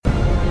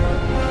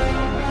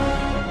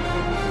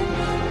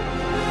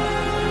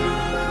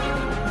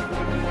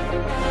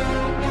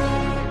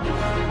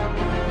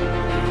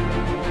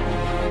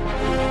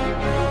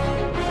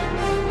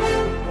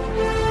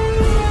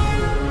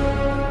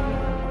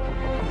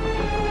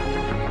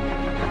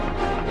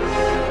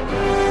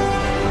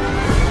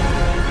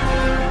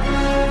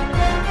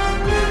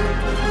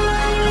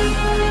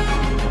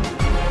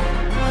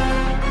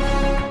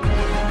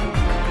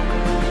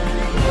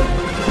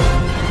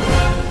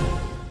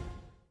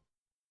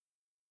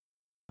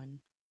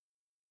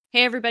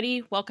Hey,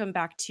 everybody. Welcome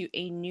back to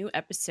a new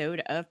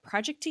episode of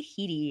Project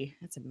Tahiti.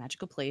 It's a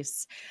magical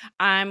place.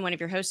 I'm one of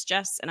your hosts,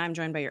 Jess, and I'm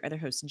joined by your other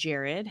host,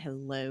 Jared.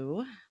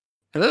 Hello.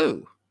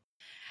 Hello.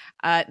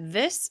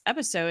 This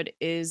episode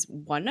is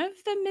one of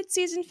the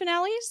mid-season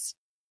finales.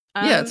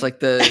 Yeah, it's like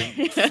the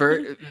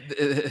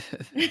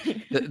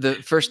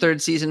first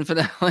third season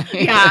finale.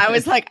 Yeah, I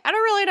was like, I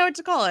don't really know what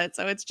to call it,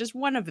 so it's just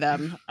one of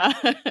them.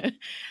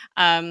 Because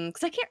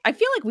I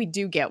feel like we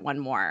do get one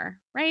more,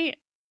 right?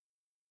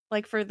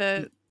 Like for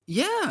the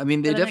Yeah, I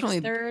mean they for the next definitely.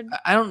 third.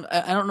 I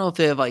don't know if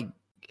they have like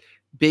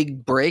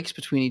big breaks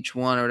between each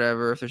one or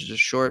whatever. If there's just a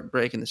short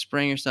break in the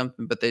spring or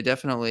something, but they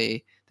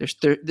definitely this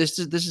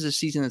is a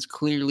season that's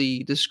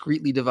clearly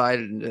discreetly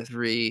divided into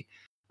three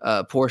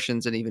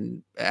portions and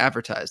even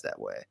advertised that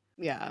way.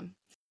 Yeah.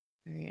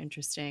 Very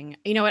interesting.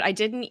 You know what? I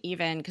didn't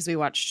even, because we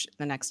watched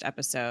the next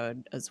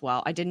episode as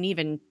well, I didn't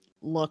even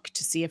look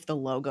to see if the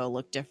logo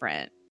looked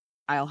different.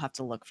 I'll have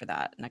to look for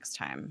that next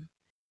time.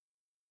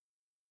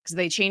 Because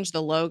they changed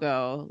the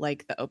logo,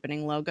 like the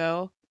opening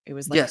logo. It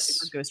was like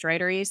super Yes. Ghost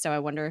Rider-y, so I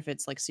wonder if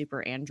it's like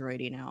super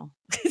Android-y now.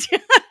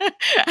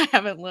 I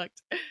haven't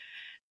looked.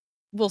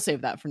 We'll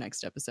save that for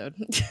next episode.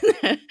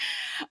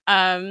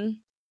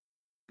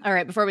 All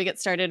right, before we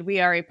get started, we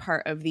are a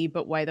part of the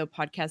But Why Though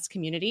podcast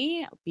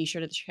community. Be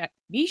sure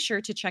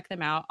to check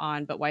them out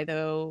on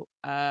butwhythough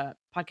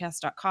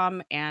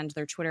podcast.com and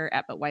their Twitter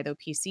at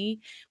butwhythoughpc.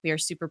 We are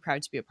super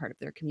proud to be a part of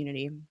their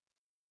community.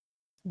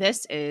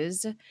 This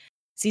is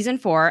season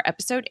 4,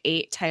 episode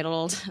 8,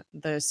 titled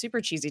the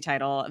super cheesy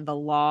title, The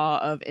Law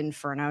of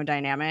Inferno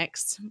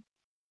Dynamics.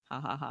 Ha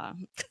ha ha.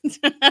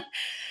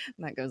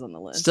 That goes on the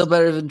list. Still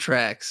better than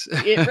Tracks.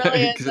 It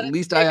really is. Because at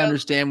least I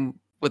understand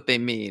what they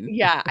mean.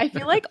 Yeah, I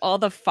feel like all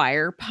the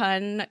fire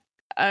pun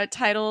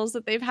titles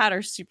that they've had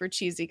are super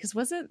cheesy. Because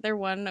wasn't there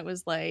one that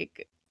was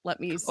like, it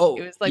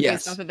was like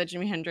based off of the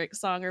Jimi Hendrix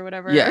song or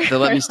whatever? Yeah, the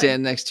Let Me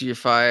Stand Next to Your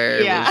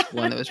Fire Yeah. was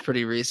one that was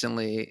pretty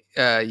recently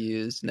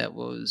used, and that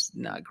was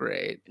not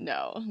great.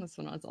 No, this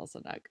one was also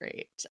not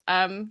great.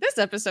 This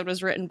episode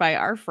was written by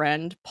our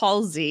friend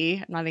Paul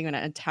Z. I'm not even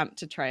going to attempt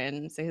to try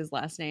and say his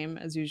last name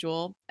as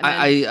usual.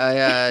 And then...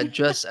 I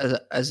just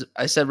as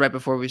I said right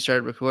before we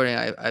started recording,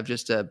 I've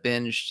just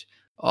binged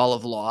all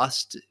of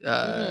Lost.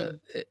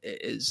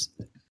 Is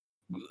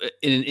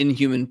in an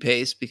inhuman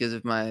pace because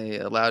of my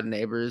loud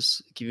neighbors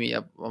keeping me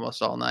up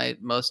almost all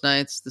night, most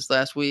nights this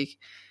last week.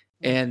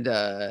 And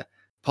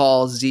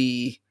Paul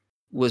Z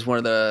was one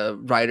of the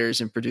writers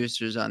and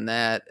producers on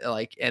that,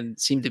 and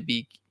seemed to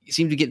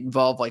get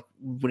involved like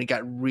when it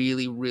got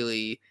really,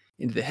 really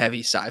into the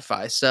heavy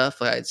sci-fi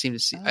stuff. Like I'd seem to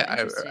see,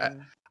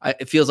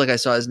 it feels like I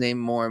saw his name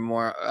more and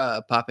more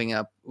popping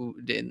up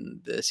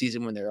in the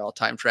season when they're all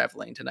time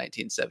traveling to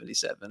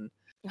 1977,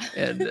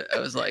 and I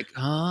was like,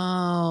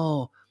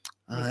 oh,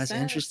 that's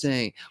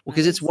interesting. Well,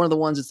 because it's one of the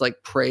ones that's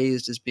like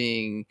praised as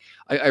being.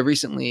 I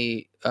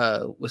recently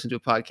listened to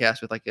a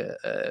podcast with like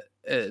a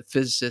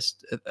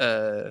physicist,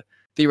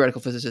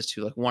 theoretical physicist,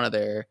 who like one of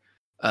their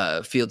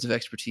fields of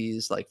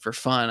expertise, like for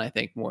fun, I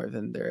think more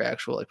than their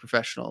actual like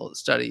professional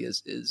study,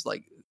 is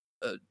like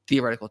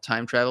theoretical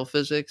time travel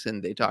physics,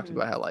 and they talked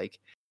about how like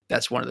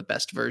that's one of the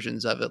best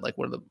versions of it, like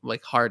one of the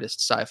like hardest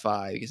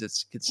sci-fi because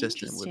it's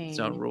consistent with its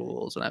own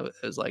rules. And I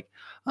was like,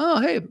 oh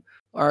hey,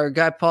 our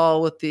guy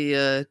Paul with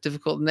the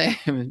difficult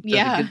name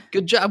does a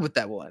good job with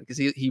that one, because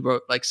he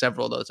wrote like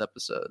several of those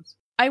episodes.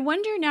 I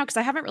wonder now, because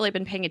I haven't really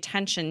been paying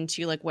attention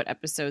to like what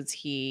episodes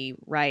he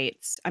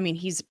writes. I mean,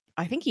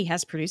 I think he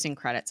has producing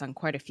credits on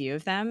quite a few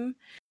of them.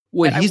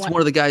 Well, he's one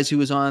of the guys who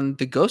was on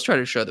the Ghost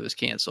Rider show that was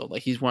canceled.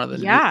 Like he's one of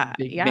the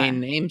big main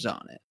names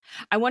on it.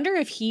 I wonder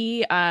if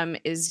he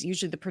is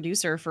usually the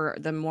producer for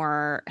the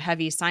more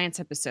heavy science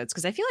episodes,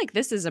 because I feel like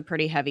this is a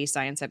pretty heavy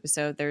science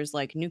episode. There's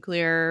like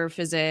nuclear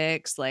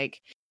physics,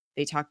 like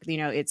they talk,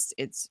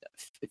 it's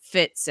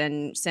Fitz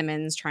and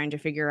Simmons trying to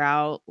figure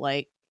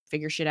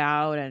shit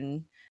out,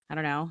 and I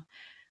don't know.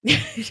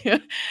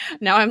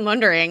 Now I'm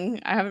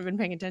wondering. I haven't been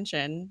paying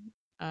attention.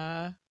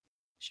 I'll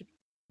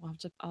have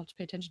to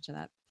pay attention to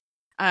that.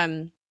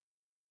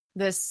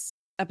 This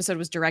episode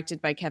was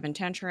directed by Kevin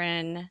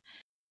Tancharin.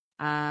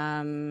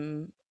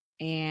 And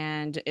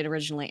it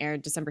originally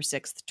aired December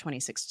 6th,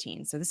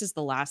 2016. So this is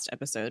the last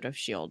episode of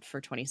S.H.I.E.L.D. for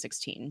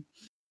 2016.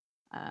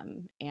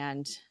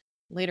 And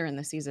later in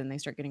the season, they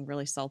start getting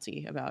really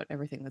salty about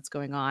everything that's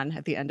going on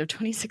at the end of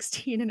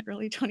 2016 and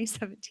early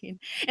 2017.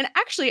 And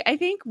actually, I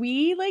think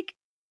we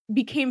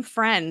became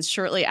friends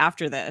shortly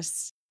after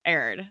this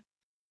aired.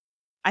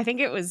 I think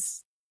it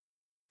was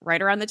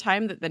right around the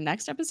time that the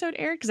next episode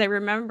aired, because I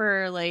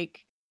remember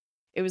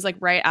it was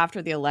right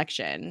after the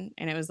election,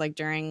 and it was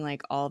during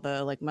all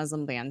the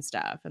Muslim ban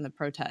stuff and the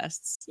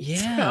protests.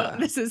 Yeah. So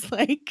this is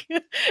yeah,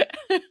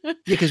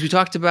 because we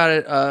talked about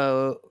it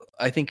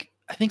I think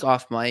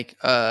off mic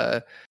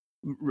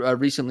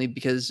recently,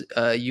 because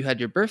you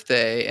had your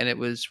birthday, and it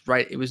was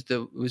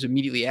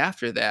immediately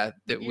after that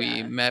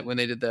we met when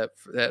they did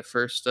that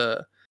first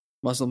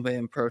Muslim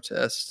ban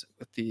protest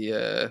with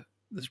the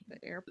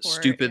airport,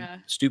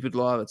 stupid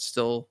law that's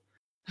still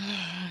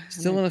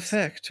Still in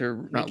effect,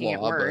 or not making it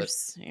law, but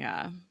worse.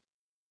 Yeah.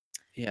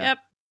 yeah. Yep.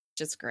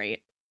 Just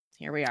great.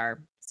 Here we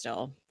are,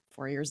 still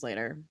 4 years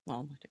later.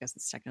 Well, I guess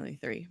it's technically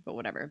 3, but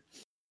whatever.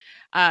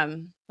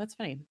 That's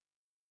funny.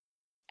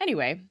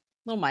 Anyway,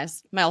 little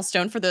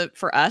milestone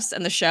for us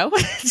and the show.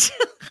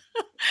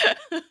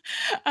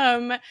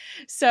 um,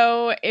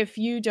 so if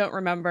you don't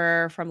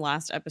remember from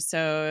last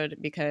episode,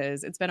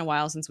 because it's been a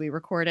while since we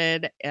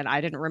recorded and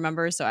I didn't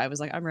remember, so I was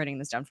like, I'm writing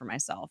this down for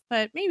myself,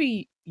 but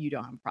maybe you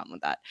don't have a problem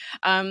with that.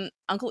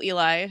 Uncle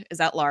Eli is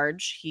at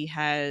large. He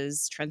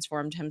has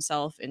transformed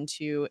himself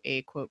into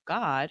a quote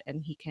god,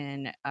 and he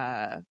can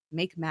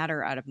make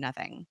matter out of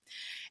nothing.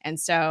 And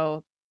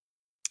so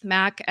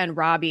Mac and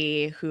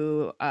Robbie,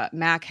 who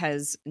Mac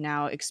has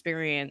now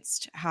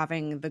experienced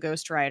having the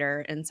Ghost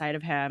Rider inside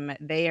of him,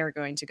 they are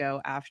going to go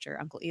after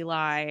Uncle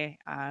Eli.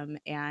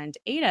 And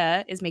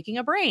Ada is making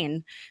a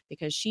brain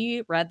because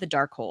she read the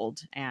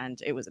Darkhold and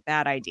it was a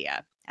bad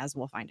idea, as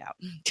we'll find out.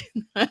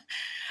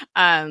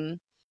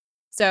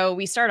 So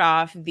we start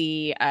off,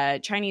 the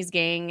Chinese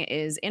gang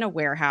is in a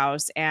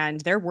warehouse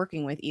and they're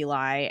working with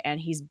Eli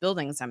and he's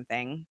building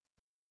something.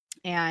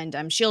 And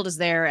Shield is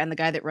there, and the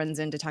guy that runs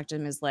in to talk to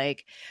him is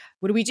like,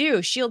 what do we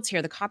do? Shield's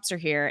here, the cops are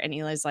here. And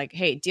Eli's like,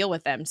 hey, deal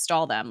with them,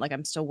 stall them, like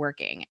I'm still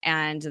working.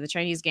 And the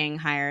Chinese gang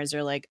hires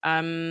are like,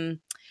 you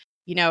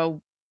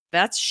know,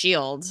 that's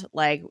Shield,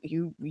 like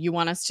you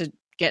want us to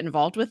get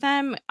involved with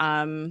them,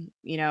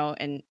 you know,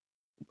 and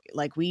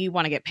like we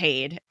want to get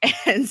paid.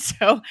 And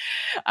so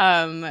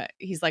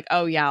he's like,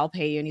 oh yeah, I'll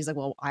pay you. And he's like,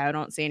 well, I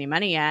don't see any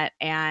money yet.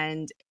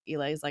 And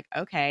Eli's like,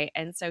 okay.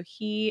 And so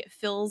he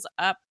fills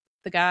up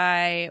the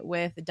guy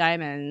with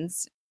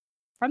diamonds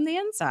from the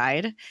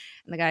inside, and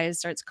the guy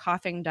starts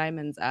coughing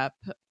diamonds up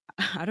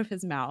out of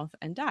his mouth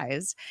and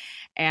dies.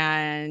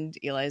 And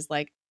Eli's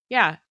like,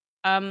 yeah,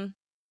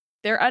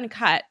 they're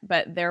uncut,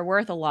 but they're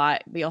worth a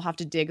lot, but you'll have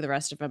to dig the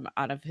rest of them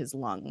out of his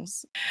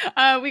lungs.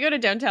 We go to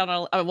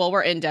downtown well,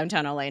 we're in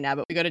downtown LA now,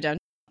 but we go to downtown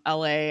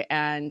LA,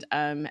 and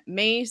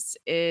Mace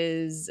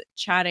is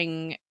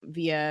chatting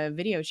via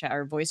video chat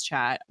or voice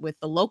chat with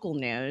the local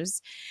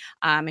news,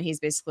 and he's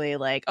basically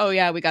like, oh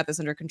yeah, we got this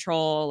under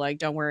control, like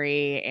don't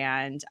worry.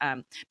 And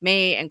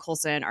May and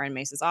Coulson are in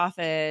Mace's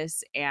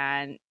office,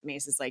 and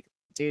Mace is like,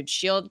 dude,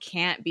 Shield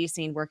can't be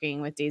seen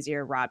working with Daisy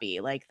or Robbie,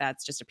 like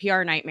that's just a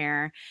PR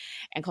nightmare.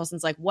 And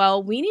Coulson's like,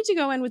 well, we need to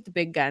go in with the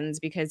big guns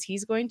because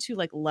he's going to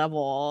like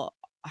level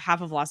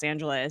half of Los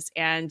Angeles,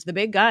 and the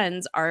big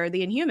guns are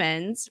the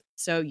Inhumans.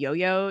 So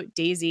Yo-Yo,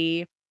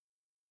 Daisy,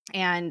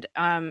 and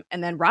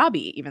then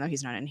Robbie, even though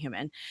he's not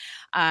Inhuman.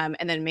 And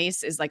then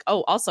Mace is like,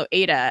 oh, also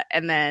Ada.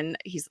 And then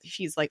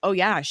he's like, oh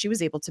yeah, she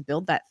was able to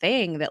build that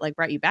thing that like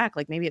brought you back,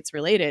 like maybe it's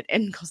related.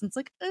 And Coulson's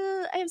like,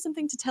 I have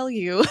something to tell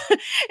you.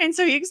 And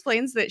so he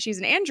explains that she's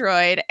an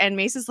android, and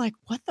Mace is like,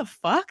 what the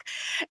fuck?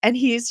 And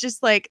he's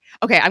just like,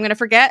 okay, I'm gonna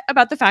forget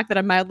about the fact that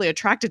I'm mildly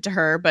attracted to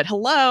her, but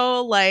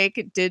hello,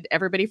 like, did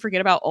everybody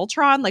forget about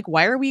Ultron? Like,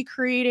 why are we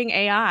creating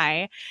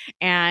AI?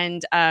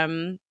 And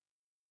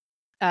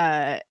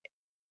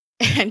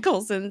and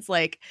Coulson's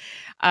like,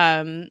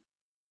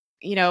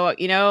 you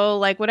know,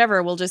 like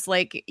whatever, we'll just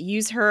like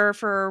use her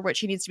for what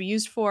she needs to be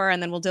used for,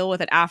 and then we'll deal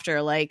with it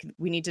after. Like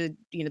we need to,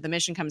 you know, the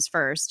mission comes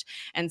first.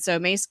 And so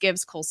Mace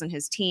gives Coulson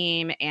his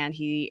team, and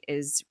he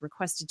is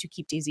requested to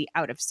keep Daisy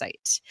out of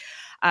sight.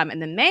 And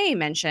then May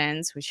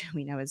mentions, which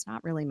we know is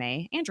not really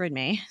May, Android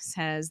May,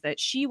 says that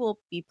she will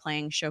be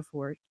playing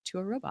chauffeur to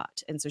a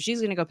robot. And so she's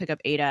going to go pick up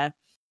Ada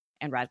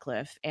and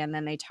Radcliffe, and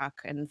then they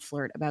talk and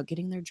flirt about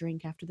getting their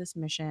drink after this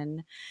mission,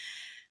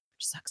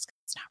 which sucks because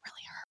it's not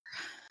really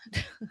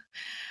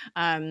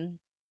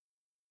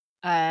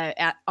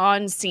her.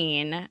 On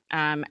scene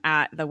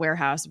at the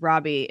warehouse,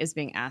 Robbie is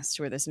being asked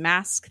to wear this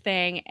mask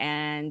thing,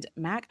 and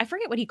Mac, I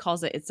forget what he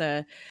calls it. It's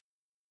a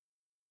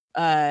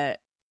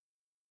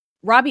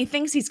Robbie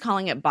thinks he's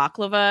calling it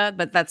baklava,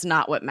 but that's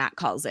not what Matt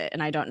calls it,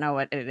 and I don't know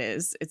what it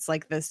is. It's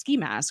like the ski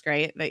mask,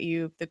 right? That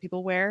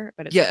people wear,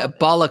 but it's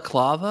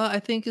balaclava, I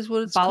think is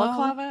what it's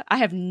balaclava. called. I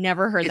have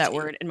never heard that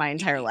word in my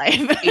entire life.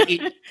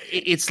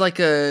 It's like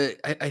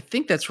I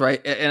think that's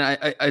right,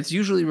 and it's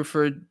usually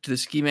referred to the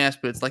ski mask,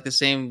 but it's like the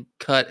same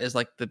cut as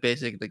like the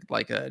basic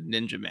like a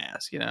ninja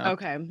mask, you know?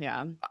 Okay,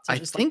 yeah. So I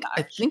think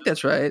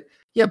that's right.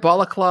 Yeah,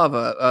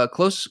 balaclava,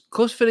 close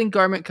fitting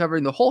garment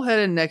covering the whole head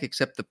and neck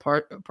except the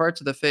parts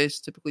of the face,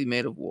 typically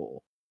made of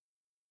wool.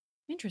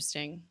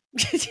 Interesting.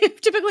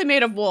 Typically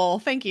made of wool.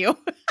 Thank you.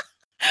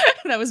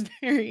 That was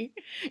very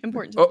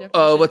important.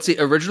 Let's see.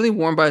 Originally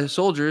worn by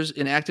soldiers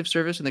in active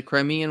service in the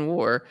Crimean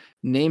War,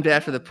 named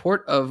after the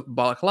port of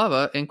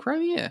Balaclava in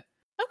Crimea.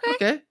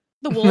 Okay.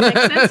 The wool makes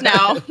sense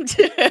now.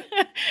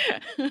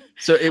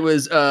 So it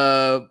was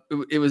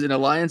an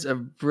alliance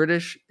of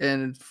British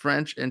and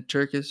French and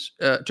Turkish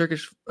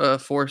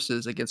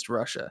forces against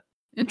Russia.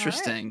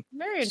 Interesting.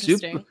 Right. Very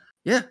interesting.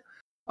 Yeah.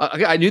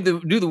 I knew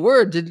the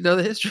word, didn't know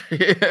the history.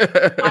 You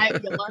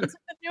learn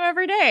something new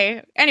every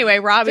day. Anyway,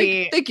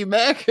 Robbie. Thank you,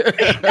 Mac.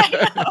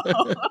 I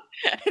know.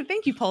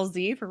 Thank you, Paul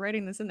Z, for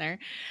writing this in there.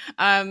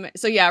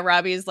 So yeah,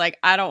 Robbie's like,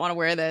 I don't want to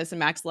wear this, and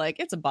Mac's like,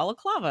 it's a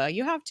balaclava.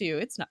 You have to.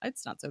 It's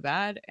not so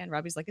bad. And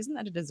Robbie's like, isn't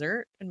that a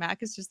dessert? And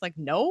Mac is just like,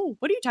 no.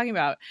 What are you talking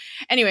about?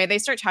 Anyway, they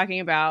start talking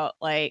about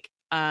like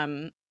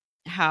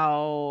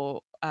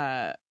how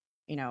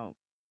you know,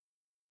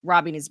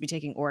 Robbie needs to be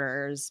taking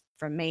orders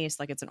from Mace,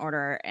 like it's an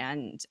order.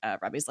 And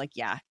Robbie's like,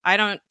 yeah, I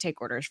don't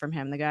take orders from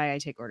him. The guy I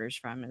take orders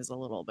from is a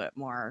little bit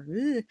more.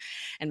 Ugh.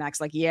 And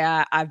Mac's like,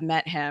 yeah, I've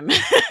met him.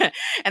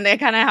 And they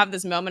kind of have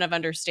this moment of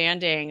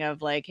understanding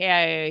of like,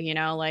 hey, you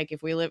know, like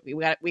if we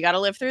got to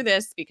live through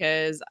this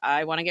because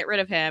I want to get rid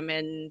of him.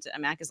 And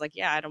Mac is like,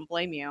 yeah, I don't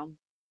blame you.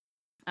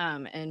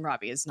 And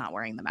Robbie is not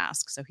wearing the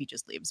mask, so he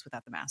just leaves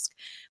without the mask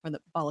or the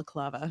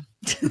balaclava.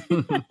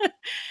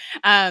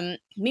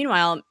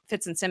 Meanwhile,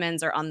 Fitz and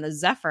Simmons are on the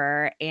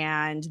Zephyr,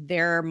 and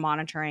they're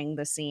monitoring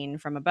the scene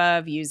from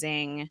above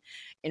using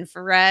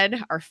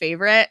infrared, our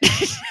favorite.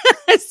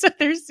 So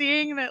they're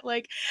seeing that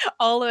like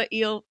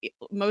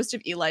most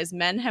of Eli's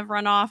men have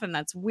run off, and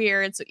that's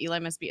weird. So Eli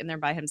must be in there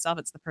by himself.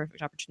 It's the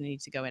perfect opportunity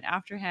to go in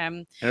after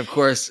him. And of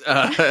course,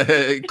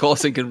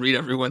 Coulson can read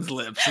everyone's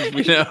lips, as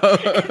we know.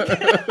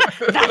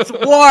 That's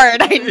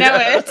Ward. I know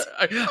it.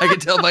 I can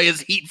tell by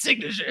his heat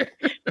signature.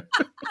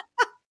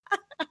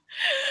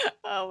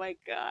 Oh my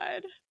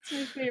god, it's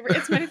my favorite.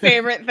 It's my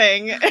favorite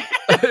thing.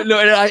 No,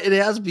 it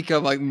has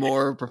become like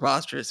more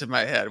preposterous in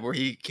my head, where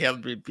he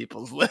can't read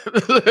people's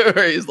lips.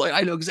 Where he's like,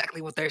 I know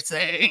exactly what they're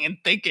saying and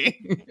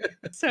thinking.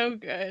 So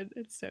good.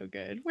 It's so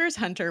good. Where's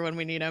Hunter when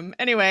we need him?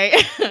 Anyway,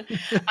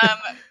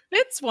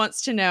 Fitz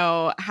wants to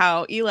know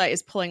how Eli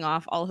is pulling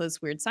off all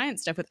his weird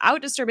science stuff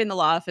without disturbing the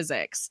law of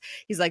physics.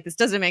 He's like, this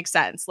doesn't make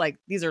sense. Like,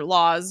 these are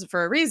laws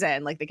for a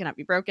reason. Like, they cannot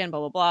be broken, blah,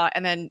 blah, blah.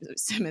 And then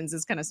Simmons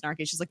is kind of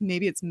snarky. She's like,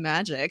 maybe it's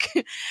magic.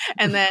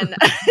 And then,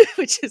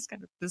 which is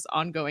kind of this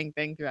ongoing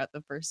thing throughout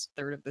the first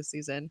third of the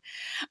season.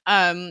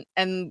 And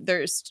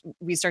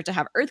we start to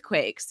have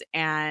earthquakes,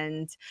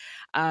 and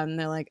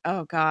they're like,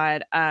 oh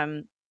God,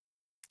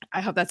 I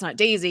hope that's not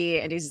Daisy.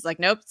 And Daisy's like,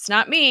 nope, it's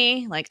not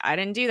me. Like, I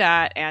didn't do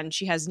that. And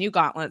she has new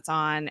gauntlets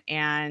on.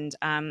 And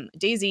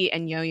Daisy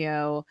and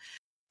Yo-Yo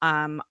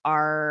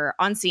are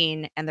on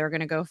scene, and they're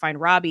going to go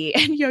find Robbie.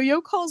 And Yo-Yo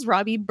calls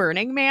Robbie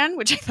Burning Man,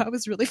 which I thought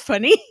was really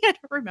funny. I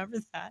don't remember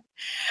that.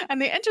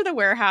 And they enter the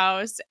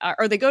warehouse,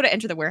 or they go to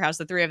enter the warehouse.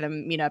 The three of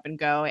them meet up and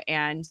go.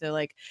 And they're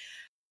like,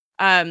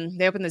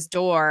 they open this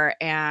door,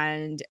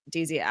 and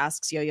Daisy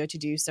asks Yo-Yo to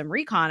do some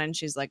recon, and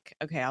she's like,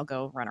 okay, I'll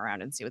go run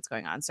around and see what's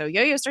going on. So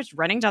Yo-Yo starts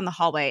running down the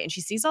hallway, and she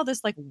sees all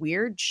this like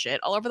weird shit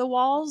all over the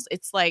walls.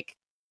 It's like,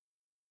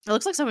 it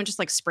looks like someone just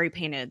like spray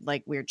painted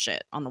like weird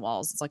shit on the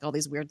walls. It's like all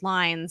these weird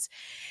lines.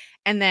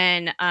 And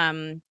then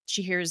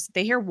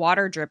they hear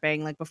water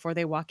dripping like before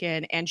they walk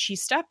in, and she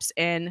steps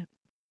in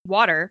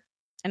water,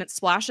 and it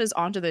splashes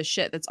onto the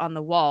shit that's on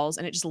the walls,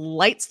 and it just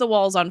lights the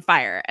walls on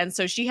fire. And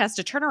so she has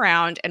to turn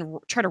around and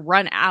try to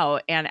run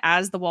out. And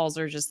as the walls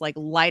are just like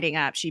lighting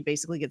up, she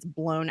basically gets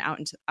blown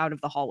out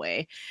of the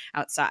hallway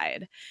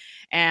outside.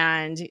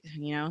 And,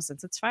 you know,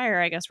 since it's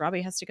fire, I guess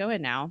Robbie has to go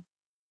in now.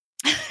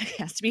 It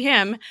has to be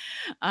him,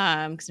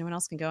 because no one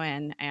else can go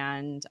in.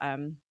 And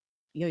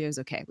Yo-Yo's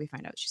okay. We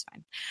find out she's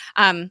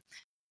fine.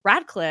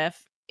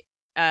 Radcliffe,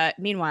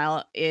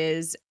 meanwhile,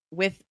 is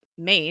with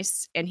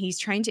Mace, and he's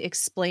trying to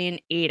explain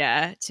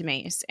Ada to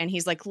Mace, and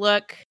he's like,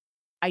 look,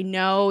 I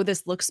know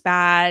this looks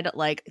bad,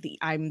 like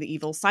I'm the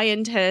evil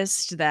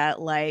scientist that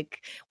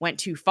like went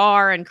too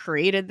far and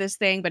created this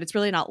thing, but it's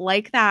really not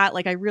like that.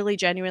 Like, I really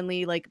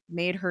genuinely like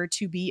made her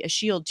to be a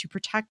shield to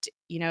protect,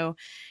 you know,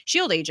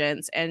 shield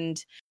agents. And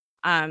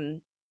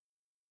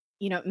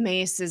you know,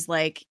 Mace is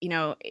like, you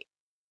know,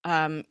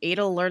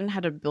 Ada learned how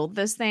to build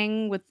this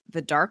thing with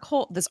the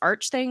Darkhold, this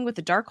arch thing with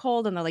the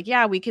Darkhold. And they're like,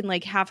 yeah, we can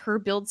like have her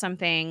build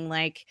something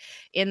like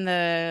in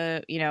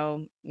the,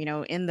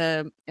 in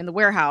the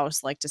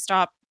warehouse, like to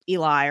stop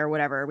Eli or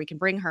whatever. We can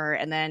bring her.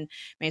 And then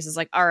Mace is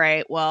like, all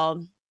right,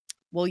 well,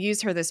 we'll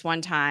use her this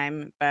one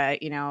time,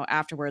 but you know,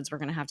 afterwards we're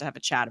going to have a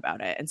chat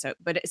about it. And so,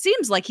 but it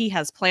seems like he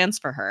has plans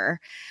for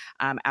her,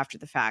 after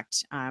the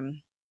fact,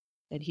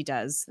 that he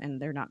does, and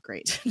they're not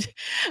great.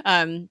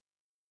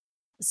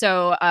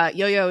 So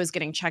Yo-Yo is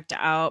getting checked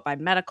out by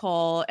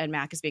medical, and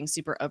Mac is being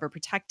super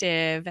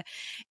overprotective.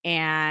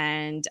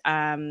 And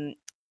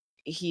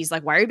he's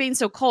like, why are you being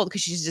so cold?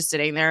 Because she's just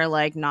sitting there,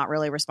 like, not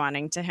really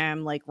responding to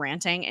him, like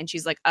ranting. And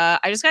she's like, I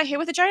just got hit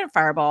with a giant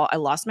fireball. I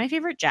lost my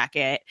favorite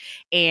jacket.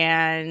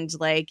 And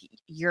like,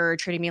 you're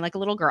treating me like a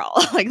little girl.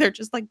 Like, they're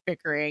just like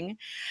bickering.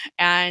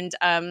 And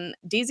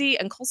Daisy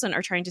and Coulson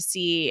are trying to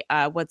see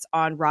what's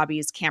on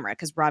Robbie's camera,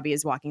 because Robbie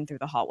is walking through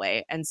the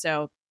hallway. And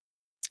so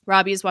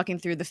Robbie is walking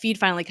through, the feed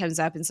finally comes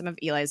up, and some of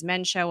Eli's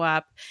men show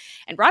up,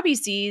 and Robbie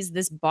sees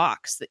this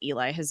box that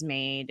Eli has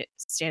made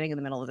standing in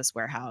the middle of this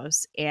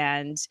warehouse.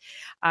 And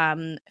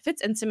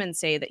Fitz and Simmons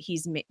say that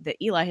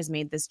that Eli has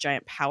made this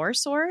giant power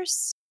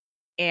source,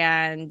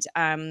 and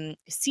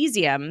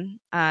cesium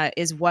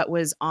is what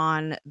was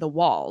on the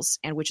walls,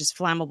 and which is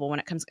flammable when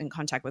it comes in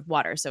contact with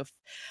water. So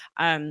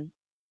um,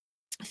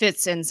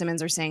 Fitz and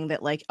Simmons are saying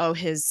that, like, oh,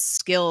 his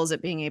skills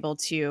at being able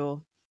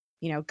to,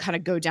 kind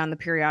of go down the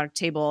periodic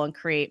table and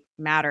create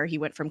matter. He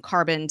went from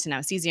carbon to now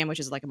cesium, which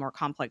is like a more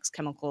complex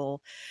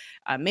chemical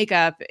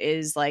makeup.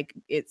 Is like,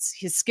 it's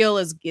his skill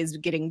is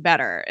getting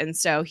better, and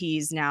so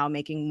he's now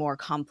making more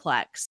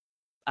complex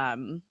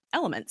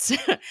elements.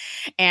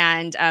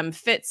 And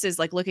Fitz is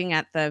like looking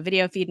at the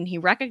video feed, and he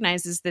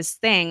recognizes this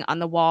thing on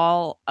the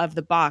wall of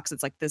the box.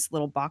 It's like this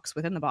little box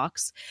within the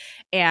box,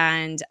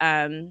 and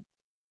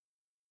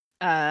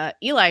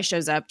Eli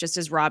shows up just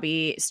as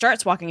Robbie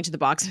starts walking into the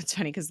box. And it's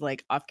funny because,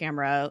 like, off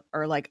camera,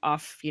 or like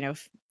off,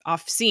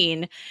 off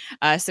scene,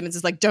 Simmons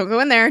is like, "Don't go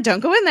in there, don't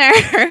go in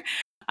there."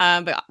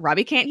 But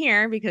Robbie can't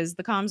hear because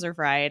the comms are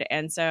fried.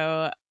 And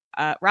so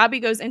Robbie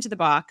goes into the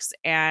box,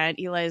 and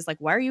Eli is like,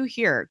 "Why are you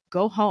here?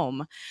 Go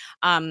home."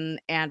 And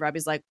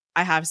Robbie's like,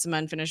 "I have some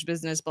unfinished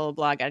business, blah, blah,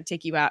 blah. I got to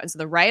take you out." And so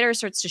the writer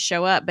starts to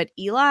show up, but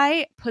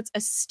Eli puts a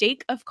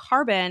stake of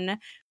carbon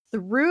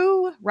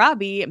through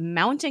Robbie,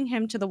 mounting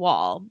him to the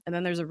wall. And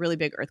then there's a really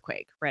big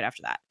earthquake right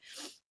after that.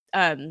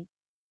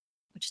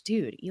 Which,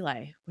 dude,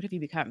 Eli, what have you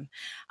become?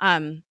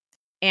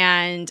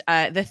 And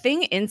the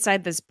thing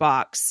inside this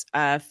box,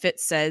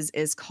 Fitz says,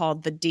 is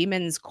called the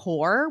Demon's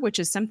Core, which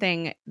is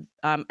something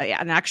an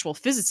actual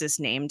physicist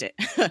named it.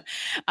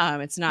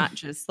 It's not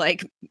just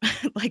like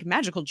like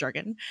magical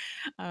jargon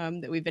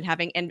that we've been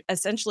having. And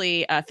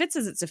essentially, Fitz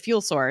says it's a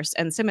fuel source,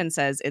 and Simmons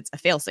says it's a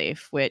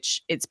failsafe,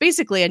 which it's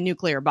basically a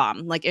nuclear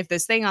bomb. Like, if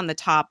this thing on the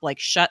top like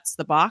shuts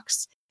the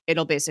box,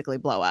 it'll basically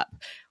blow up,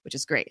 which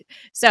is great.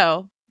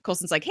 So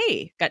Coulson's like,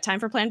 "Hey, got time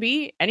for plan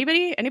B?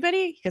 Anybody?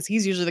 Because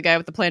he's usually the guy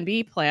with the plan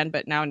B plan,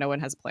 but now no one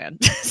has a plan."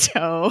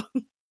 So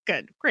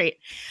good. Great.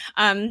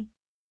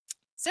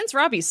 Since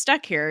Robbie's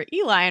stuck here,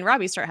 Eli and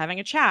Robbie start having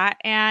a chat,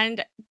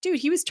 and dude,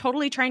 he was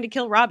totally trying to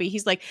kill Robbie.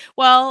 He's like,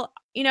 "Well,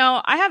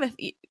 I have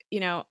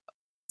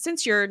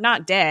since you're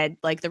not dead,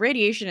 like, the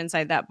radiation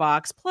inside that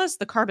box plus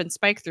the carbon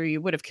spike through you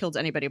would have killed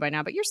anybody by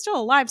now, but you're still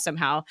alive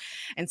somehow."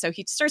 And so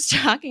he starts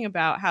talking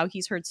about how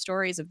he's heard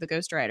stories of the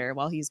Ghost Rider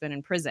while he's been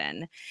in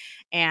prison.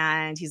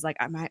 And he's like,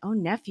 "I'm my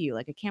own nephew.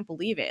 Like, I can't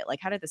believe it.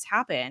 Like, how did this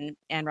happen?"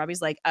 And Robbie's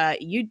like,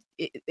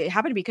 it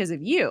happened because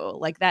of you.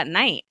 Like, that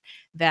night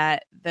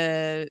that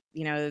the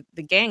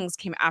gangs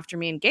came after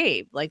me and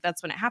Gabe, like,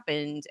 that's when it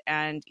happened."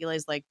 And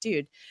Eli's like,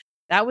 "Dude,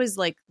 that was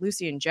like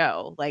Lucy and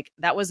Joe. Like,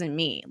 that wasn't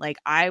me. Like,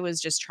 I was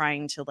just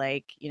trying to,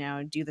 like,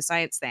 do the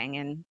science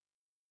thing."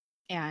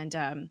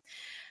 And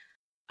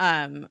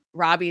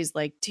Robbie's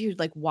like, "Dude,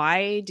 like,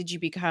 why did you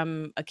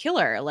become a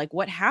killer? Like,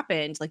 what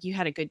happened? Like, you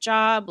had a good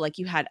job, like,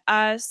 you had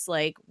us,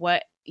 like,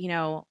 what,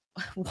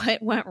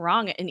 what went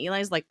wrong?" And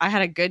Eli's like, "I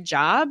had a good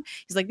job."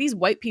 He's like, "These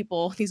white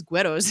people, these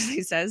güeros,"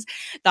 he says,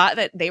 "thought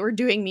that they were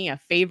doing me a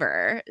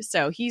favor."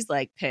 So he's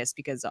like pissed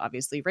because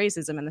obviously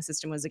racism and the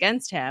system was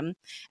against him,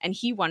 and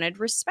he wanted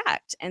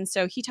respect. And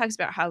so he talks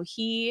about how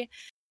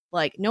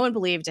no one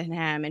believed in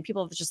him, and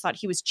people just thought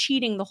he was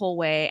cheating the whole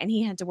way, and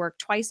he had to work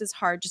twice as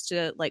hard just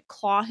to, like,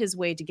 claw his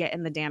way to get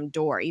in the damn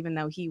door, even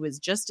though he was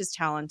just as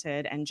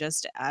talented and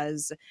just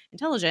as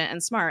intelligent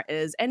and smart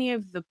as any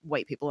of the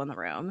white people in the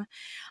room.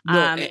 No,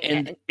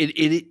 and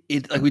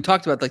it like, we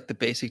talked about, like, the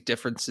basic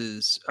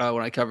differences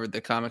when I covered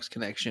the comics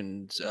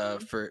connections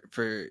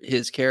for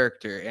his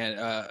character,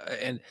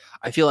 and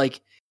I feel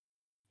like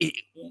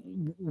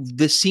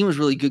this scene was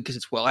really good because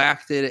it's well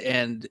acted,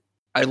 and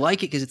I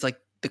like it because it's like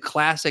the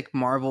classic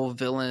Marvel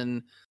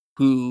villain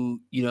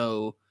who,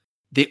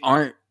 they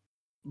aren't,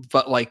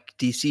 but like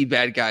DC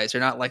bad guys.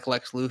 They're not like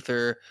Lex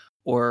Luthor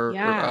or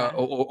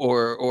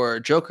or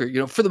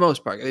Joker. For the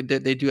most part,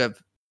 they do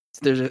have.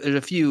 There's a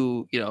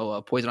few,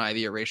 Poison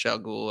Ivy or Ra's al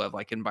Ghul have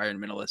like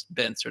environmentalist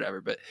bents or whatever.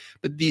 But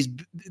these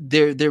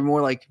they're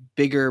more like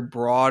bigger,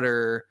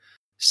 broader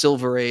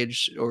Silver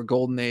Age or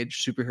Golden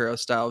Age superhero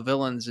style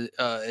villains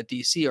at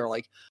DC are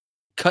like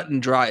cut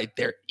and dry.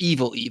 They're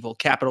evil,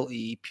 capital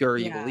E, pure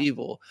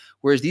evil.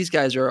 Whereas these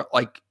guys are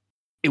like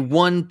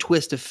one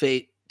twist of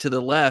fate to the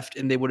left,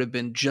 and they would have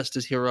been just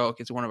as heroic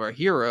as one of our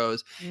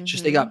heroes. Mm-hmm. It's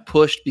just they got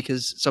pushed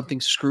because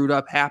something screwed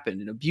up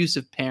happened. An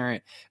abusive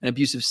parent, an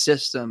abusive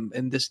system.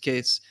 In this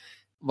case,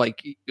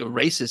 like a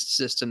racist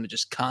system that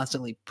just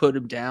constantly put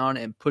him down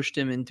and pushed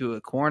him into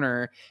a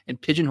corner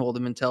and pigeonholed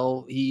him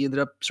until he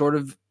ended up sort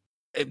of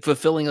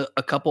fulfilling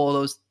a couple of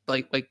those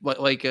like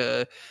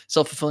a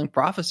self-fulfilling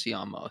prophecy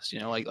almost,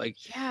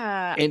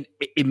 yeah. And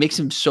it makes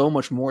him so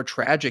much more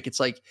tragic. It's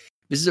like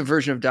this is a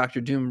version of Doctor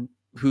Doom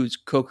who's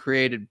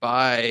co-created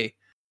by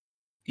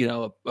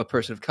a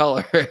person of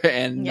color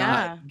and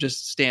not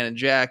just Stan and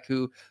Jack,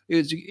 who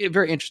is a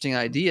very interesting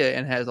idea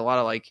and has a lot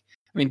of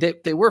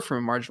they were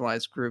from a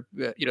marginalized group.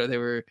 They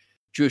were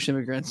Jewish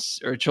immigrants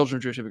or children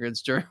of Jewish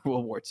immigrants during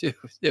World War II.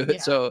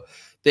 So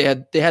they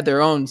had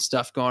their own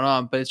stuff going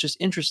on, but it's just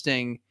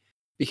interesting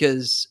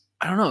because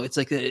I don't know, it's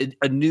like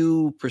a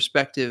new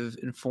perspective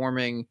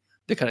informing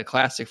the kind of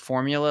classic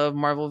formula of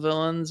Marvel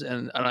villains.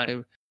 And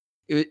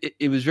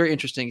it was very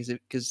interesting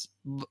because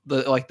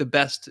the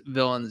best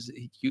villains,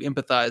 you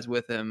empathize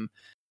with him,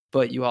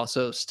 but you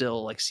also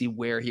still like see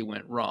where he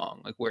went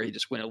wrong, like where he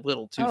just went a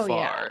little too Oh yeah,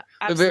 far. Very,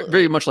 absolutely.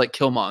 very much like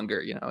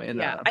Killmonger, in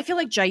Yeah, I feel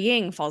like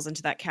Jiaying falls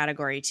into that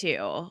category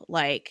too.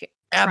 Like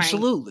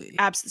absolutely.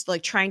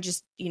 like trying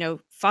just,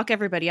 fuck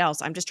everybody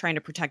else. I'm just trying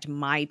to protect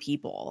my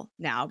people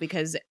now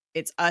because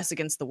it's us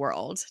against the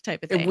world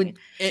type of And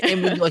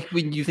thing.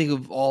 when you think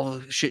of all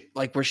the shit,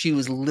 like where she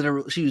was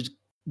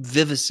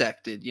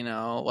vivisected,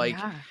 Yeah.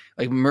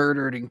 like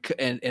murdered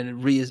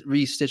and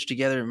re-stitched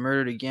together and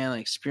murdered again,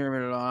 like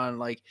experimented on,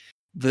 like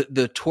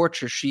the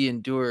torture she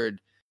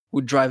endured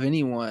would drive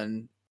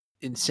anyone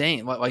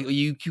insane. Like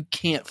you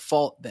can't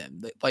fault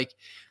them. Like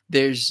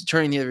there's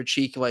turning the other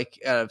cheek, like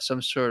out of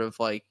some sort of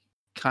like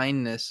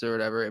kindness or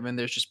whatever. I mean,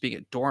 there's just being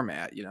a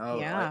doormat,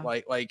 Yeah.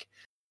 like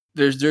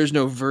there's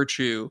no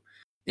virtue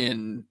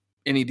in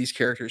any of these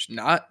characters.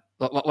 Not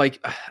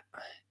like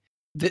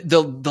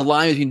the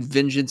line between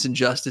vengeance and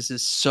justice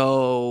is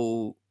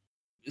so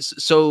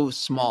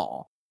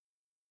small.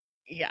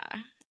 Yeah.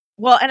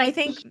 Well, and I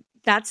think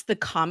that's the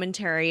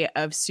commentary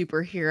of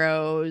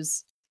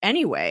superheroes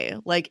anyway.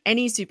 Like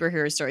any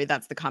superhero story,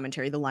 that's the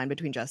commentary. The line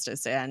between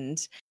justice and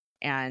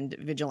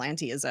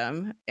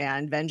vigilantism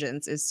and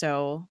vengeance is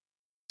so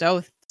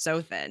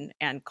thin.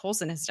 And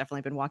Coulson has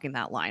definitely been walking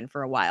that line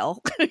for a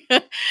while.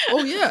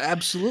 Oh yeah,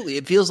 absolutely.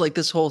 It feels like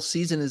this whole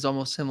season is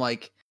almost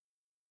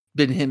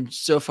been him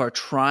so far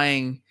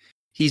trying.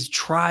 He's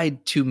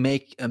tried to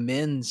make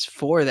amends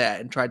for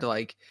that and tried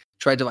to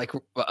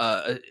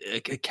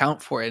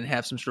account for it and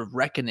have some sort of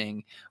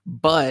reckoning,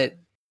 but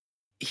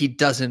he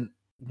doesn't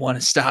want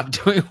to stop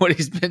doing what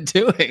he's been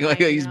doing. Like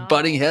he's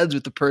butting heads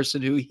with the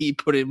person who he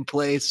put in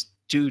place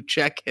to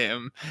check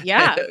him.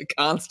 Yeah.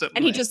 Constantly.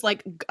 And he just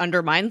like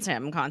undermines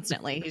him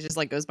constantly. He just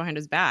like goes behind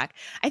his back.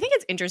 I think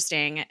it's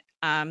interesting.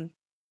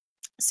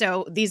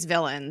 So these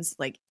villains,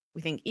 like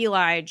we think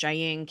Eli,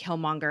 Jiaying,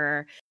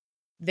 Killmonger,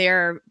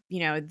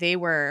 they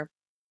were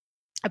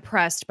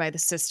oppressed by the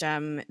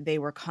system. They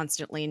were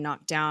constantly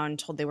knocked down,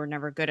 told they were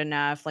never good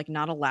enough, like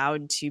not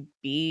allowed to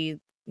be,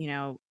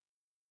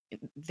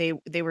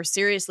 they were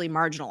seriously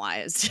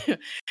marginalized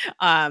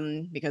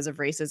because of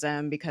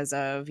racism, because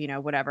of,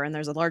 whatever. And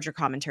there's a larger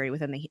commentary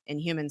within the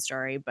Inhuman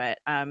story. But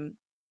in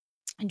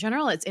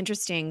general, it's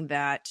interesting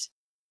that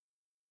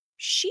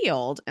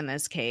SHIELD, in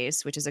this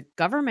case, which is a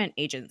government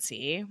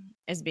agency,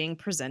 is being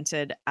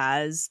presented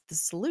as the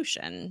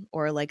solution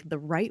or like the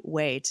right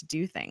way to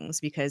do things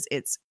because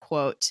it's,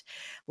 quote,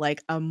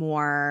 like a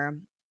more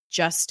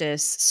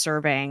justice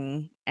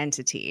serving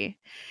entity,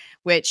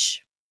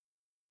 which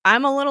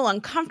I'm a little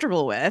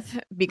uncomfortable with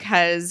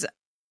because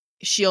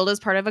SHIELD is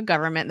part of a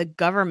government. The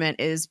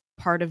government is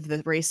part of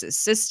the racist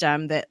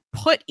system that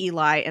put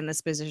Eli in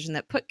this position,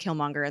 that put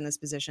Killmonger in this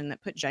position,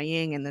 that put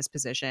Jiaying in this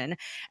position.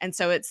 And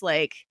so it's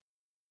like,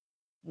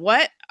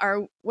 what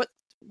are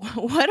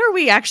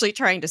we actually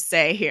trying to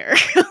say here?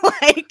 No,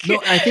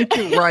 I think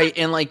you're right.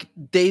 And like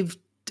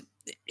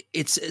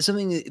it's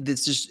something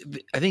that's just,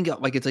 I think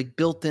like it's like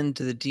built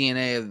into the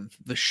DNA of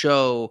the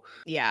show.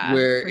 Yeah,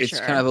 where it's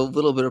kind of a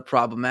little bit of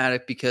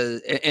problematic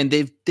because, and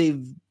they've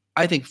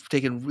I think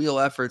taken real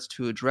efforts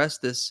to address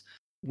this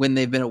when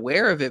they've been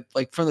aware of it,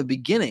 like from the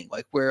beginning,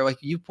 like where, like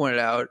you pointed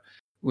out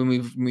when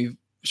we've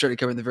started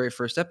covering the very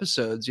first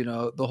episodes,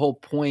 the whole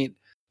point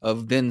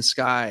of Vin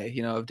Sky,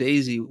 of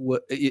Daisy,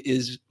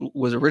 was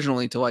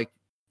originally to like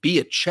be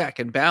a check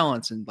and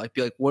balance and like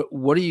be like,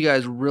 what are you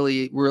guys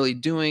really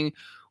doing?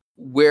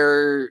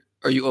 Where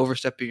are you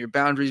overstepping your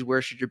boundaries?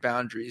 Where should your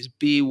boundaries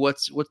be?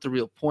 What's the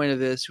real point of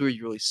this? Who are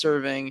you really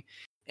serving?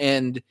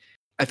 And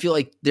I feel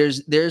like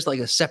there's like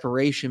a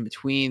separation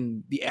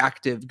between the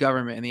active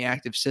government and the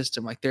active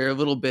system. Like they're a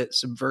little bit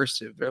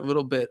subversive, they're a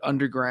little bit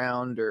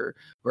underground or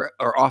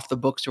off the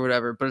books or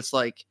whatever. But it's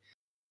like,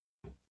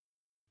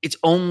 it's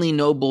only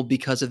noble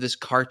because of this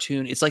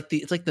cartoon. It's like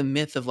the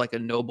myth of like a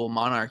noble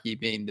monarchy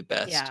being the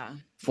best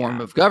form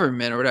of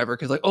government or whatever.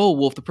 Because like, oh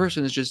well, if the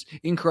person is just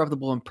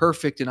incorruptible and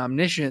perfect and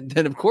omniscient,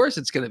 then of course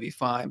it's going to be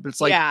fine. But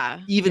it's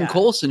like even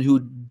Coulson,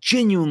 who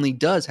genuinely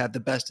does have the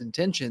best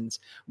intentions,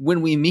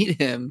 when we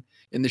meet him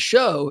in the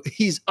show,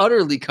 he's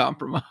utterly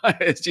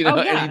compromised.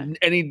 And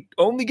he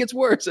only gets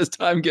worse as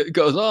time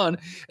goes on,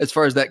 as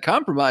far as that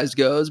compromise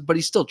goes. But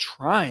he's still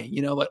trying.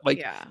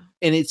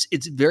 And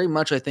it's very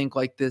much, I think,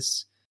 like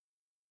this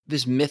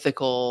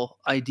mythical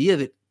idea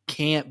that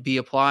can't be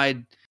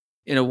applied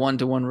in a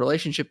one-to-one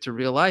relationship to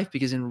real life,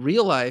 because in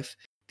real life,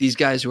 these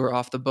guys who are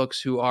off the books,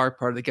 who are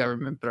part of the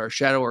government but are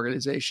shadow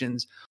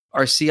organizations,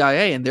 are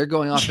CIA, and they're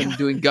going off and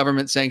doing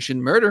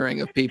government-sanctioned murdering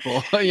of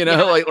people.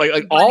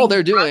 Like all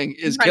they're doing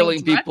is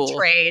killing people.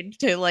 Trade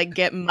to like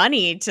get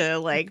money to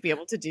like be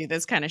able to do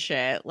this kind of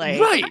shit.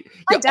 Like, right?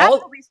 My dad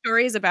told me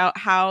stories about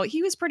how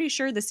he was pretty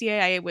sure the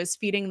CIA was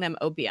feeding them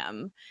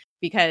opium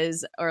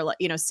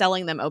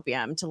selling them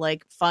opium to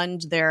like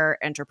fund their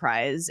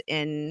enterprise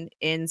in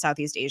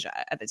Southeast Asia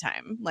at the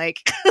time.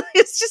 Like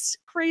it's just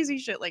crazy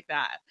shit like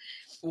that.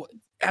 Well,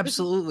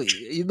 absolutely.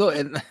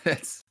 And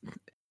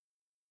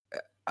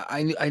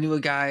I knew a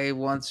guy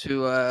once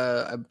who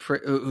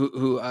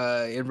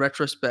in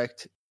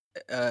retrospect,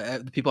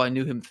 the people I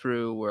knew him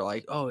through were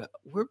like, oh,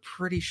 we're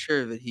pretty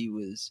sure that he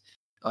was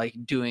like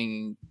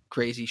doing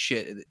crazy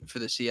shit for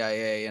the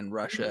CIA and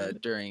Russia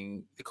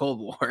during the Cold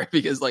War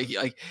because like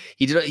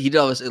he did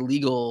all this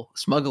illegal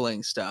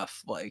smuggling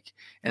stuff, like,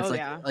 and it's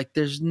yeah. like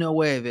there's no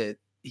way that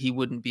he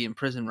wouldn't be in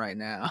prison right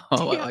now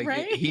Yeah, like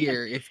right.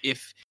 here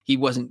if he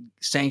wasn't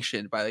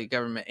sanctioned by the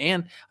government.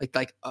 And like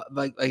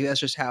that's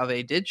just how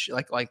they did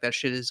like that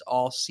shit is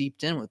all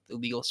seeped in with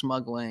illegal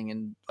smuggling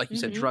and, like you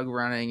said, drug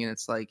running, and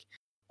it's like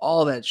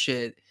all that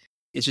shit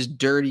is just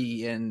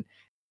dirty. And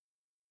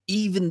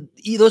even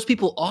those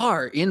people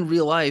are in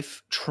real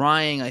life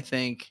trying, I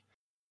think.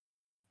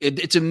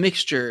 It's a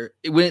mixture.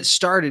 When it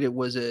started, it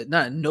was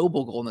not a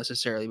noble goal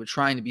necessarily, but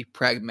trying to be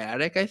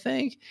pragmatic, I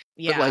think.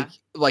 But Yeah.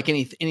 like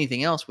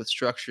anything else with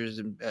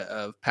structures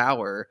of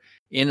power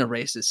in a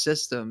racist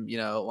system,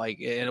 like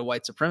in a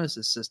white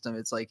supremacist system,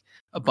 it's like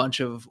a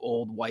bunch of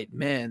old white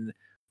men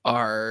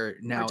are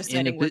We're now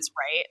deciding what's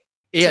right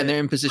and they're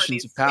in for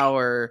positions of these.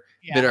 power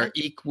that Yeah. are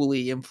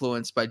equally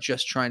influenced by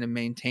just trying to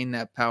maintain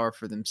that power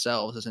for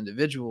themselves as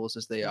individuals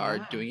as they are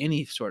Yeah. doing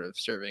any sort of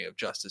serving of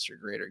justice or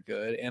greater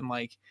good. And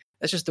like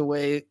that's just the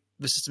way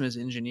the system is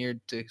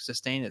engineered to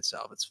sustain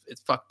itself.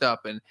 It's fucked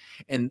up,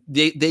 and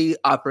they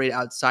operate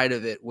outside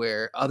of it,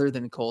 where other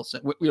than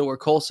Coulson, where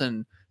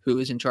Coulson, who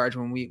is in charge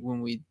when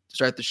we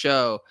start the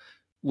show,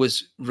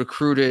 was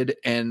recruited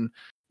and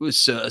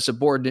was a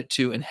subordinate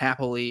to and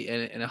happily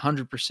and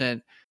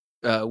 100%,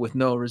 with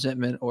no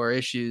resentment or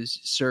issues,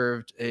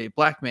 served a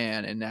black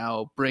man, and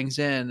now brings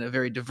in a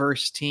very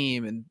diverse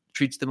team and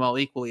treats them all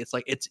equally. It's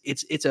like it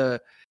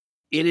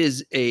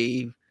is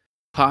a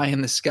pie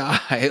in the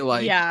sky,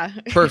 like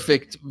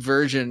perfect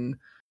version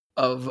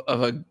of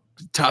a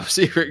top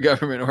secret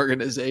government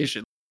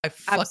organization. I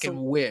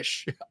fucking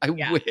wish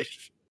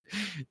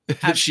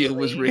that Shield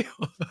was real.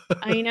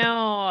 I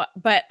know.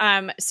 But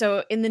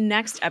so in the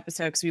next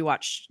episode, because we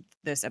watched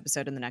this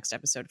episode in the next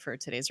episode for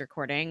today's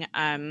recording,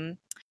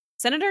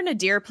 Senator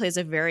Nadir plays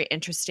a very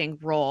interesting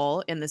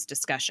role in this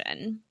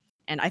discussion.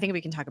 And I think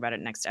we can talk about it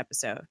next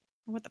episode.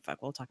 What the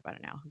fuck? We'll talk about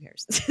it now. Who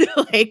cares?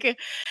 Like,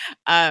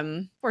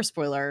 or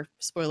spoiler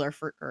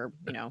for, or,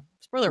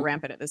 spoiler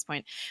rampant at this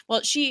point.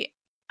 Well, she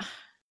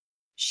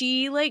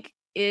like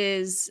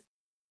is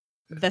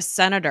the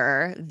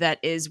senator that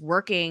is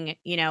working,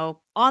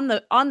 on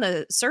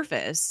the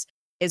surface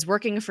is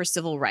working for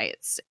civil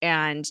rights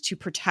and to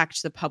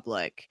protect the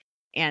public.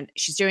 And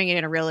she's doing it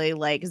in a really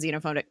like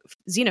xenophobic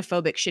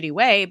shitty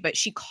way, but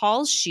she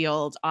calls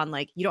Shield on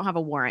like, you don't have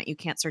a warrant, you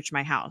can't search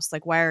my house.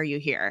 Like, why are you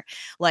here?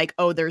 Like,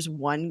 oh, there's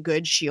one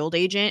good Shield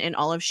agent in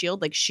all of Shield.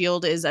 Like,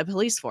 Shield is a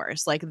police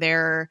force. Like,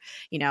 they're,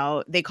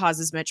 they cause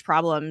as much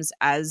problems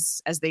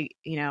as they,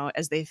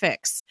 as they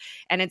fix.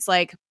 And it's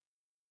like,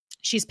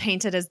 she's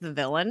painted as the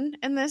villain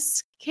in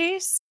this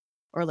case,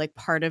 or like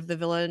part of the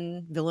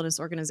villainous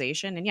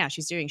organization. And yeah,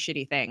 she's doing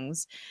shitty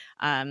things.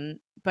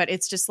 But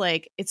it's just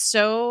like, it's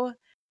so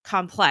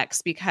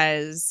complex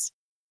because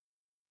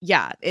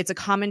it's a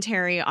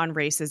commentary on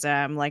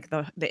racism, like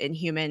the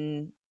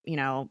inhuman,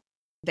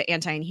 the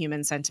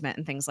anti-inhuman sentiment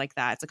and things like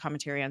that. It's a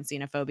commentary on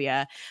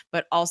xenophobia,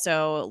 but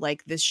also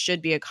like this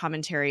should be a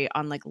commentary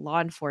on like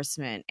law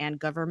enforcement and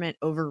government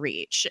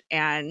overreach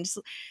and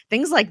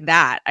things like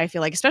that. I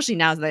feel like, especially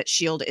now that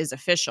Shield is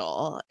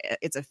official,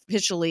 it's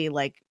officially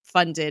like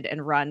funded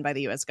and run by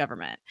the US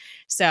government.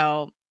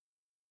 So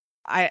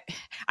I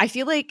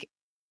feel like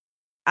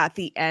at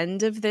the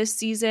end of this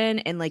season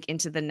and like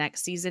into the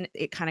next season,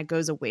 it kind of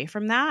goes away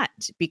from that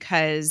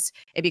because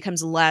it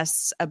becomes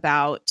less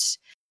about,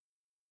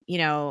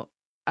 I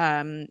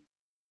don't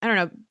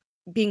know,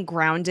 being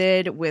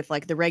grounded with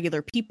like the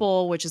regular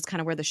people, which is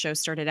kind of where the show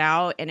started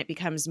out. And it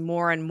becomes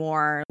more and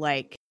more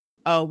like,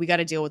 oh, we got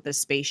to deal with this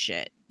space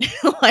shit.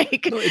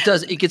 Like, no, it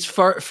does. It gets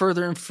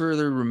further and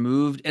further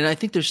removed. And I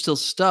think there's still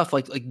stuff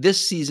like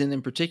this season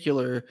in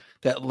particular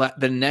that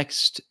the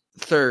next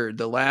third,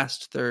 the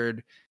last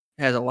third,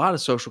 has a lot of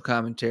social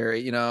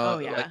commentary,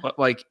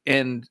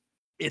 and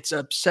it's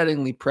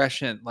upsettingly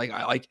prescient.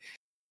 Like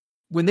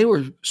when they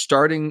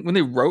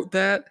wrote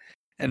that,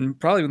 and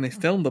probably when they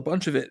filmed a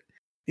bunch of it,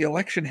 the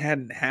election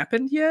hadn't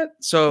happened yet.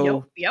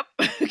 So yep.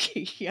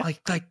 Yeah.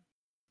 Like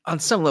on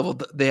some level,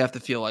 they have to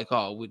feel like,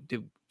 oh,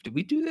 did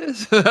we do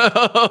this?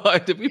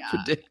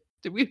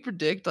 Did we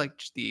predict like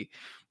just the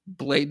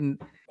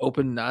blatant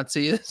open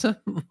Nazism?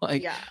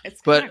 Like, yeah,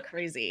 it's kind of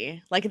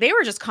crazy. Like they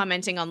were just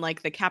commenting on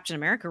like the Captain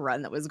America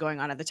run that was going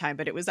on at the time,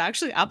 but it was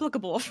actually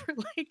applicable for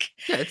like,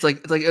 it's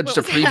like just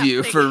a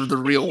preview for the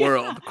real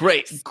world.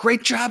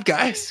 Great job,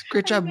 guys.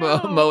 Great job,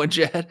 Mo and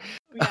Jed.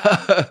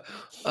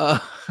 Yeah.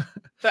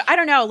 But I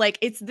don't know, like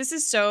this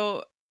is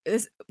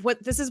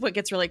what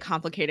gets really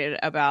complicated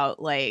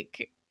about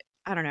like,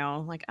 I don't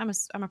know, like I'm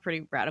a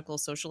pretty radical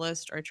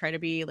socialist, or I try to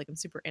be. Like I'm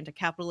super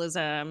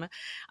anti-capitalism.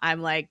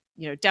 I'm like,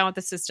 down with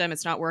the system.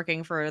 It's not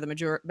working for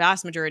the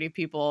vast majority of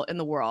people in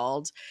the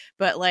world.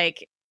 But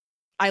like,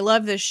 I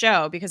love this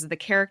show because of the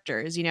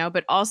characters,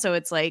 but also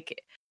it's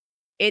like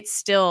it's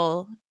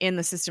still in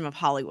the system of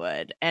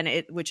Hollywood,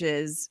 and which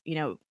is,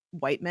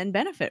 white men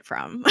benefit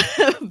from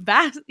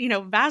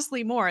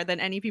vastly more than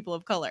any people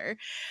of color.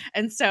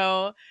 And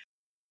so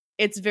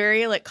it's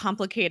very like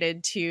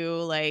complicated to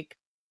like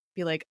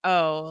be like,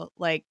 oh,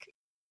 like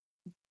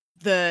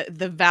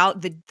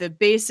the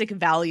basic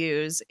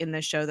values in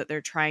the show that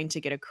they're trying to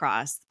get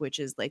across, which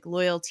is like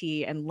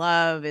loyalty and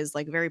love, is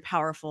like very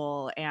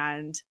powerful,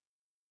 and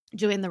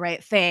doing the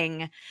right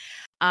thing,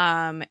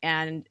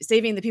 and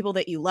saving the people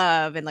that you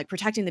love, and like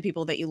protecting the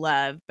people that you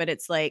love. But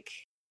it's like,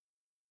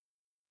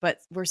 but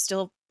we're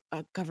still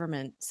a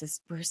government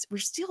we're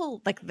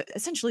still like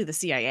essentially the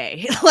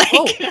CIA.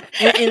 Like,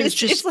 and it's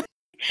just it's like,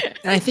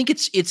 and I think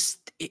it's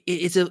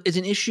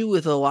an issue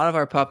with a lot of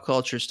our pop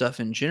culture stuff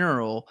in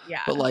general.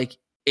 yeah, But like,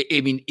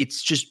 I mean,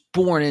 it's just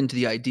born into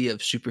the idea of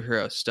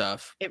superhero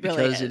stuff it really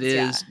because it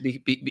is,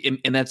 is,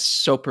 and that's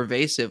so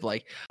pervasive.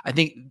 Like, I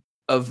think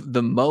of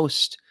the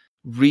most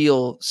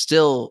real,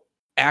 still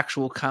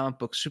actual comic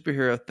book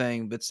superhero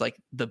thing that's like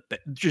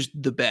just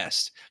the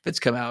best that's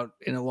come out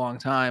in a long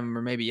time,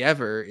 or maybe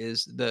ever,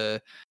 is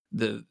the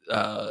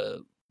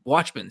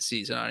Watchmen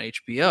season on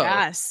HBO.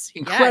 yes,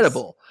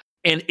 Incredible.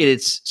 And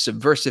it's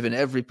subversive in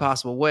every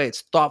possible way.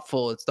 It's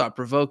thoughtful, it's thought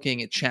provoking,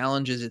 it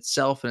challenges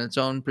itself and its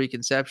own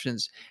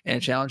preconceptions, and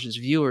it challenges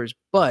viewers.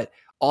 But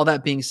all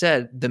that being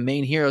said, the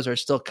main heroes are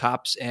still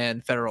cops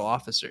and federal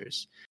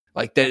officers.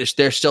 Like,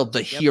 they're still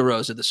the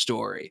heroes of the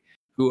story,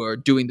 who are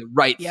doing the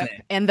right thing.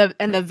 And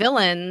the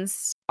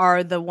villains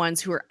are the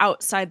ones who are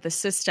outside the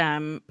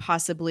system,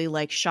 possibly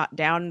like shot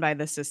down by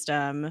the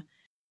system,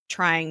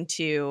 trying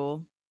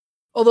to.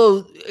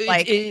 Although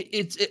like,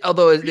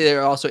 although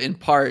they're also in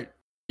part,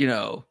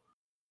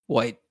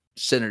 white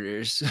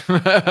senators.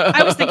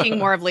 I was thinking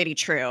more of Lady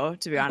True,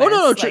 to be honest.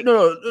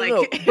 No.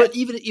 But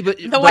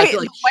the white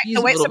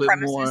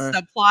supremacist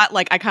subplot,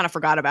 like, I kind of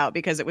forgot about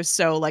because it was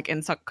so like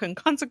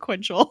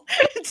inconsequential.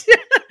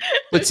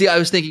 But see, I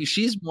was thinking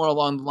she's more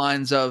along the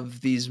lines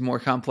of these more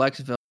complex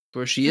films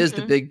where she is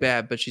the big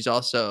bad, but she's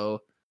also,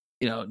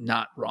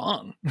 not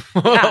wrong.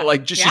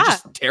 Like, she's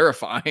just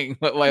terrifying.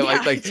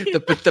 Like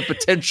the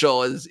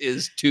potential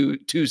is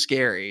too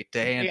scary to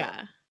handle.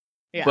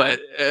 Yeah. But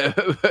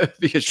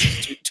because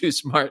she's too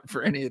smart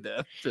for any of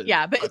that.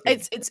 Yeah, but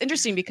it's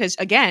interesting because,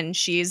 again,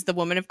 she's the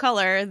woman of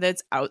color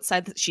that's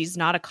outside. She's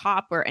not a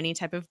cop or any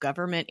type of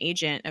government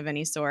agent of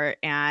any sort,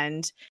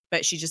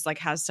 but she just like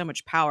has so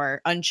much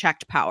power,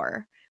 unchecked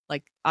power.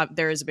 Like,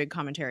 there is a big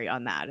commentary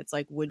on that. It's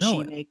like, would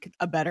she make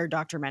a better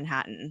Dr.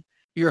 Manhattan?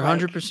 You're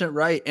 100%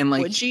 right. And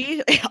like, would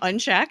she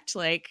unchecked?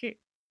 Like,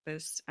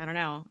 this, I don't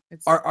know.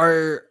 It's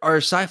our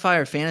sci-fi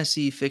or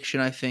fantasy fiction,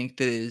 I think,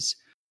 that is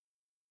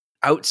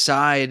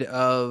outside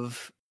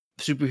of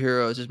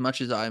superheroes, as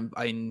much as I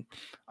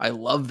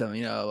love them,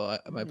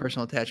 my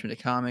personal attachment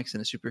to comics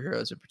and the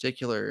superheroes in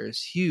particular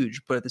is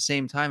huge. But at the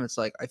same time, it's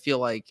like, I feel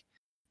like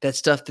that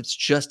stuff that's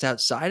just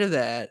outside of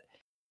that,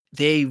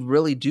 they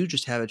really do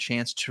just have a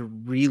chance to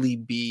really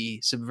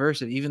be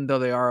subversive, even though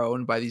they are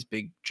owned by these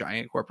big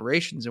giant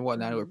corporations and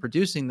whatnot who are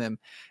producing them.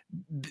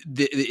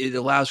 It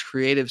allows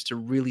creatives to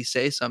really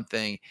say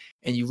something.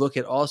 And you look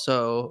at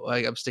also,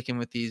 like, I'm sticking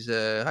with these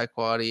high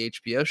quality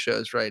HBO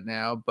shows right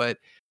now, but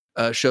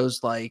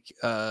shows like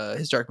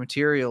His Dark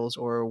Materials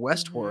or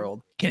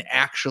Westworld can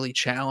actually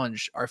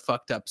challenge our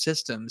fucked up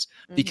systems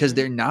because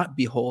they're not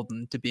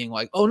beholden to being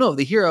like, oh no,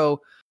 the hero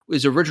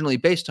was originally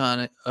based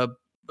on a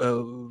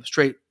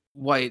straight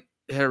white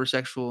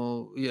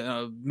heterosexual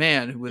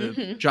man with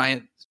a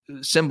giant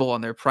symbol on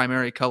their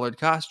primary colored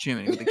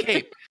costuming with a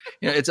cape.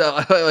 It's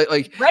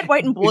like red,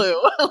 white, and blue.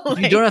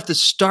 You don't have to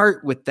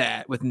start with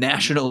that, with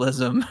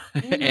nationalism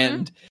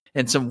and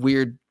some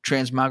weird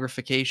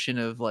transmogrification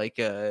of like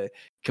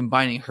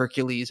combining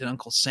Hercules and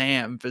Uncle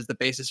Sam as the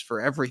basis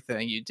for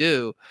everything you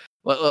do.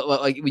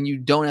 Like, when you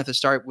don't have to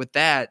start with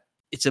that,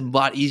 it's a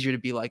lot easier to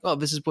be like, oh,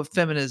 this is what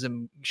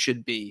feminism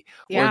should be,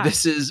 or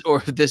this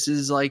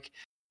is like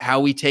how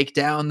we take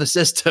down the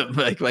system,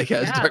 like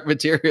as Dark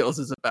Materials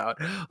is about.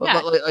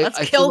 Let's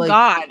kill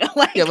God.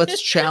 Let's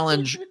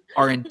challenge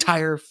our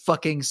entire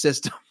fucking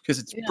system because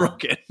it's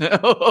broken,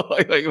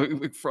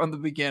 like from the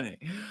beginning.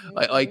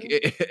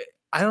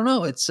 I don't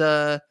know.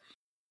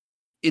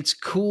 It's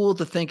cool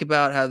to think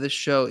about how this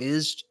show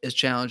is as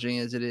challenging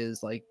as it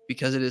is, like,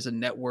 because it is a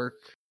network,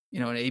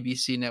 an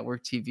ABC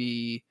network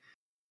TV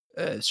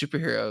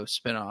superhero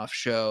spinoff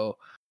show,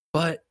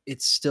 but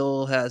it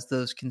still has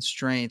those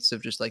constraints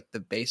of just like the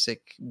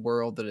basic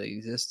world that it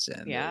exists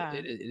in.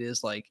 It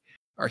is like,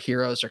 our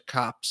heroes are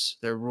cops.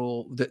 They're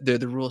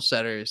the rule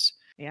setters,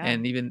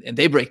 and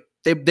they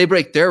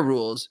break their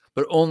rules,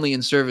 but only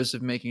in service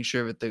of making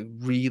sure that the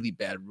really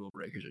bad rule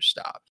breakers are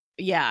stopped.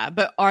 Yeah,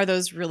 but are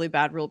those really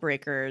bad rule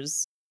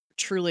breakers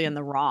truly in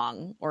the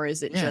wrong, or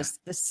is it just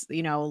this,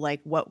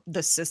 like, what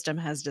the system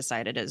has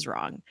decided is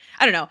wrong?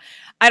 I don't know.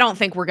 I don't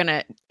think we're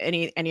gonna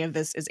any of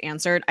this is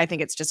answered. I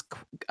think it's just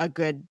a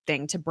good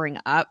thing to bring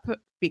up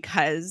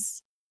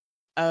because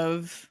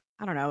of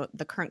I don't know,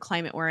 the current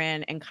climate we're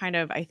in, and kind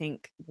of, I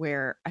think,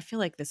 where I feel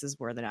like this is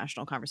where the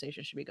national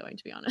conversation should be going,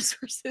 to be honest,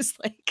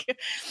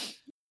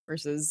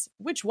 versus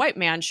which white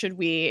man should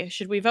we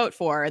vote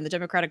for in the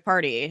Democratic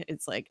Party?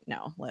 It's like,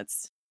 no,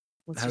 let's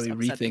How do just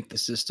we upset rethink the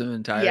system yeah,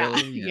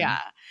 entirely? yeah.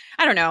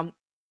 I don't know.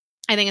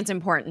 I think it's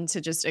important to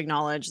just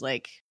acknowledge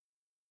like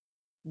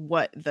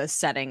what the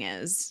setting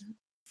is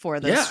for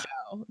this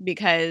show,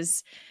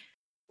 because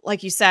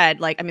like you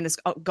said, like, I mean, this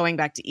going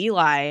back to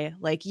Eli,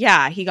 like,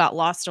 yeah, he got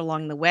lost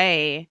along the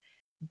way,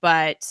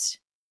 but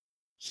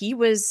he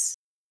was,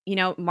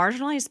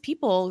 marginalized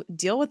people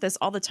deal with this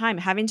all the time.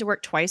 Having to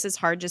work twice as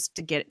hard just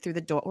to get through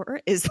the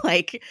door is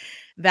like,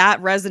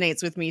 that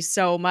resonates with me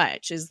so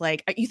much. Is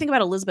like, you think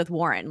about Elizabeth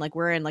Warren, like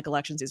we're in like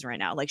election season right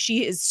now. Like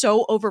she is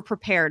so over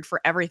prepared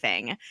for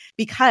everything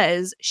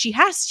because she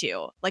has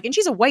to, like, and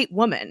she's a white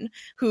woman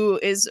who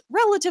is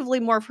relatively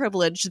more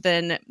privileged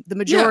than the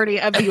majority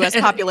of the US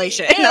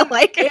population.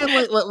 Like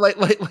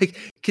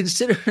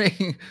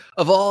considering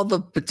of all the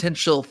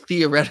potential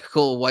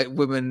theoretical white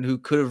women who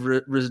could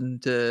have risen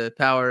to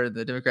power in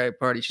the Democratic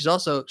Party,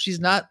 she's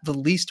not the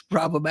least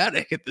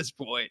problematic at this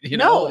point. I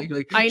know.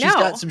 She's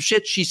got some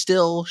shit she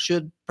still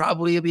should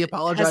probably be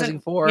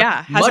apologizing for.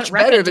 Much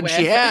better than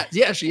she has.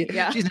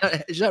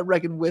 She's not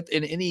reckoned with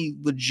in any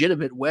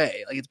legitimate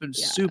way. Like, it's been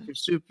super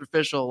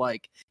superficial.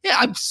 Like,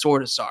 I'm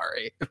sort of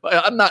sorry.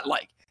 I'm not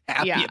like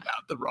happy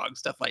about the wrong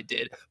stuff I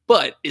did,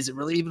 but is it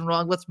really even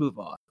wrong? Let's move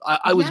on.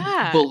 I was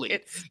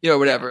bullied,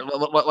 whatever.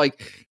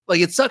 Like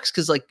it sucks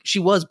because like she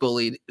was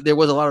bullied. There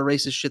was a lot of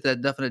racist shit that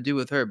had nothing to do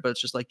with her, but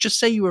it's just like, just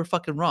say you were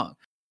fucking wrong.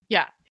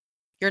 Yeah.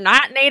 You're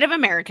not Native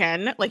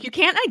American. Like, you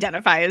can't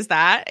identify as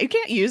that. You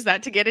can't use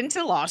that to get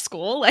into law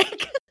school.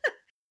 Like,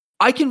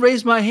 I can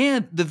raise my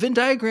hand. The Venn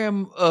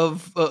diagram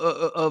of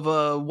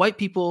white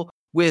people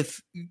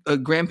with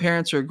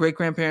grandparents or great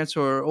grandparents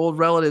or old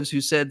relatives who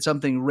said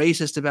something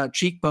racist about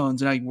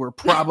cheekbones and I were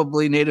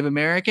probably Native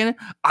American.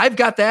 I've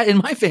got that in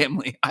my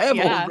family. I have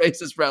old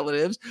racist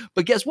relatives,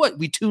 but guess what?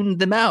 We tuned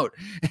them out.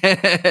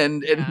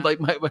 And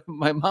like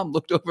my mom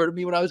looked over at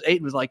me when I was 8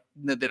 and was like,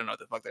 no, they don't know what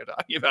the fuck they're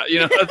talking about.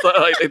 That's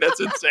like, that's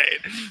insane.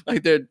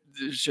 Like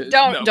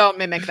don't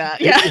mimic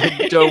that.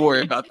 Yeah. Don't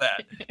worry about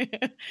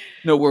that.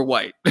 No, we're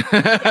white.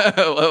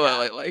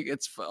 Like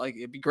it's like,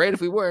 it'd be great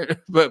if we weren't,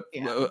 but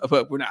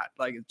we're not.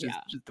 Like, it's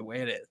just the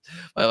way it is.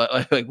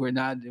 Like we're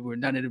not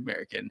Native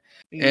American.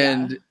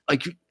 And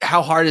like,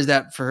 how hard is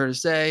that for her to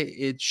say?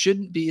 It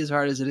shouldn't be as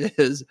hard as it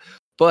is,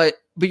 but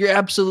you're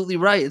absolutely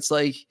right. It's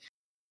like,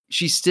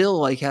 she still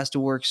like has to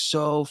work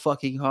so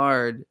fucking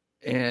hard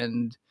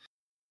and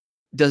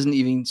doesn't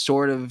even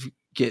sort of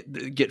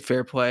get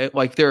fair play.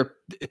 Like there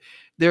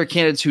are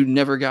candidates who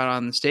never got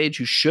on the stage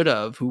who should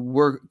have, who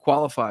were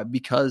qualified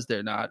because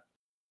they're not,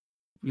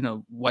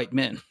 white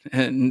men.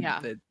 And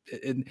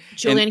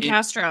Julian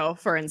Castro,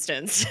 for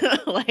instance,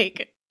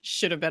 like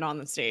should have been on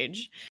the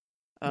stage.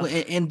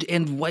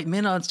 And white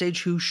men on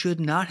stage who should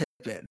not have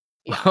been.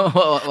 Yeah.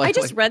 I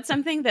just read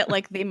something that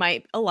like they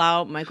might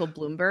allow Michael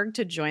Bloomberg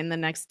to join the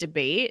next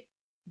debate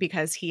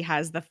because he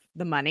has the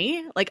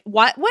money. Like,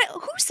 what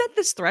who set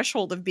this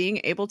threshold of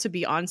being able to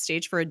be on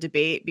stage for a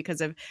debate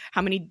because of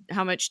how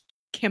much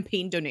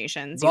campaign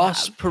donations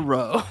Ross you have?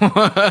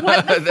 Perot.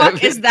 What the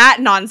fuck is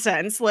that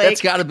nonsense? Like, that's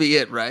got to be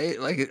it, right?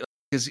 Like,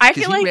 because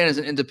he ran as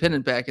an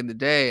independent back in the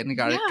day and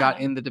got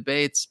in the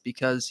debates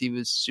because he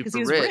was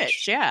super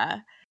rich. Yeah,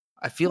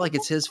 I feel like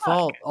it's his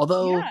fault.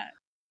 Although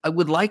I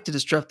would like to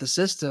disrupt the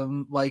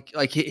system. Like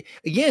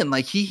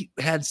he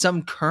had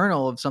some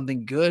kernel of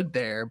something good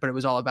there, but it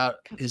was all about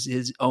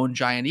his own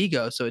giant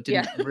ego. So it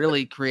didn't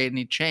really create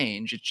any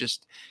change. It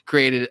just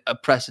created a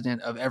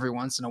precedent of every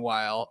once in a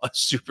while, a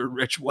super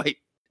rich white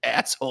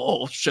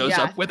asshole shows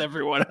up with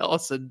everyone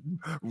else and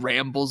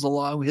rambles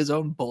along with his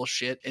own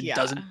bullshit and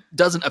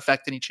doesn't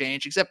affect any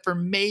change except for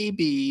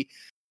maybe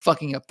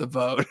fucking up the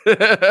vote.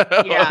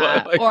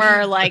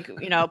 Or like,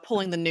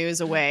 pulling the news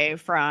away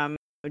from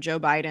Joe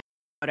Biden,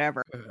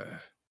 whatever.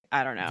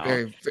 I don't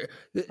know.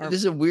 This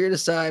is a weird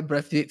aside, but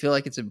I feel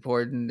like it's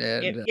important.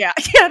 And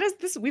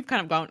it is. We've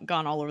kind of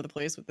gone all over the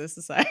place with this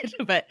aside,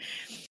 but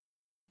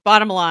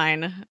bottom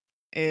line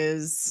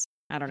is,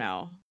 I don't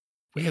know.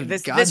 We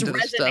haven't gotten to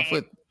this stuff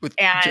with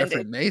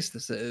Jeffrey Mace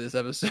this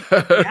episode.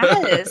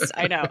 Yes,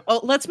 I know.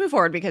 Well, let's move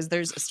forward because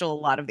there's still a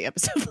lot of the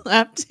episode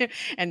left,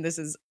 and this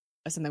is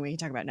something we can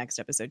talk about next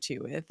episode too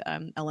with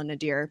Ellen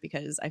Nadir,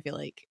 because I feel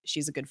like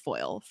she's a good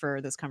foil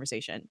for this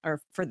conversation, or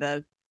for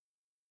the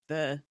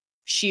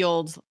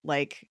shield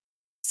like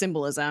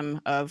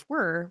symbolism of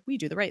we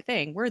do the right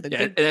thing. We're the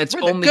good. And it's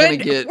only going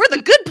to we're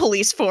the good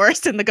police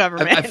force in the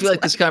government. I feel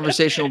like this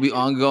conversation will be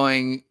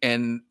ongoing,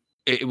 and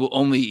it will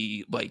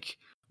only like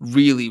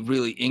really,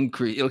 really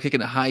increase. It'll kick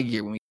into high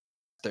gear when we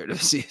get third of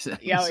the season.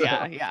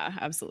 Yeah,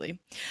 absolutely.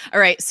 All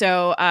right,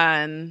 so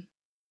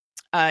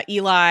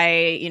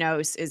Eli,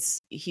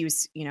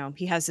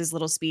 he has his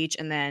little speech,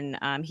 and then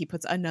he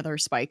puts another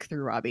spike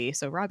through Robbie.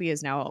 So Robbie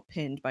is now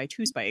pinned by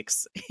 2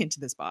 spikes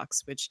into this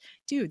box, which,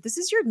 dude, this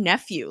is your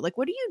nephew. Like,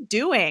 what are you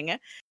doing?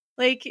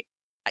 Like,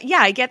 yeah,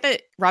 I get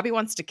that Robbie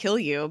wants to kill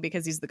you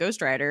because he's the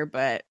Ghost Rider,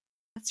 but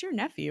that's your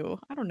nephew.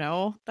 I don't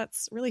know.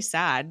 That's really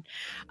sad.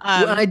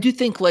 Well, I do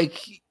think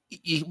like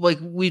like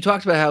we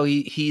talked about how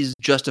he's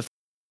justified,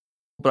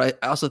 but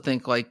I also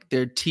think like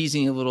they're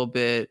teasing a little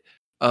bit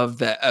of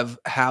that of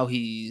how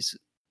the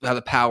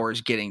power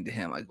is getting to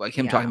him, like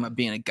him talking Yeah. about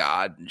being a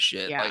god and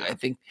shit. Like I Yeah.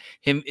 think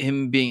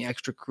him being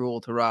extra cruel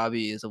to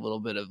Robbie is a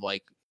little bit of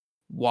like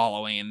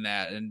wallowing in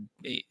that and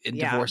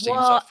Yeah. divorcing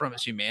himself from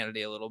his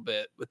humanity a little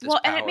bit with this And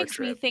it power makes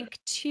me trip. think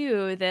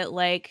too that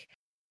like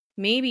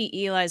maybe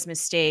Eli's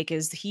mistake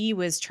is he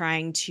was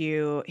trying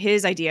to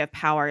his idea of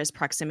power is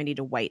proximity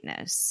to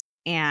whiteness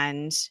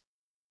and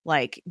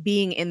like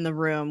being in the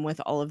room with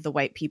all of the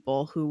white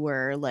people who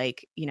were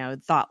like, you know,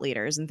 thought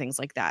leaders and things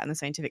like that in the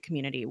scientific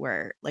community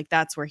where like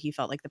that's where he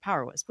felt like the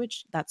power was,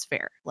 which that's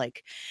fair.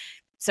 Like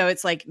so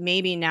it's like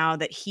maybe now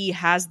that he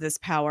has this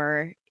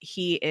power,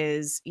 he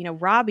is, you know,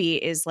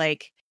 Robbie is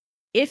like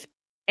if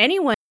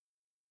anyone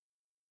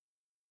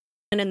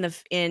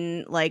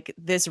in like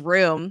this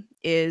room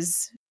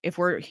is if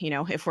we're, you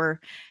know, if we're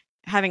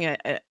having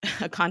a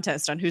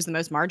contest on who's the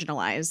most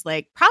marginalized,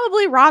 like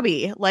probably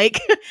Robbie, like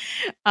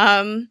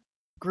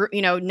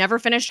you know, never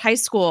finished high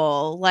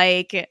school,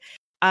 like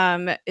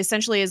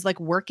essentially is like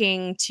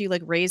working to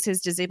like raise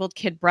his disabled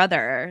kid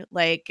brother,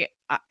 like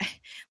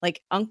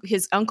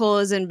his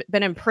uncle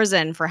been in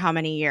prison for how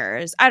many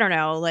years, I don't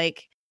know,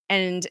 like,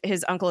 and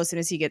his uncle, as soon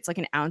as he gets like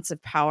an ounce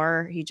of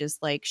power, he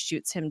just like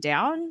shoots him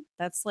down.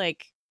 That's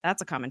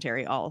a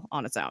commentary all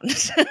on its own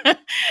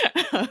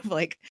of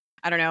like,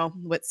 I don't know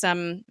what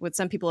some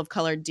people of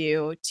color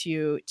do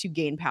to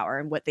gain power,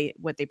 and what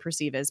they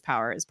perceive as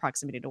power is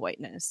proximity to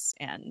whiteness,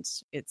 and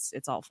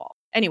it's all false.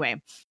 Anyway,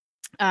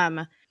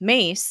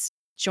 Mace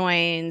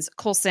joins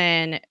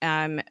Coulson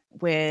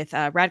with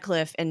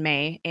Radcliffe and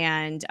May,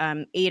 and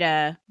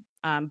Ada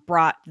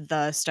brought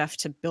the stuff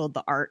to build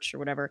the arch or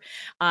whatever.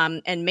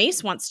 And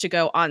Mace wants to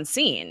go on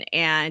scene,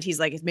 and he's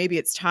like, maybe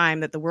it's time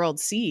that the world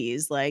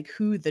sees like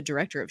who the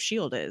director of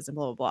S.H.I.E.L.D. is, and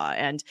blah blah blah.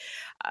 And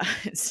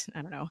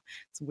I don't know,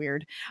 it's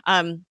weird.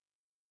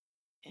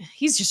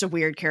 He's just a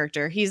weird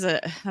character.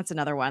 That's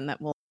another one that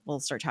we'll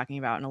start talking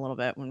about in a little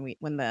bit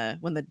when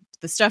the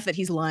stuff that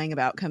he's lying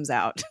about comes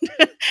out.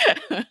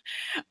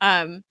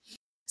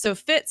 So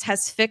Fitz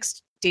has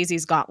fixed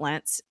Daisy's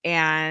gauntlets,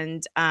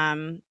 and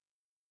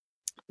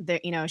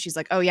you know, she's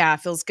like, oh yeah, it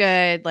feels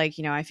good, like,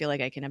 you know, I feel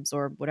like I can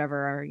absorb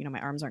whatever, or, you know, my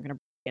arms aren't gonna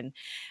break.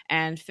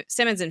 And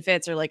Simmons and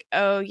Fitz are like,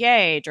 oh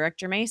yay,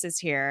 Director Mace is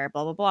here,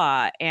 blah blah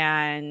blah.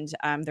 And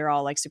they're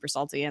all like super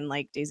salty, and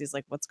like Daisy's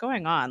like, what's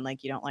going on,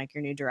 like, you don't like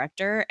your new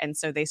director? And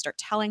so they start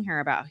telling her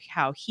about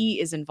how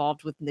he is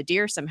involved with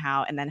Nadir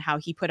somehow, and then how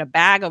he put a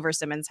bag over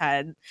Simmons'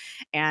 head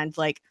and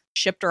like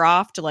shipped her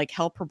off to like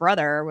help her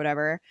brother or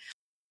whatever.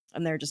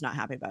 And they're just not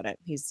happy about it.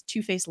 He's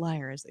two-faced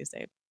liar, as they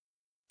say.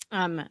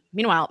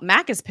 Meanwhile,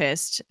 Mac is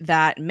pissed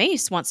that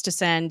Mace wants to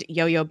send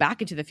Yo-Yo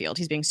back into the field.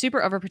 He's being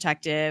super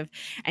overprotective,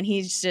 and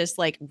he's just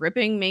like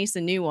ripping Mace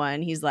a new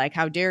one. He's like,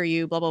 how dare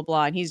you, blah, blah,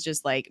 blah. And he's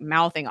just like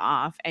mouthing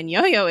off. And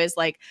Yo-Yo is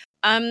like,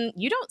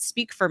 you don't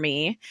speak for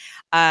me.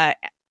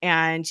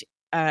 And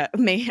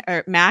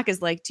Mac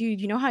is like, dude,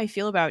 you know how I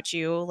feel about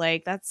you.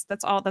 Like, that's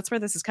where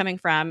this is coming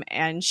from.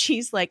 And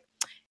she's like,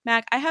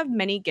 Mac, I have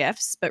many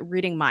gifts, but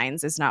reading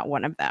minds is not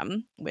one of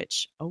them,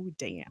 which, oh,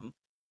 damn.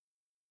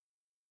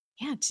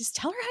 Yeah, just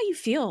tell her how you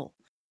feel.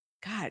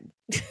 God.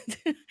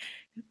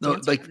 No,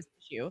 like,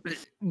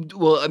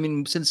 well, I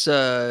mean, since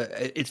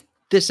it's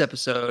this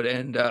episode,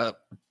 and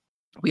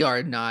we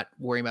are not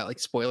worrying about like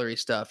spoilery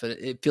stuff, and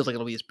it feels like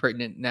it'll be as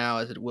pertinent now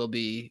as it will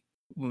be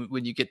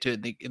when you get to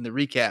it in the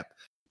recap.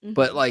 Mm-hmm.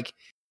 But like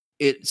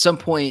at some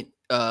point,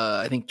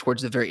 I think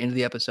towards the very end of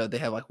the episode, they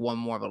have like one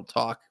more little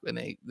talk, and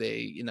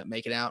they end up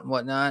making out and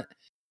whatnot.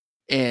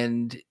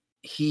 And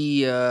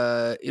he, you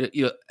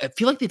know, I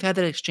feel like they've had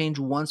that exchange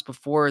once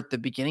before at the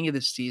beginning of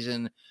this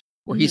season,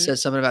 where he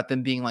says something about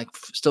them being like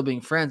still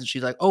being friends, and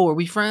she's like, "Oh, are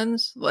we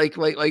friends? Like,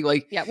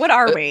 yeah, what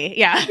are we?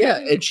 Yeah, yeah."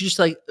 And she's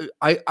like,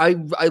 I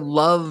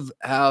love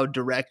how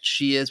direct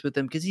she is with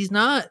him, because he's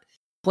not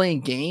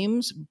playing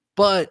games,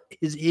 but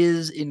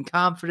his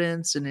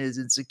inconfidence and his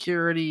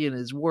insecurity and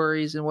his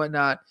worries and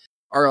whatnot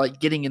are like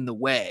getting in the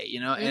way, you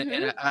know.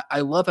 And I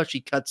love how she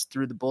cuts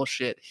through the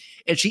bullshit,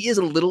 and she is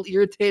a little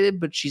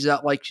irritated, but she's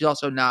not like, she's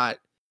also not,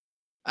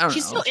 I don't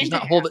know, she's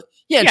not holding,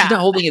 she's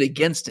not holding it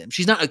against him.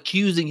 She's not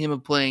accusing him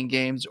of playing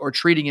games or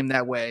treating him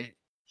that way.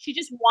 She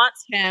just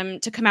wants him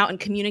to come out and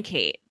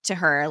communicate to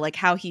her like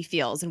how he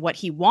feels and what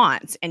he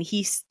wants, and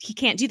he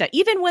can't do that.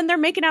 Even when they're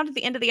making out at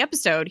the end of the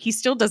episode, he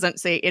still doesn't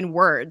say in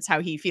words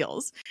how he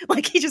feels.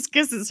 Like, he just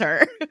kisses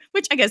her,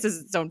 which I guess is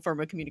its own form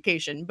of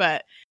communication,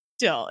 but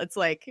still, it's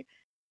like,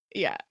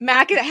 yeah,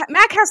 Mac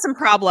has some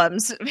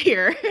problems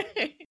here.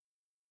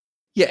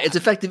 Yeah, it's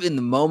effective in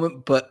the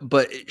moment,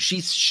 but she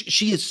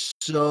is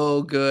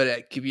so good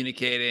at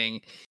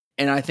communicating,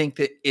 and I think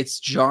that it's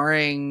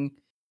jarring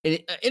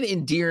and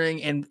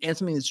endearing, and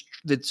something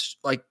that's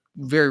like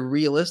very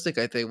realistic.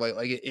 I think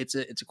like it's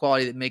a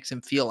quality that makes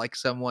him feel like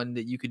someone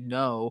that you could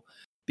know,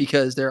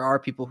 because there are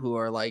people who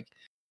are like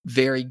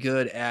very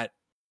good at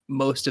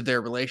most of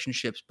their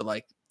relationships, but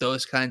like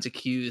those kinds of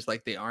cues,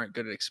 like they aren't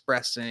good at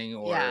expressing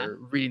or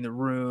reading the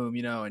room,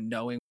 and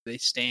knowing where they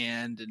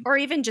stand, and or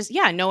even just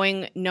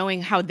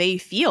knowing how they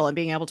feel and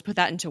being able to put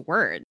that into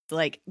words.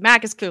 Like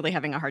Mac is clearly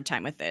having a hard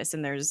time with this,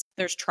 and there's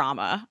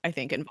trauma, I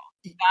think, involved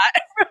in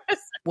that.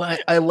 Well,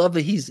 I love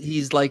that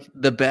he's like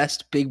the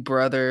best big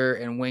brother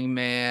and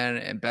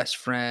wingman and best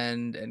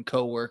friend and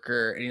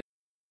coworker and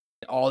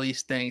all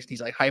these things.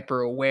 He's like hyper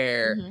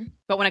aware,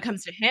 but when it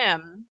comes to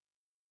him,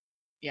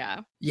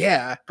 but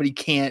he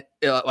can't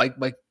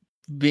like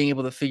being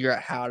able to figure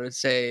out how to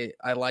say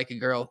I like a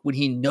girl when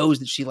he knows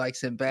that she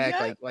likes him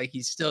back. Like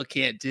he still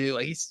can't do.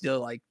 Like he's still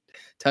like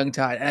tongue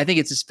tied, and I think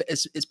it's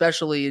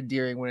especially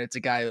endearing when it's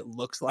a guy that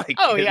looks like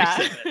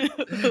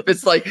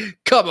it's like,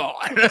 come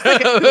on,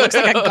 looks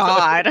like a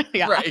god.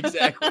 Right,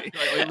 exactly.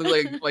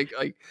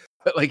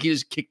 Like he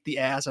just kicked the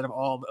ass out of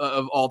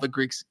all the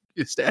Greek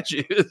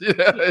statues.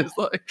 It's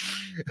like,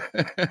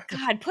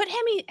 God, put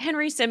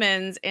Henry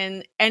Simmons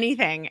in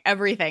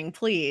everything,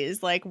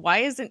 please. Like, why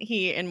isn't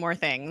he in more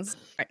things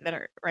that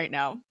are right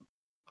now?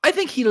 I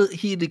think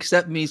he'd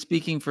accept me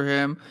speaking for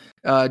him,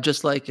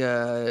 just like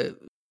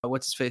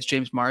what's his face,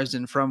 James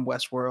Marsden from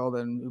Westworld,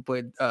 and who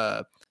played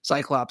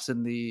Cyclops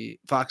in the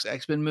Fox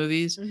X-Men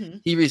movies.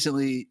 He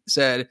recently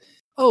said,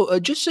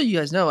 just so you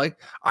guys know,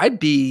 like I'd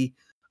be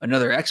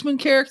another X-Men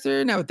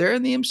character now they're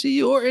in the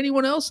MCU, or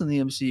anyone else in the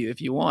MCU if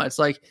you want. It's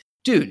like,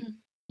 dude,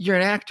 you're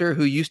an actor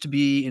who used to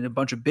be in a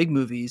bunch of big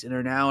movies and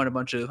are now in a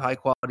bunch of high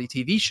quality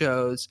TV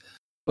shows,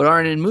 but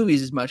aren't in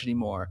movies as much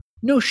anymore.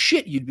 No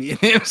shit, you'd be in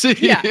the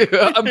MCU. Yeah.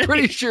 I'm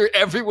pretty sure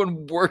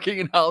everyone working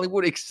in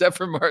Hollywood, except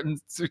for Martin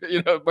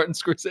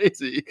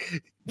Scorsese,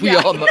 we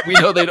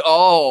know they'd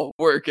all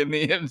work in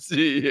the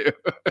MCU.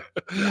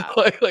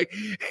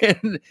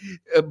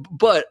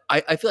 But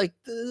I feel like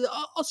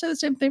I'll say the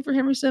same thing for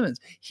Henry Simmons.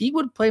 He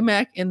would play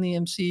Mac in the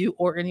MCU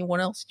or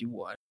anyone else you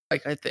want.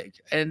 Like I think,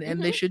 and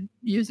they should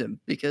use him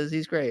because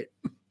he's great.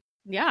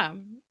 Yeah.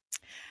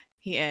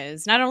 He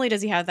is. Not only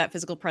does he have that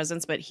physical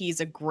presence, but he's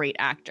a great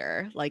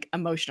actor, like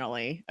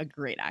emotionally a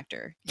great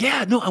actor.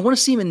 Yeah, no, I want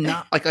to see him in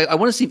I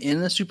want to see him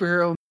in a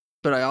superhero,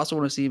 but I also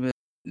want to see him in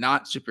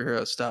not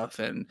superhero stuff,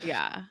 and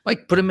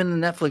like put him in a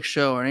Netflix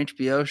show or an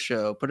HBO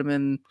show, put him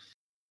in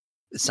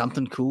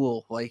something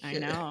cool. Like I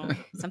know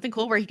something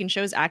cool where he can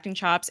show his acting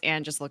chops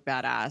and just look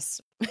badass.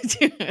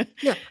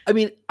 Yeah, I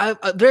mean,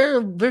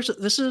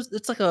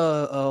 it's like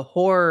a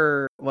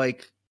horror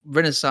like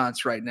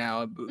renaissance right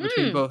now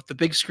between both the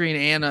big screen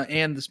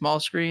and the small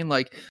screen,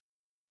 like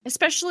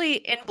especially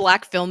in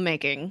Black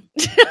filmmaking.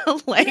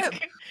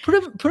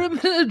 Put him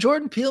in a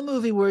Jordan Peele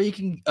movie where you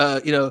can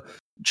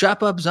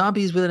chop up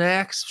zombies with an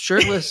axe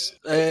shirtless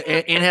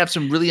and have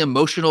some really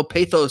emotional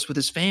pathos with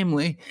his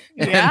family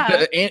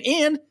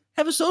and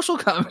have a social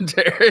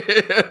commentary.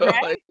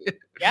 Right?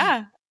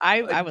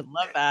 I would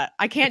love that.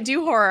 I can't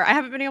do horror. I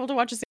haven't been able to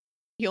watch a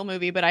Peele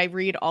movie, but I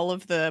read all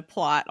of the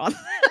plot on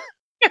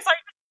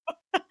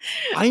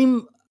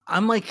I'm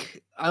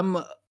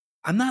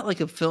not like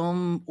a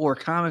film or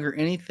comic or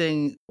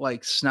anything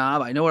like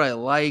snob. I know what I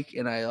like,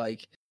 but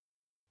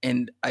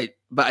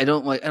I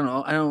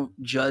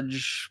don't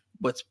judge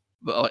what's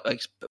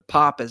like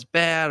pop as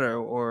bad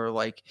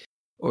or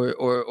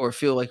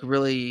feel like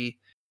really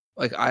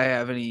like I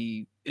have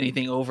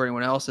anything over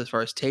anyone else as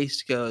far as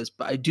taste goes.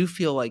 But I do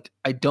feel like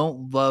I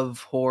don't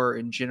love horror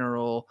in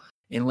general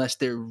unless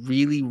they're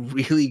really,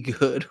 really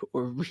good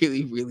or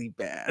really, really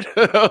bad.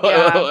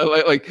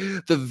 Like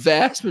the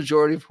vast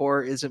majority of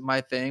horror isn't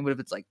my thing, but if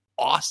it's like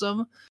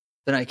awesome,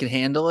 then I can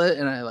handle it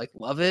and I like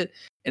love it.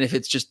 And if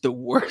it's just the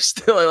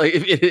worst, like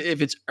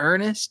if it's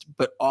earnest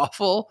but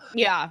awful,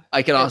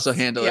 I can also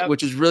handle it,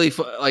 which is really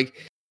fun.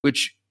 Like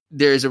which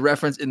there's a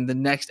reference in the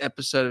next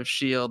episode of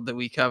S.H.I.E.L.D. that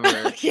we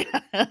cover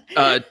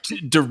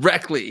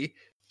directly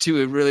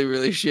to a really,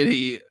 really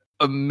shitty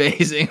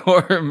amazing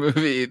horror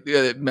movie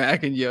that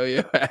Mac and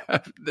Yo-Yo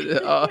have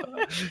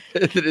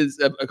that is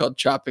called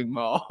Chopping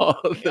Mall.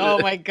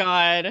 Oh my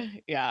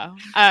god. Yeah.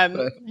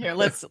 Here,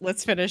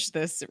 let's finish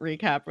this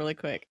recap really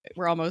quick.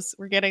 We're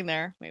getting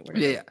there. Wait, but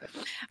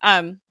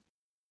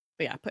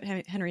yeah, put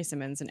Henry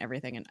Simmons in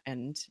everything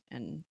and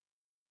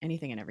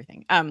anything and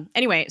everything.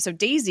 Anyway, so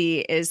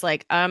Daisy is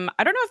like, I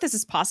don't know if this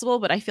is possible,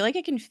 but I feel like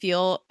I can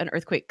feel an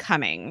earthquake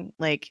coming.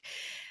 Like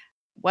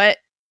what?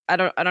 I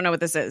don't know what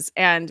this is.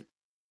 And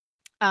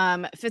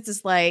Fitz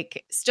is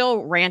like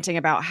still ranting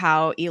about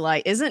how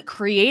Eli isn't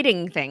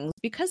creating things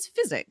because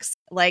physics.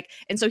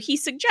 And so he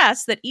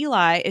suggests that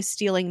Eli is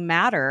stealing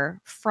matter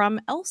from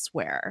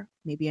elsewhere,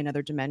 maybe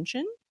another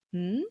dimension.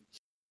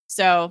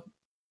 So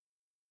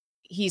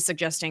he's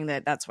suggesting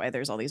that that's why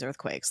there's all these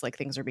earthquakes, like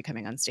things are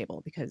becoming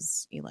unstable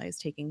because Eli is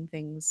taking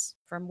things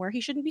from where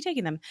he shouldn't be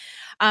taking them.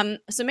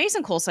 So Mace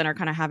and Coulson are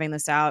kind of having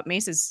this out.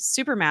 Mace is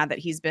super mad that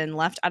he's been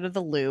left out of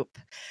the loop.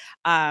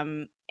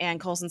 And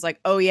Coulson's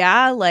like, oh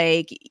yeah,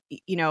 like,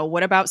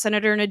 what about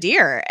Senator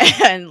Nadir?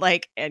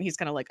 and he's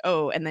kind of like,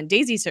 oh, and then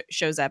Daisy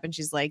shows up and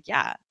she's like,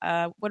 yeah,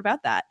 what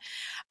about that?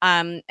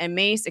 And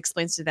Mace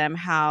explains to them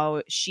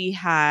how she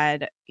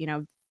had,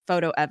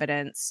 photo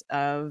evidence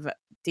of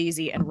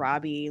Daisy and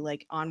Robbie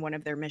like on one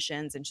of their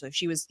missions, and so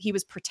he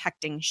was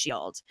protecting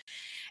Shield.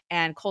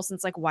 And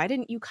Coulson's like, why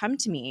didn't you come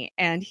to me?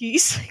 And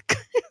he's like,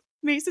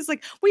 Mace is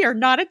like, we are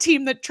not a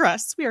team that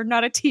trusts. We are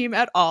not a team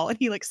at all. And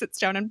he like sits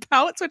down and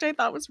pouts, which I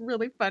thought was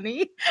really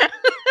funny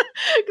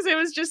because it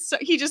was just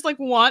he just like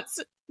wants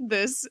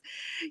this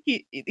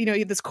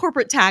this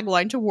corporate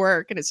tagline to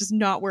work, and it's just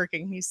not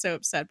working. He's so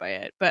upset by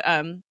it. But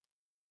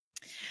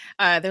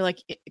they're like,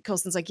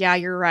 Coulson's like, yeah,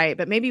 you're right,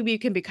 but maybe we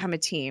can become a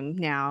team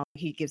now.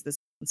 He gives this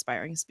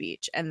inspiring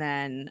speech, and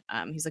then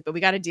he's like, but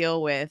we got to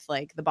deal with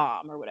like the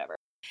bomb or whatever.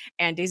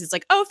 And Daisy's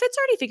like, oh, Fitz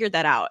already figured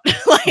that out.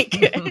 Like,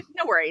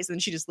 no worries.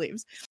 And she just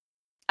leaves.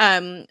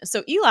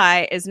 So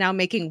Eli is now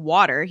making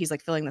water. He's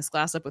like filling this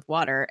glass up with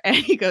water. And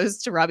he goes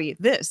to Robbie,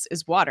 this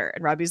is water.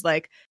 And Robbie's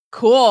like,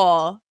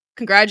 cool.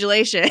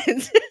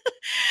 Congratulations.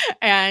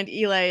 And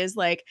Eli is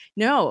like,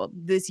 no,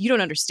 this, you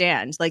don't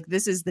understand. Like,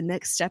 this is the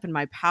next step in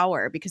my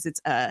power because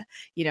it's a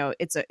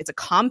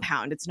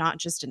compound. It's not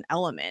just an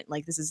element.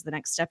 Like, this is the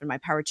next step in my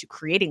power to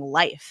creating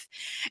life.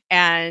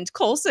 And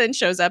Coulson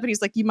shows up and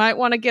he's like, you might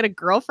want to get a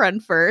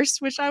girlfriend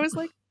first, which I was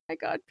like, oh my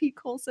God, Pete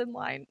Coulson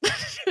line.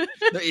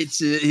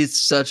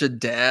 He's such a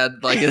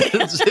dad. Like,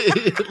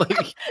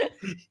 like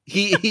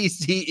he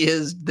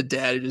is the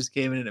dad who just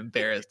came in and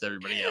embarrassed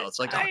everybody else.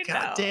 Like, oh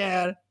God,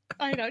 Dad.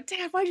 I know,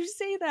 Dad, why'd you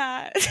say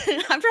that?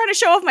 I'm trying to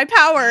show off my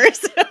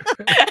powers.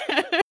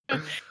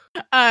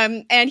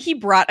 And he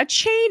brought a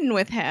chain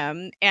with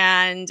him.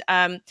 And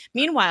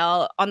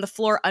meanwhile, on the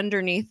floor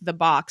underneath the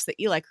box that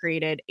Eli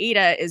created,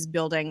 Ada is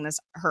building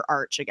her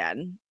arch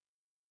again.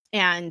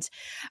 And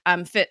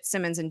Fitz,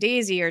 Simmons, and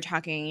Daisy are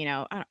talking,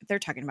 they're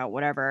talking about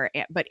whatever.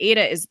 But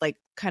Ada is like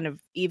kind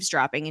of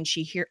eavesdropping, and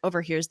she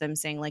overhears them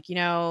saying like,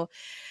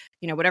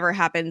 whatever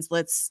happens,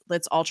 let's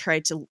all try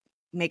to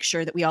make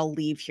sure that we all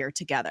leave here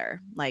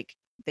together. Like,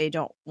 they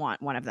don't want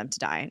one of them to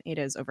die. And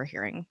Ada is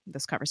overhearing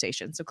this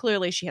conversation. So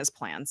clearly she has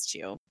plans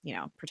to,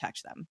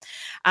 protect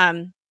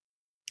them.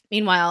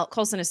 Meanwhile,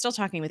 Coulson is still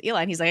talking with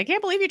Eli, and he's like, I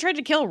can't believe you tried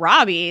to kill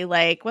Robbie.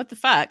 Like, what the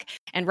fuck?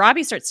 And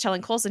Robbie starts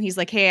telling Coulson, he's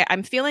like, hey,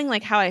 I'm feeling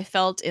like how I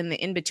felt in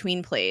the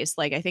in-between place.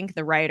 Like, I think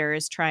the writer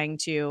is trying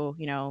to,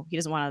 he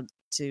doesn't want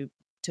to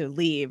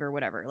leave or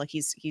whatever. Like,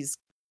 he's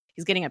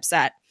getting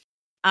upset.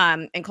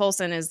 And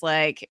Coulson is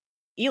like,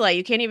 Eli,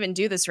 you can't even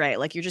do this right.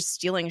 Like, you're just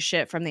stealing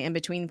shit from the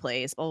in-between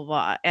place, blah, blah,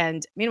 blah.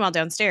 And meanwhile,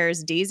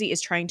 downstairs, Daisy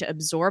is trying to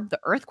absorb the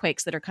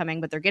earthquakes that are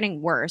coming, but they're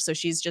getting worse. So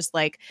she's just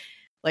like,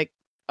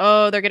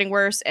 oh, they're getting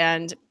worse.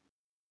 And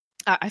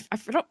I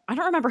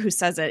don't remember who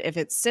says it. If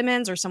it's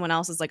Simmons or someone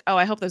else is like, oh,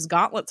 I hope those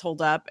gauntlets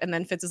hold up. And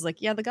then Fitz is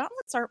like, yeah, the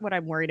gauntlets aren't what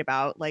I'm worried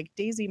about. Like,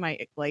 Daisy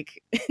might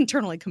like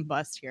internally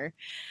combust here.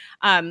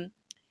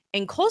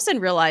 And Coulson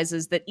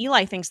realizes that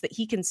Eli thinks that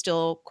he can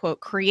still,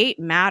 quote, create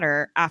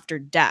matter after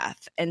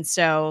death. And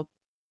so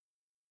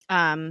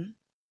the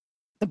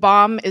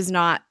bomb is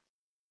not,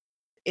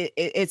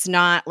 it's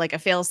not like a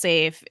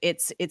failsafe.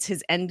 It's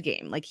his end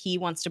game. Like, he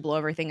wants to blow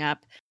everything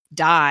up,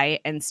 die,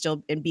 and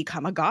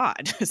become a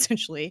god,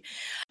 essentially.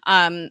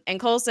 And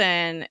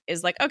Coulson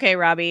is like, okay,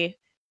 Robbie,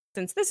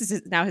 since this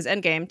is now his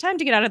end game, time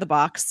to get out of the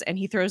box. And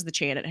he throws the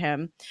chain at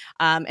him.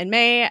 And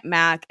May,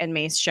 Mac, and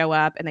Mace show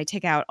up, and they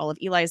take out all of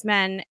Eli's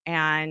men.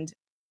 And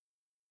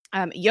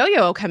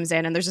Yo-Yo comes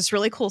in, and there's this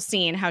really cool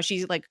scene how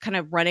she's like kind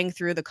of running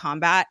through the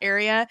combat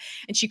area,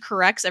 and she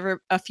corrects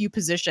a few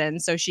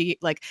positions. So she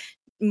like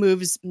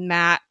moves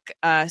Mac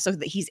so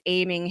that he's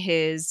aiming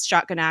his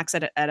shotgun axe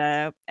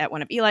at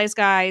one of Eli's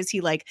guys.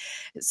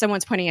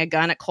 Someone's pointing a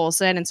gun at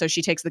Coulson, and so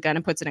she takes the gun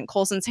and puts it in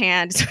Coulson's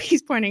hand. So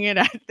he's pointing it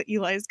at the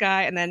Eli's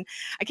guy. And then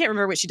I can't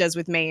remember what she does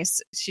with Mace.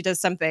 She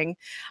does something.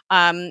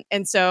 And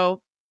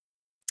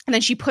then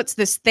she puts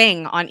this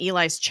thing on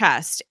Eli's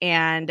chest,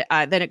 and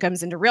then it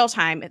comes into real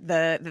time.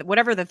 The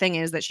whatever the thing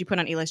is that she put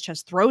on Eli's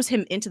chest throws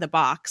him into the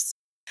box.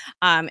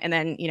 And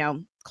then,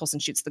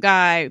 Coulson shoots the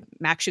guy,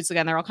 Mac shoots the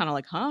guy, and they're all kind of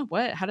like, huh,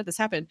 what? How did this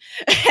happen?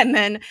 And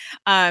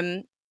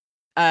then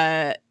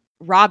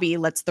Robbie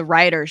lets the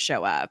writer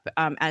show up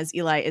as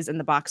Eli is in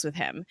the box with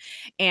him.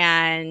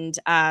 And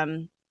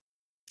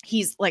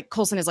he's like,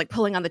 Coulson is like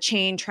pulling on the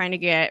chain, trying to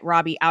get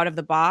Robbie out of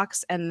the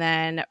box. And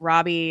then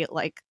Robbie,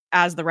 like,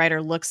 as the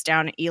writer looks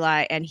down at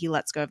Eli and he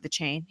lets go of the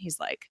chain, he's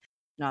like,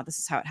 no, this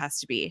is how it has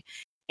to be.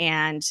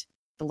 And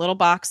the little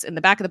box in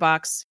the back of the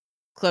box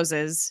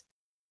closes.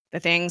 The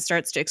thing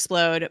starts to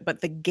explode,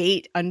 but the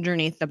gate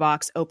underneath the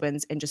box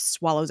opens and just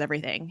swallows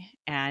everything.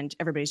 And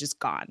everybody's just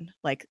gone.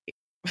 Like,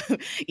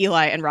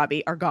 Eli and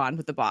Robbie are gone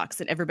with the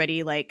box. And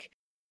everybody like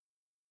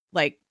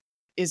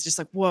is just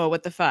like, whoa,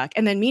 what the fuck?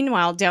 And then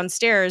meanwhile,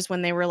 downstairs,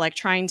 when they were like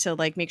trying to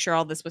like make sure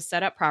all this was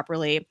set up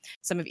properly,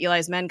 some of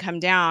Eli's men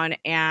come down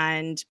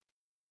and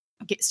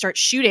start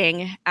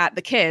shooting at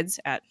the kids,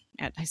 at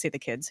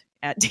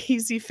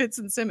Daisy, Fitz,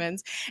 and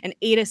Simmons. And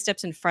Ada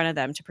steps in front of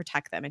them to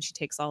protect them. And she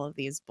takes all of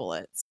these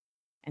bullets.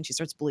 And she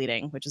starts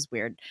bleeding, which is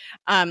weird.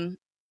 Yeah,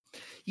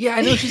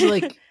 I know she's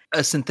like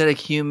a synthetic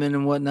human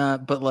and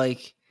whatnot, but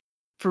like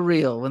For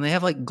real, when they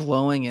have like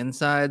glowing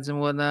insides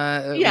and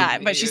whatnot. Yeah,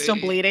 but she's still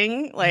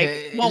bleeding. Like,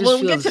 it well, just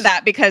we'll get to feels-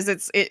 that because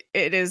it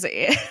is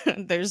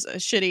there's a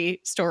shitty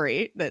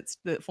story that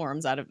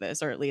forms out of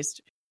this, or at least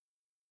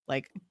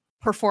like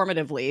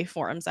performatively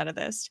forms out of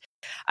this.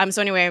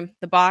 So anyway,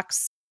 the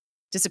box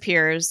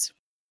disappears,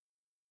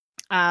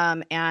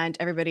 and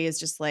everybody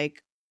is just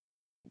like,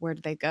 where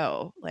did they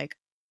go? Like,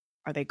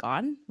 are they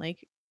gone?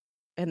 Like,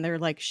 and they're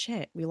like,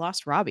 shit, we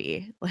lost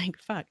Robbie. Like,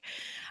 fuck.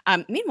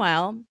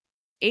 Meanwhile,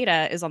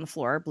 Ada is on the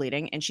floor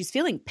bleeding and she's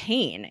feeling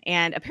pain.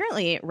 And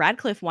apparently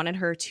Radcliffe wanted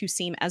her to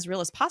seem as real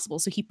as possible.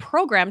 So he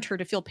programmed her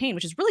to feel pain,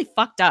 which is really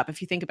fucked up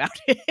if you think about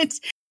it.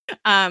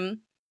 And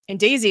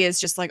Daisy is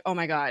just like, oh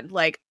my God,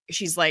 like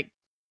she's like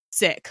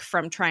sick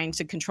from trying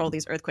to control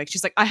these earthquakes.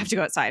 She's like, I have to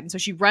go outside. And so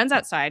she runs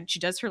outside. She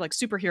does her like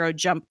superhero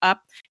jump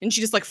up and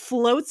she just like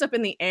floats up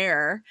in the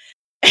air,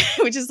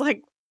 which is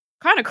like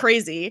kind of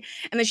crazy.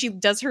 And then she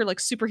does her like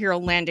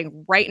superhero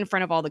landing right in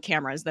front of all the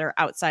cameras that are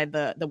outside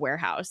the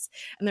warehouse.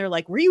 And they're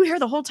like, were you here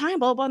the whole time?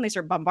 Blah, blah. And they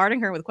start bombarding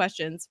her with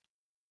questions.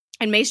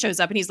 And Mace shows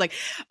up and he's like,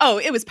 oh,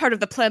 it was part of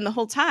the plan the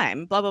whole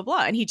time, blah, blah,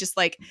 blah. And he just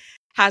like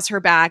has her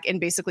back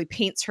and basically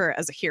paints her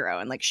as a hero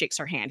and like shakes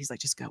her hand. He's like,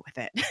 just go with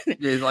it.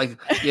 He's like,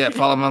 yeah,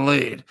 follow my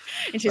lead.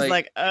 And she's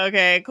like,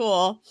 okay,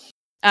 cool.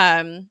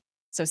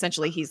 So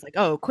essentially he's like,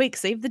 oh, Quake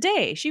saved the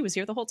day. She was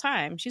here the whole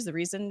time. She's the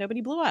reason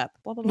nobody blew up,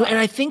 blah, blah, blah. No, and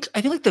I think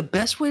like the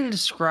best way to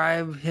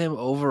describe him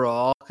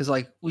overall, because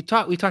like we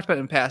talked about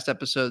it in past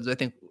episodes, I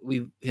think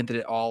we hinted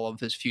at all of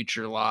his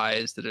future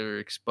lies that are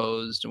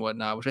exposed and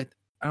whatnot, which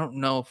I don't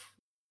know if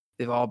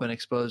they've all been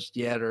exposed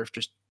yet or if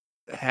just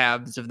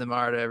halves of them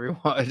are to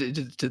everyone,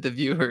 to the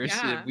viewers.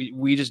 Yeah.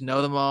 We just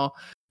know them all,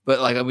 but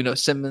like we know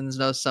Simmons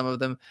knows some of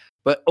them.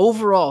 But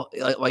overall,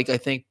 like I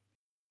think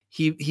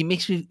he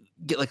makes me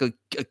get like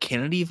a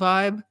Kennedy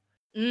vibe,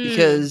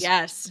 because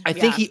yes, I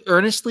think he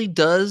earnestly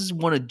does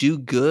want to do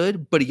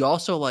good, but he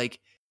also like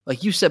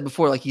you said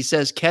before, like he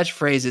says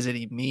catchphrases and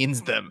he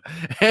means them.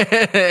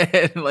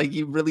 And like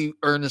he really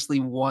earnestly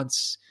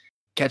wants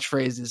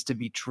catchphrases to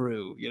be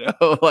true, you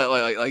know,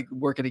 like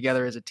working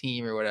together as a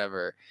team or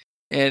whatever.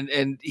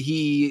 And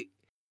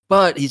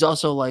but he's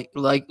also like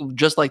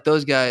just like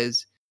those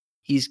guys,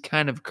 he's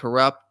kind of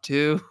corrupt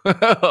too,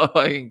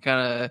 like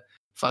kind of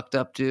fucked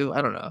up too.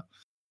 I don't know.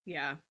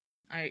 Yeah,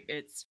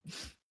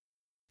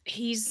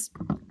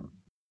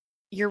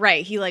 you're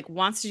right. He like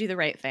wants to do the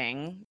right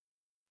thing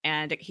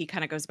and he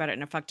kind of goes about it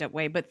in a fucked up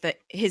way, but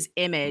his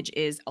image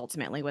is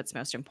ultimately what's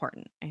most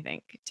important, I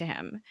think, to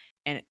him.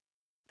 And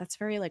that's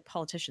very like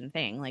politician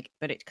thing, like,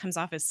 but it comes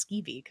off as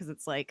skeevy because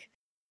it's like,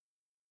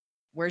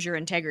 where's your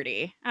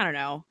integrity? I don't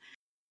know.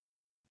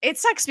 It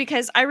sucks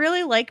because I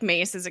really like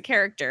Mace as a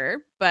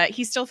character, but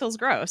he still feels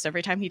gross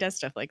every time he does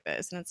stuff like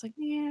this. And it's like,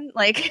 man,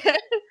 like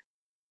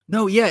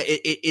no, yeah,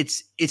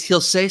 it's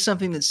he'll say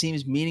something that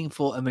seems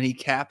meaningful and then he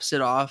caps it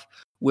off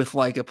with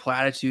like a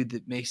platitude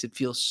that makes it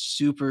feel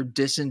super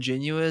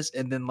disingenuous,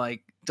 and then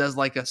like does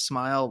like a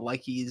smile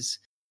like he's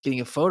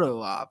getting a photo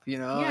op, you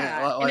know?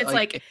 Yeah, and it's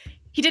like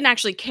he didn't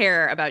actually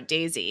care about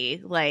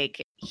Daisy.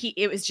 Like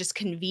it was just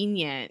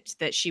convenient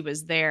that she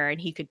was there and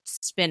he could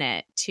spin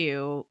it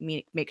to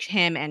make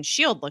him and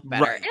S.H.I.E.L.D. look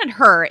better, right. And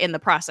her in the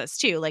process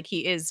too. Like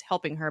he is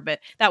helping her,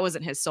 but that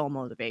wasn't his sole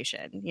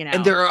motivation, you know?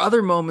 And there are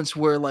other moments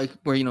where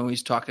you know,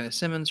 he's talking to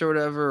Simmons or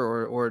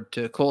whatever, or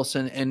to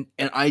Coulson. And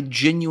I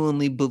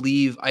genuinely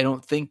believe, I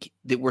don't think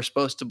that we're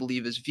supposed to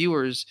believe as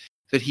viewers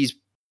that he's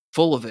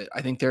full of it.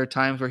 I think there are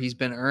times where he's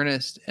been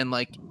earnest and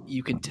like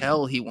you can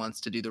tell he wants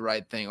to do the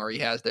right thing or he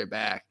has their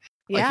back.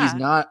 Like he's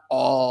not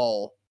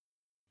all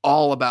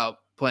about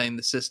playing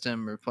the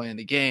system or playing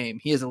the game.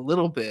 He is a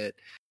little bit,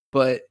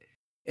 but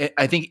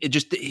I think it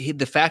just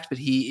the fact that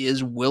he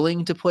is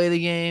willing to play the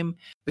game,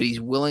 but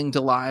he's willing to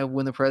lie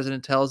when the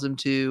president tells him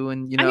to,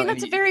 and you know, I mean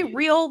that's a very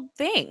real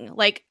thing.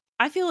 Like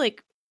I feel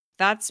like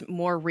that's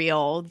more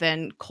real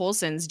than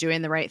Coulson's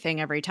doing the right thing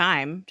every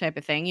time type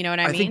of thing. You know what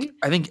I mean?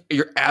 I think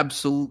you're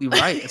absolutely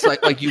right. It's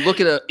like you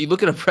look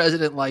at a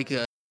president like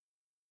who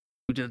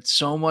did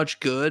so much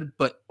good,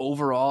 but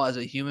overall as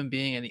a human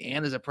being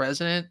and as a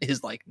president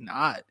is like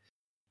not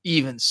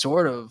even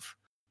sort of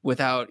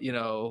without, you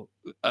know,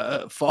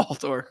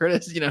 fault or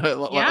criticism, you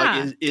know,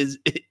 like is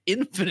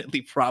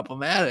infinitely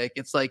problematic.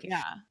 It's like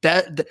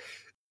that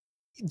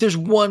there's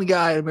one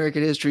guy in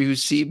American history who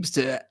seems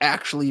to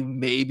actually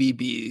maybe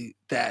be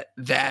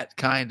that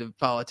kind of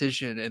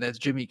politician, and that's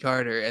Jimmy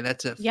Carter, and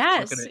that's a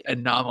fucking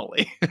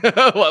anomaly.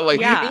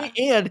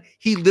 And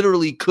he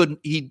literally could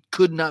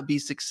not be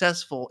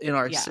successful in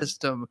our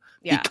system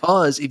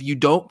because if you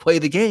don't play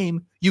the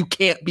game, you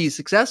can't be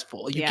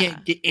successful. You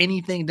can't get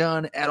anything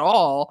done at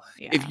all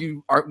if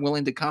you aren't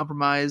willing to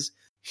compromise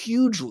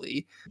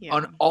hugely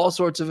on all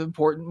sorts of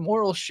important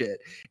moral shit.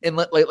 And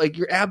like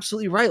you're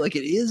absolutely right. Like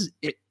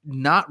it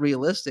not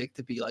realistic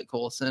to be like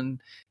Coulson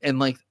and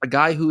like a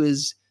guy who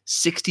is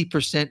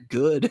 60%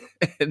 good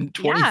and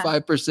Yeah.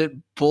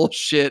 25%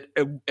 bullshit,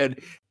 and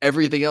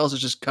everything else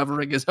is just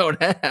covering his own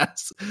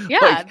ass. Yeah,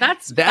 Like,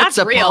 that's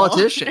a real.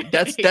 politician.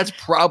 That's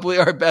probably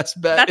our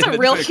best bet. That's in a the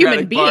real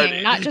human Democratic being,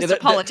 Party. not just Yeah, a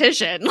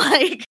politician.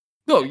 Like,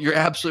 no, you're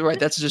absolutely right.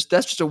 That's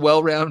just a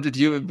well-rounded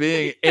human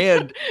being,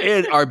 and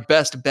our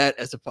best bet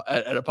as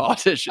at a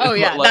politician. oh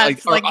yeah, like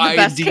that's our like the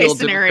best ideal case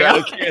scenario.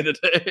 Democratic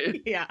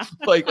candidate. Yeah.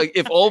 like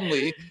if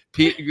only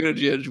Pete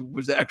Buttigieg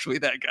was actually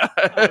that guy.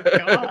 Oh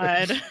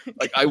God.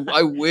 Like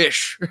I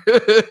wish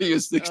he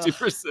was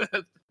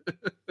 60%.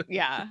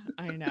 Yeah,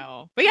 I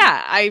know. But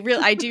yeah,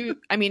 I do.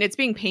 I mean, it's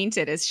being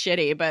painted as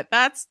shitty, but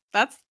that's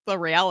the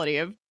reality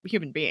of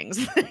human beings,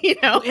 you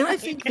know. And I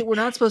think that we're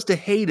not supposed to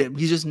hate him.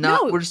 He's just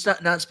not. No. We're just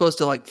not supposed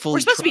to like fully We're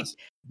supposed trust. to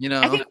be. You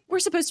know. I think we're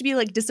supposed to be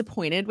like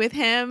disappointed with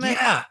him.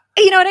 Yeah.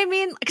 You know what I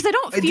mean? Because I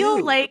don't feel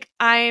do. like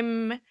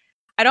I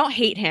don't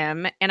hate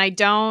him, and I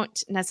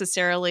don't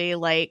necessarily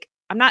like.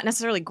 I'm not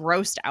necessarily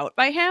grossed out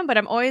by him, but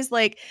I'm always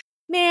like,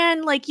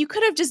 man, like you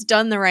could have just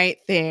done the right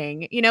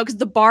thing, you know, because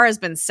the bar has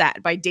been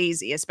set by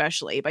Daisy,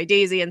 especially by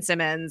Daisy and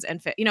Simmons, and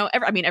you know,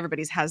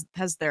 everybody's has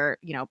their,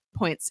 you know,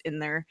 points in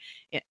their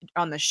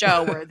on the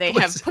show where they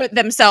have put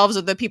themselves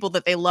or the people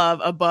that they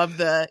love above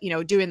the, you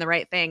know, doing the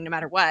right thing no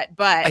matter what.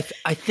 But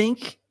I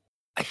think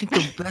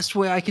the best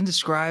way I can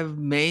describe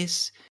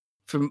Mace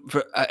the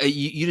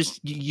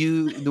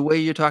way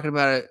you're talking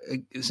about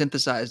it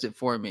synthesized it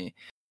for me.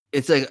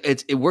 It's like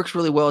it works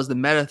really well as the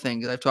meta thing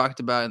that I've talked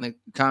about in the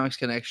Comics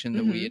Connection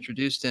that we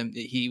introduced him.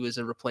 He was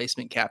a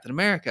replacement Captain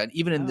America, and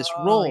even in this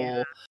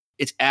role,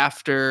 it's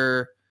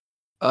after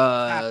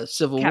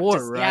Civil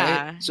War, right?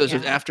 Yeah, so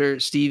it's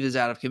after Steve is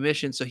out of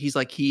commission, so he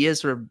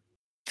is sort of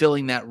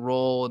filling that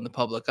role in the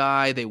public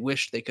eye. They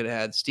wish they could have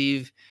had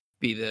Steve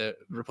be the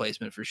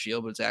replacement for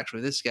Shield, but it's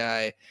actually this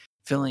guy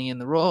filling in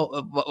the role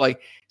of,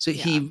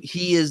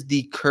 he is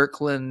the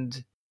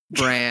Kirkland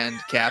brand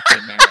Captain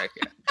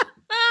America.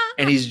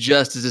 And he's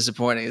just as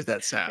disappointing as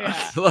that sounds.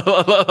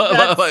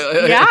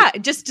 Yeah,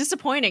 just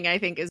disappointing, I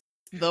think, is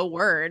the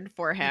word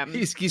for him.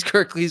 He's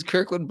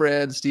Kirkland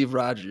brand Steve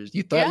Rogers.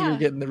 You thought you were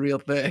getting the real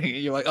thing. And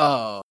you're like,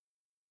 oh,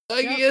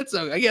 I guess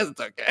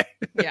it's okay.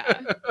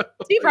 Yeah.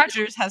 Steve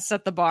Rogers has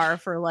set the bar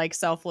for like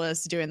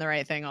selfless, doing the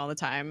right thing all the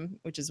time,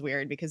 which is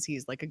weird because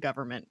he's like a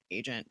government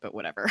agent, but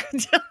whatever.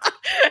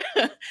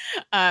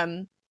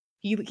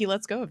 He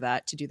lets go of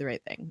that to do the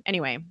right thing.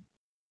 Anyway.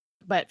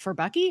 But for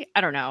Bucky,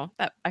 I don't know.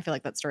 That I feel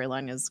like that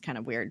storyline is kind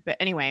of weird. But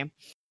anyway,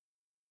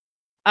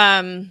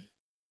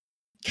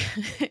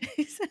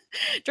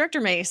 Director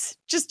Mace,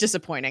 just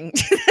disappointing.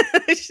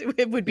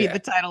 It would be the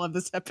title of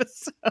this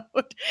episode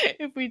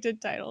if we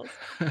did titles.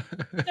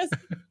 Just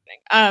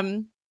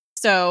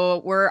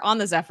so we're on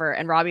the Zephyr,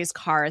 and Robbie's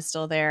car is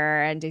still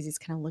there, and Daisy's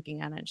kind of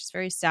looking at it. She's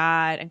very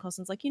sad, and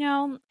Coulson's like, you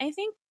know, I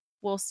think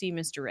we'll see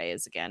Mr.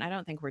 Reyes again. I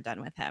don't think we're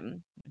done with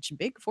him. Which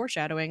big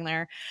foreshadowing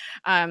there.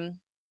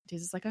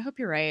 Daisy's like, I hope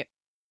you're right.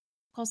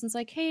 Coulson's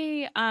like,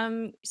 hey,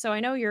 so I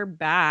know you're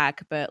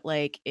back, but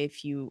like,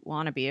 if you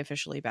want to be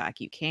officially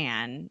back, you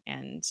can.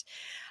 And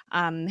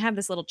have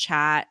this little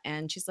chat.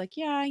 And she's like,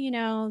 yeah, you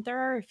know, there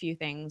are a few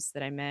things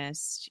that I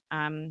missed.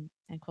 And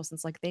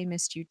Coulson's like, they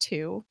missed you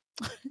too.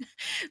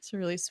 It's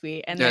really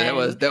sweet. And that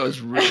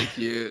was really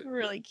cute.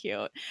 Really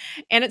cute.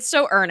 And it's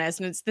so earnest.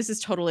 And this is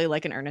totally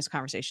like an earnest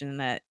conversation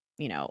that,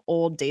 you know,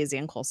 old Daisy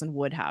and Coulson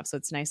would have. So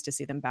it's nice to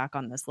see them back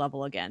on this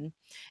level again.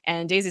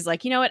 And Daisy's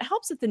like, you know, it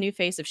helps that the new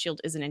face of S.H.I.E.L.D.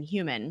 isn't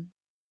Inhuman.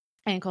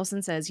 And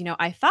Coulson says, you know,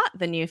 I thought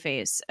the new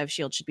face of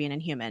S.H.I.E.L.D. should be an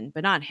Inhuman,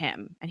 but not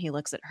him. And he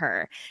looks at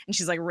her and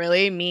she's like,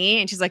 really? Me?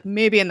 And she's like,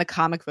 maybe in the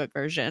comic book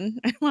version.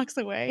 And walks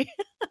away.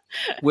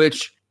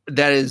 Which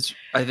that is,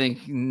 I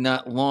think,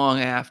 not long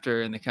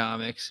after in the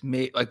comics,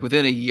 like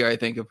within a year, I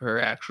think, of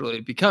her actually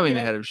becoming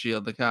the head of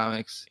S.H.I.E.L.D. the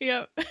comics.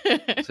 Yep.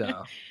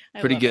 So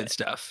pretty good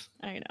stuff.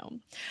 I know.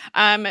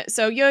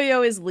 So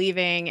Yo-Yo is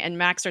leaving and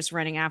Max starts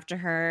running after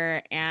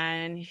her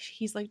and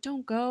he's like,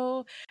 don't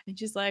go. And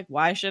she's like,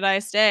 why should I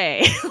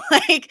stay?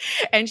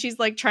 And she's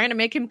like trying to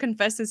make him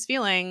confess his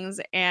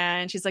feelings.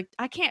 And she's like,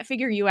 I can't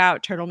figure you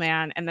out, Turtle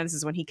Man. And then this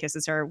is when he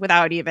kisses her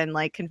without even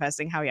like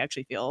confessing how he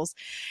actually feels.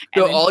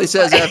 And all he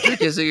says after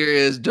kissing her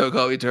is, don't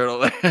call me Turtle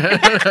Man.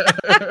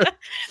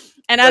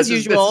 And as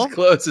usual, as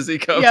close as he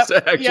comes to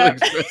actually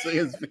expressing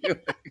his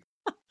feelings.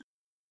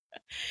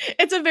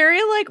 It's a very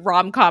like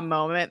rom-com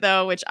moment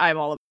though, which I'm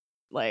all about.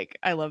 Like,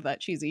 I love that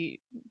cheesy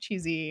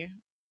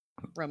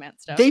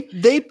romance stuff.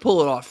 They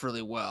pull it off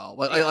really well.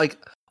 Like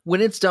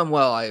when it's done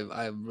well,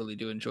 I really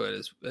do enjoy it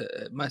as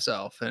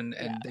myself. And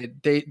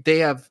they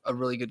have a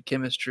really good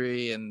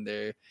chemistry, and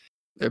their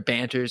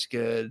banter's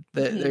good.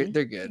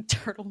 They're good.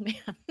 Turtle Man.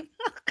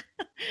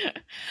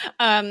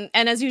 And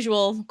as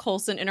usual,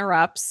 Coulson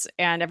interrupts,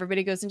 and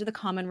everybody goes into the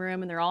common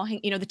room, and they're all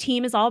the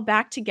team is all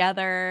back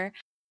together.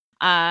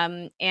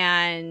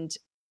 Nadir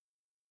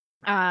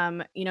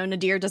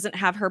doesn't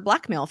have her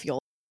blackmail fuel.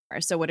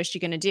 So what is she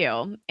going to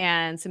do?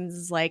 And Simmons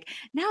is like,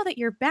 now that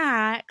you're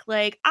back,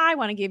 like, I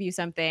want to give you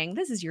something.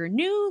 This is your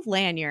new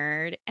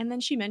lanyard. And then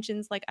she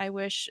mentions like, I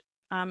wish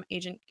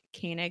Agent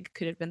Koenig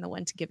could have been the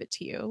one to give it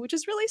to you, which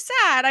is really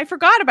sad. I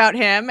forgot about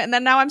him, and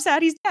then now I'm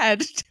sad he's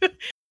dead.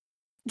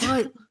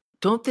 But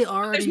don't they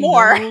already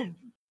more.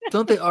 know?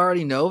 Don't they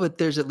already know that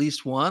there's at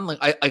least one? Like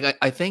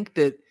I think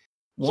that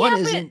one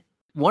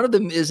of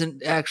them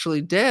isn't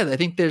actually dead. I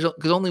think there's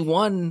because only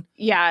one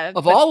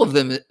of all of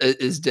them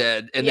is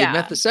dead, and they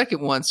met the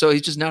second one, so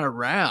he's just not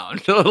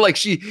around. Like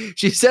she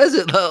says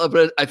it,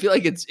 but I feel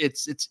like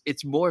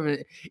it's more of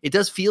a. It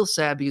does feel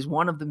sad because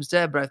one of them's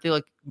dead, but I feel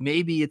like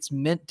maybe it's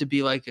meant to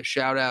be like a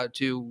shout out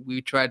to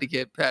we tried to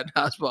get Patton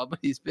Oswalt, but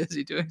he's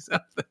busy doing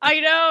something. I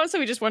know, so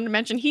we just wanted to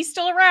mention he's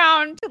still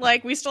around.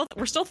 Like we're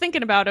still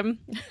thinking about him.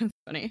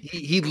 Funny.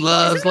 He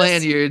loves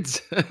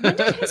lanyards. When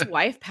did his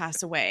wife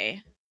pass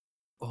away?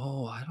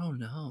 Oh, I don't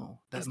know.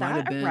 Is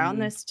that around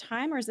this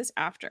time or is this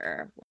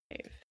after?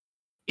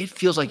 It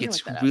feels like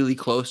it's really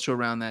close to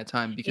around that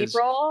time because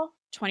April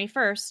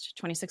 21st,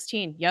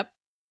 2016. Yep.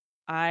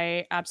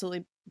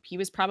 He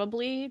was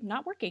probably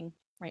not working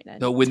right now.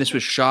 No, when this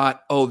was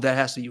shot, that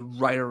has to be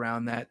right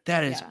around that.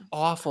 That is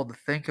awful to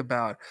think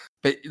about.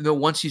 But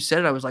once you said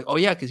it, I was like, oh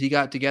yeah, because he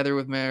got together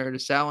with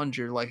Meredith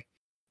Salinger like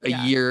a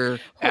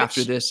year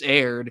after this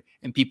aired,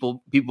 and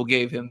people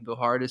gave him the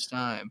hardest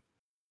time.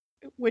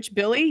 Which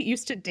Billy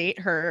used to date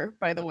her,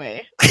 by the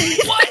way.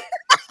 What?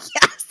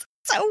 Yes.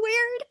 So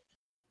weird.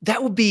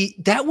 That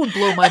would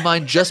blow my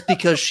mind just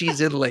because she's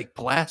in Lake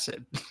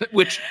Placid,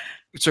 which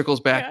circles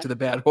back to the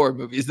bad horror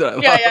movies that I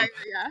love. Yeah.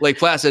 Lake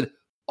Placid,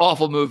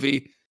 awful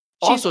movie.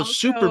 Also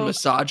super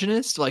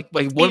misogynist, like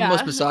one of the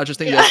most misogynist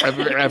things I've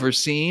ever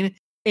seen.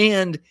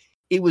 And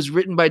it was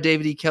written by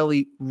David E.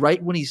 Kelley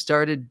right when he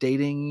started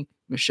dating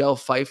Michelle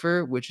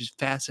Pfeiffer, which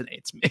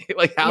fascinates me.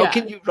 Like, how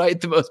can you write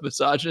the most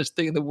misogynist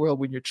thing in the world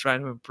when you're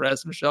trying to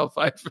impress Michelle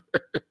Pfeiffer?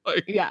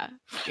 Like,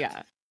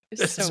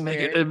 it's so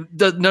weird.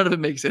 None of it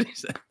makes any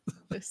sense.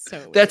 It's so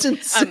weird. That's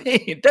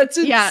insane. That's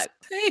insane.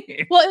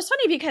 Well, it was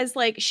funny because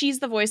like she's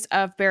the voice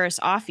of Barriss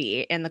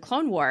Offee in the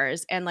Clone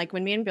Wars, and like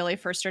when me and Billy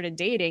first started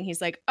dating,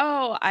 he's like,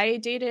 "Oh, I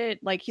dated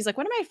like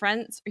one of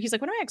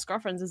my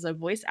ex-girlfriends is a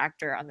voice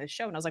actor on this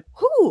show," and I was like,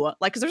 "Who?"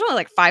 Like, because there's only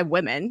like 5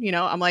 women,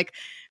 I'm like,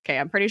 okay,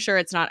 I'm pretty sure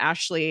it's not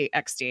Ashley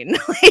Eckstein,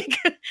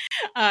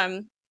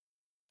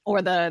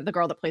 or the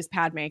girl that plays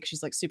Padme, because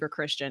she's like super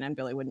Christian, and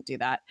Billy wouldn't do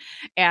that,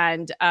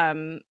 and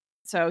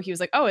so he was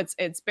like, "Oh,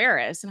 it's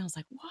Barriss," and I was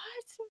like, "What?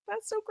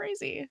 That's so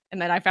crazy."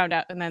 And then I found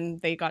out, and then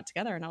they got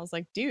together, and I was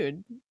like,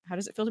 "Dude, how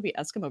does it feel to be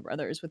Eskimo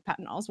brothers with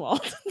Patton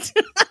Oswalt?"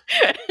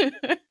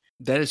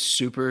 That is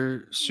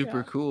super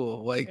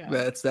cool. Like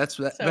that's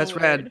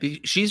rad.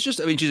 She's just,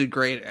 she's a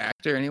great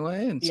actor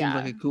anyway, and seems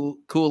like a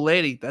cool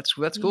lady. That's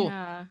cool.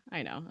 Yeah,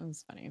 I know. It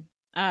was funny.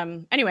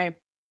 Anyway,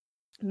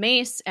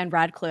 Mace and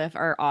Radcliffe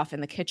are off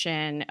in the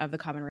kitchen of the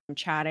common room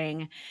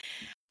chatting.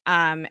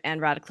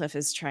 And Radcliffe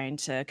is trying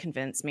to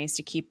convince Mace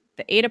to keep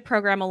the Ada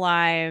program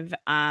alive.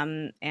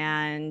 And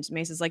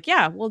Mace is like,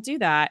 "Yeah, we'll do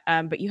that.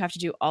 But you have to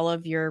do all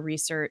of your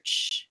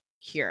research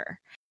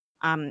here,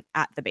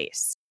 at the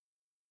base."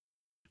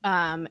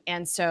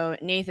 And so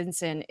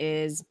Nathanson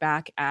is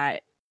back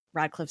at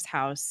Radcliffe's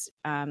house.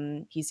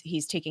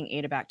 He's taking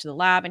Ada back to the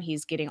lab, and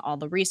he's getting all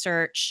the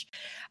research,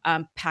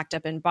 packed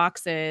up in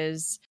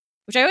boxes.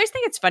 Which I always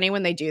think it's funny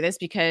when they do this,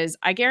 because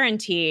I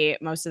guarantee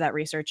most of that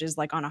research is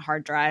like on a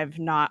hard drive,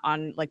 not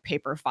on like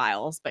paper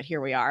files. But here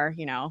we are,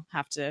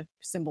 have to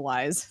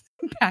symbolize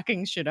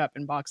packing shit up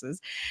in boxes.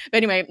 But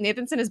anyway,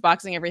 Nathanson is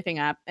boxing everything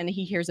up, and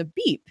he hears a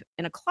beep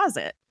in a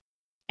closet.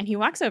 And he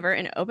walks over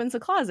and opens the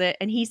closet,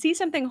 and he sees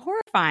something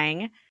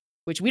horrifying,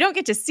 which we don't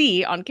get to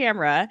see on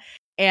camera.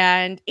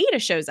 And Ada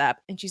shows up,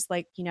 and she's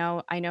like,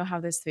 "I know how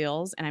this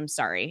feels, and I'm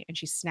sorry." And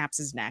she snaps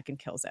his neck and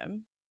kills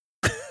him.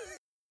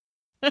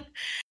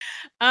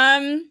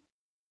 And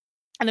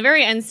the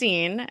very end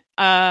scene,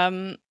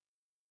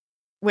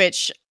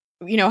 which,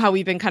 how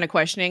we've been kind of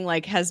questioning,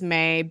 like, has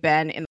May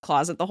been in the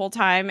closet the whole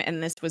time?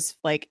 And this was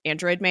like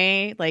Android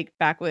May, like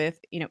back with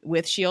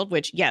S.H.I.E.L.D.,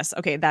 which, yes,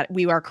 okay, that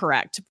we are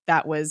correct.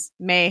 That was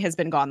May has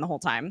been gone the whole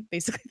time,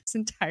 basically this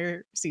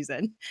entire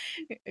season,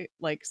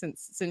 like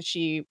since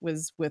she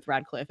was with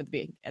Radcliffe at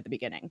the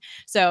beginning.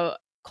 So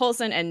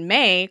Coulson and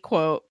May,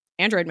 quote,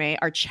 Android May,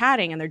 are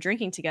chatting, and they're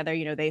drinking together.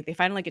 They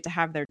finally get to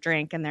have their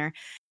drink, and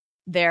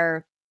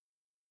they're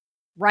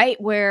right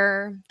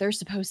where they're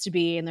supposed to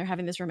be, and they're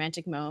having this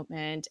romantic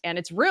moment, and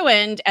it's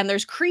ruined, and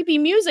there's creepy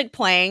music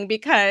playing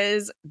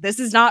because this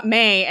is not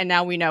May, and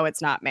now we know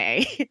it's not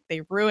May.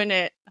 They ruin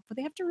it, but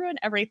they have to ruin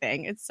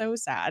everything. It's so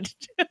sad.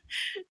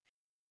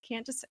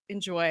 Can't just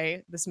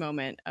enjoy this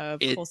moment of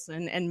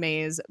Coulson and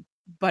May's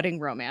budding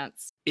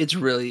romance. It's a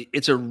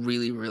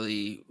really,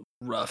 really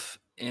rough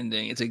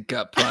ending. It's a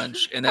gut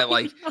punch, and that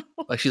like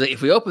she's like,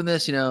 if we open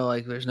this,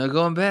 like there's no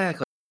going back.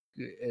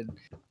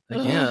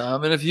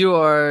 And if you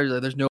are,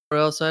 like, there's nowhere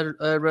else I'd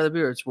rather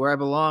be, or it's where I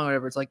belong, or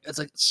whatever. It's like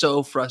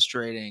so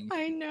frustrating.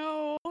 I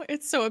know,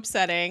 it's so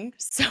upsetting,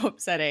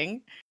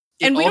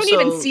 and we don't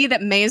even see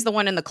that May is the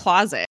one in the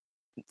closet.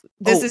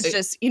 This is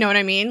just, you know what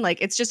I mean?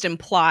 Like, it's just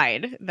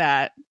implied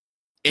that.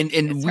 And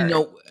we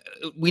know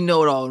we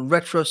know it all in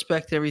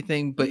retrospect,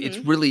 everything, but it's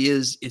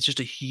just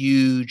a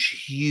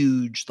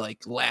huge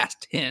like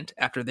last hint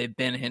after they've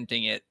been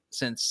hinting it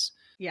since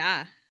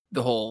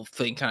the whole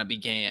thing kind of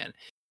began.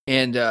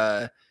 And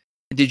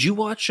did you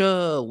watch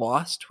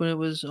Lost when it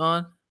was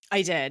on?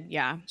 I did,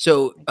 yeah.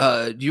 So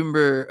do you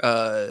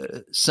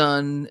remember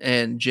Sun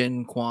and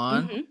Jin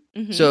Kwan?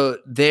 So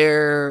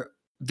their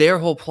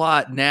whole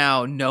plot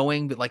now,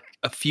 knowing that like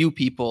a few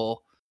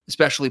people,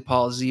 especially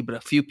Paul Z, but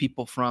a few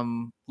people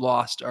from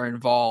Lost are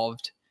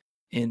involved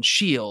in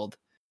S.H.I.E.L.D.,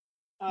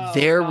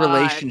 their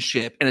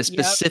relationship and a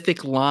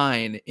specific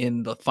line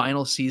in the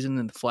final season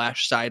in the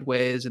Flash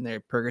Sideways in their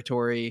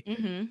purgatory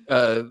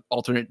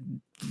alternate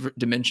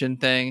dimension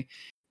thing.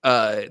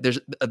 There's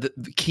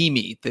the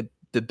Kimi,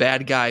 the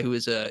bad guy who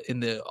is in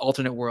the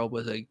alternate world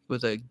was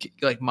a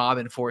like mob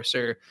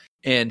enforcer,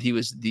 and he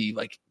was the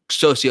like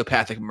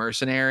sociopathic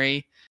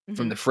mercenary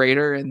from the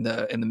freighter in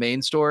the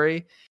main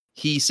story.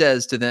 He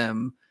says to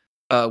them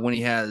when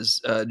he has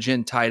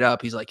Jin tied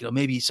up, he's like,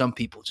 maybe some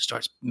people just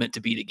aren't meant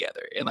to be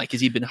together, and like,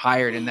 because he'd been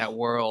hired in that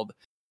world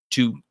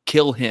to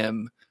kill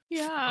him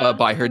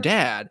by her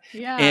dad,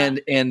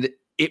 and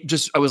it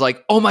just, I was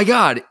like, oh my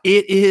god,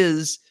 it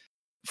is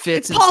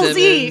Fitz and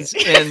Simmons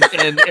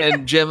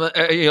and Jim,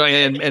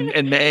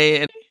 and May,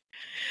 and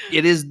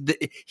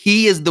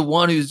he is the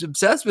one who's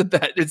obsessed with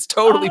that. It's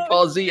totally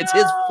Paul Z. It's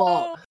his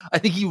fault. I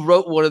think he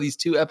wrote one of these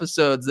 2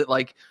 episodes that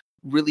like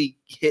really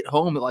hit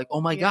home. Like,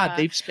 oh my god,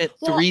 they've spent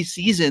 3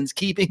 seasons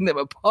keeping them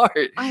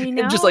apart. I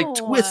know. And just like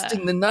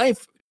twisting the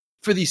knife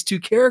for these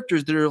 2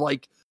 characters that are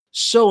like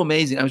so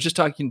amazing. I was just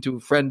talking to a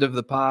friend of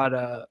the pod.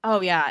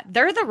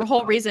 They're the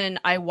whole reason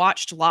I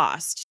watched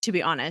Lost, to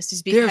be honest,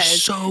 is because they're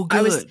so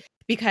good.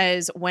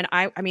 Because when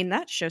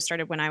that show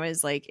started when I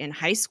was like in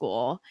high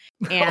school,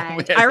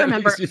 and I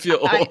remember. You feel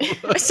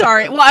old.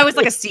 Sorry, well, I was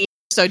like a senior,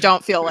 so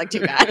don't feel like too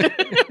bad.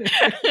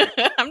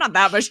 I'm not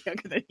that much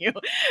younger than you.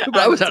 But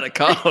I was out of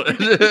college.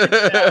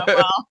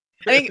 Well,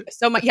 I think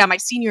so. My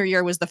senior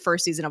year was the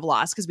first season of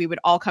Lost, because we would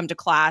all come to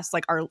class,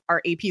 like our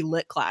AP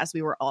Lit class.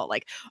 We were all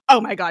like, "Oh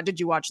my god, did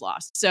you watch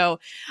Lost?" So,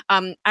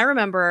 I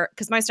remember,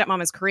 because my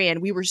stepmom is Korean,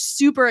 we were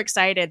super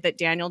excited that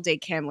Daniel Dae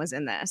Kim was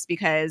in this,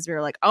 because we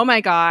were like, "Oh my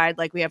god,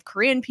 like we have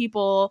Korean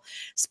people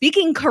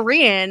speaking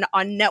Korean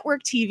on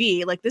network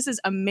TV. Like this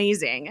is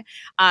amazing."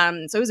 So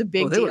it was a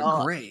big deal. They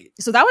were great.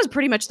 So that was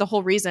pretty much the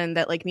whole reason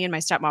that like me and my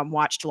stepmom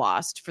watched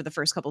Lost for the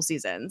first couple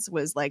seasons,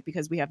 was like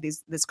because we have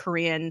this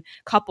Korean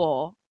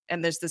couple.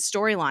 And there's this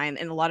storyline,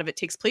 and a lot of it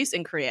takes place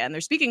in Korea, and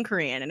they're speaking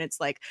Korean, and it's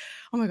like,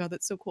 oh my god,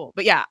 that's so cool.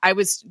 But yeah,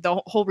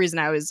 the whole reason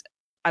I was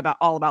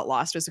all about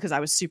Lost was because I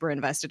was super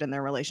invested in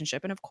their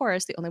relationship, and of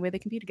course, the only way they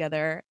can be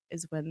together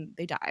is when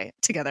they die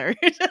together.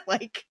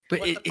 Like,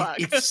 but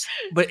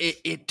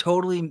it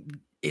totally.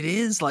 It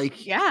is like,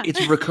 it's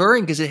it's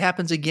recurring because it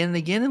happens again and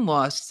again in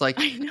Lost. It's like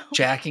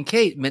Jack and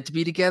Kate meant to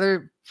be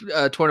together,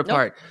 torn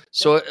apart.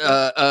 So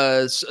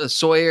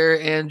Sawyer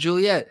and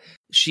Juliet,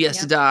 she has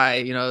to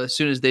die, as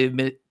soon as they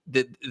admit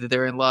that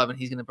they're in love and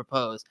he's going to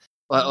propose.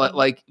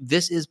 Like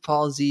this is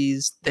Paul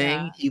Z's thing.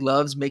 Yeah. He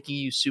loves making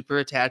you super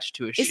attached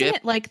to a ship. Isn't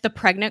it like the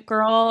pregnant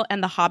girl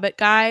and the Hobbit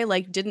guy?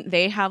 Like, didn't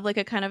they have like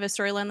a kind of a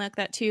storyline like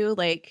that too?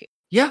 Like,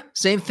 yeah,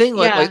 same thing.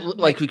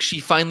 Like she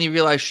finally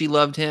realized she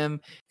loved him,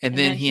 and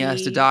then he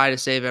has to die to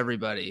save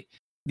everybody.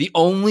 The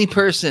only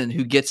person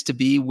who gets to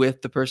be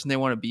with the person they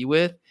want to be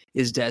with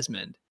is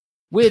Desmond.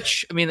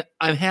 Which, I mean,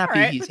 I'm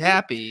happy he's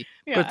happy,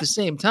 but at the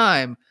same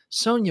time,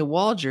 Sonia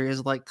Walger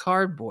is like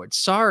cardboard.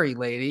 Sorry,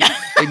 lady.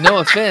 Like, no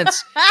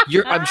offense.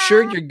 I'm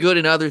sure you're good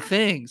in other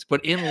things,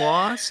 but in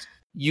Lost,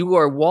 you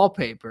are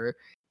wallpaper,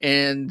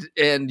 and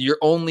your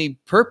only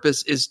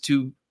purpose is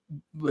to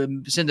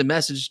send a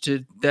message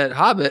to that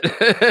Hobbit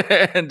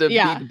and to be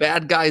the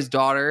bad guy's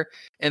daughter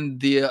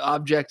and the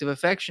object of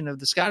affection of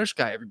the Scottish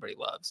guy everybody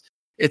loves.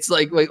 It's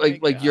like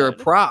you're a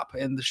prop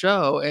in the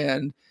show,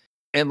 and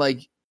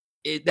like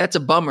that's a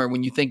bummer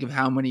when you think of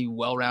how many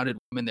well-rounded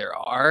women there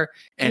are,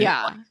 and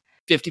like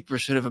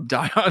 50% of them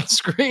die on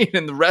screen,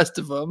 and the rest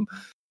of them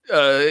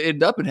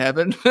end up in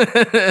heaven,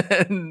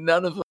 and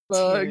none of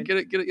them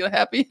get a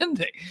happy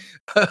ending.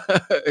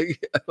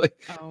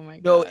 Like, oh my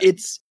god! No,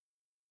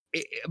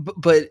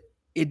 but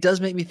it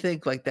does make me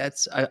think. Like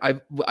that's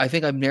I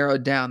think I've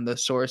narrowed down the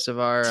source of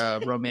our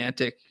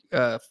romantic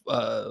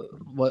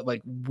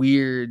like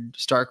weird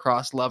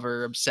star-crossed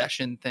lover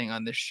obsession thing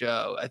on this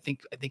show. I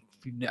think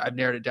I've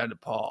narrowed it down to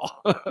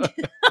Paul.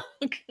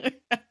 Okay.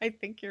 I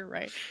think you're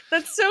right.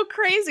 That's so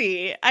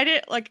crazy.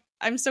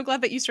 I'm so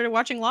glad that you started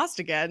watching Lost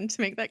again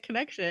to make that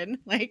connection.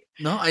 Like,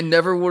 no, I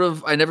never would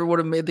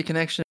have made the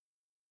connection.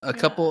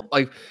 Couple,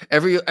 like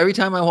every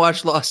time I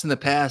watched Lost in the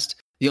past,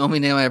 the only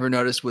name I ever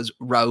noticed was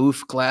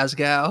Raouf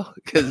Glasgow,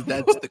 because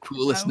that's the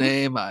coolest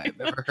name I've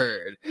ever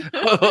heard.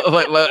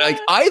 like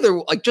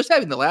either like just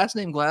having the last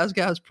name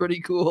Glasgow is pretty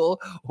cool,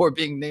 or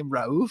being named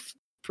Raouf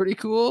pretty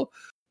cool.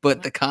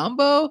 But the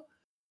combo,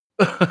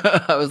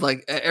 I was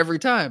like every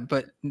time.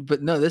 But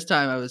no, this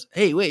time I was,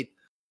 hey, wait,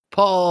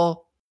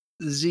 Paul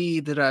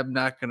Z that I'm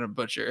not gonna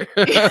butcher.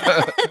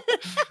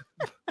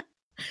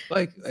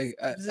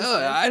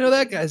 I know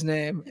that guy's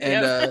name.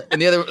 And Yep.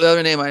 and the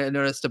other name I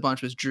noticed a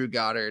bunch was Drew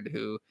Goddard,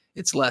 who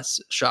it's less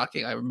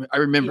shocking. I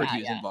remembered Yeah, he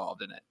was yeah.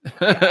 involved in it.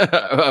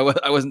 Yeah.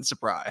 I wasn't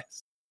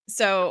surprised.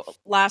 So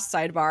last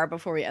sidebar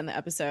before we end the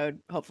episode,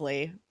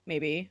 hopefully,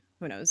 maybe,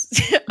 who knows?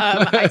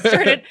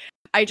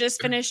 I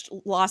just finished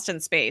Lost in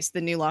Space,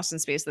 the new Lost in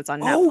Space that's on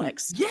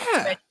Netflix.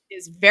 Yeah. Which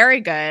is very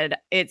good.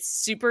 It's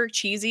super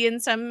cheesy in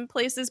some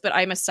places, but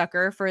I'm a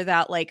sucker for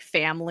that like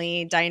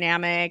family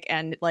dynamic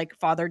and like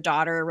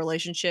father-daughter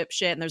relationship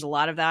shit. And there's a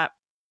lot of that.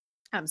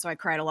 So I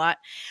cried a lot.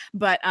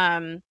 But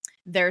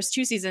there's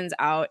 2 seasons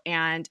out,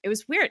 and it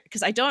was weird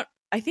because I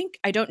think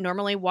I don't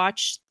normally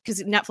watch,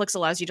 because Netflix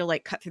allows you to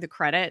like cut through the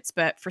credits,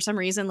 but for some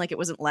reason, like it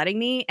wasn't letting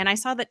me. And I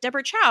saw that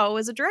Deborah Chow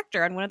was a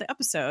director on one of the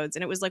episodes,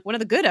 and it was like one of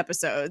the good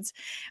episodes,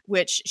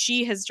 which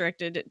she has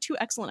directed 2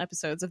 excellent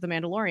episodes of The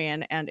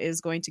Mandalorian and is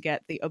going to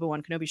get the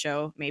Obi-Wan Kenobi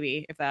show,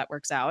 maybe, if that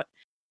works out,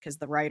 because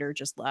the writer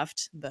just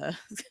left, the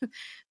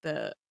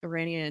the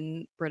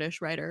Iranian British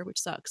writer, which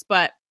sucks.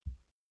 But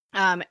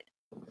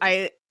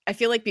I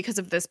feel like because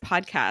of this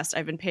podcast,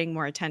 I've been paying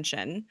more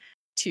attention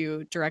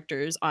to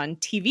directors on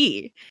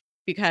TV,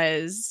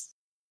 because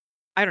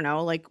I don't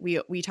know, like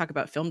we talk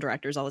about film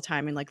directors all the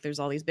time, and like there's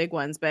all these big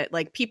ones, but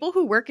like people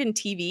who work in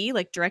TV,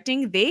 like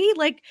directing, they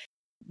like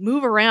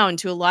move around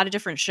to a lot of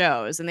different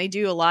shows and they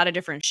do a lot of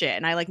different shit.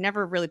 And I like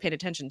never really paid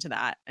attention to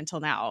that until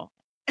now.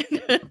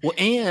 Well,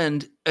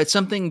 and it's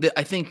something that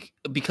I think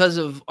because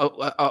of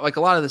like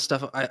a lot of the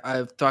stuff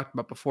I've talked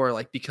about before,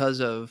 like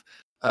because of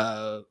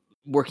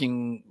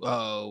working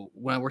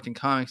when I worked in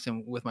comics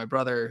and with my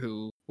brother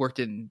who worked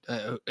in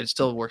and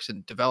still works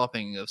in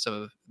developing of some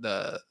of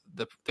the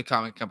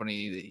comic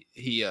company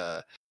he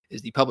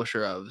is the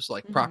publisher of,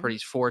 like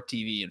properties for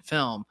TV and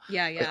film.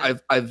 Yeah.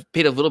 I've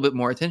paid a little bit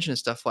more attention to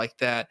stuff like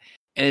that,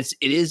 and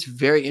it is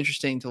very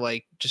interesting to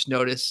like just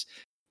notice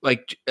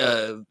like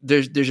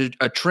there's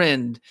a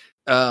trend.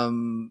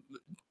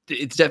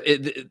 It's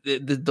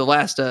the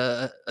last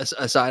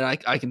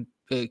aside I can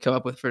come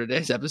up with for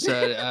today's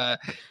episode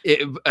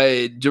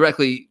it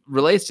directly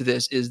relates to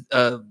this is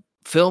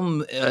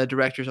film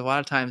directors a lot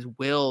of times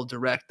will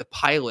direct the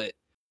pilot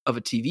of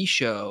a TV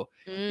show,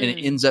 and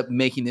it ends up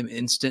making them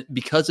instant,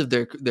 because of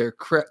their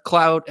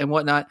clout and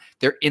whatnot,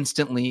 they're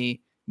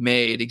instantly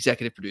made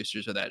executive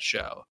producers of that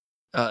show.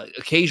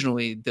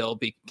 Occasionally they'll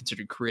be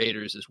considered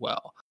creators as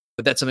well,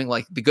 but that's something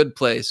like The Good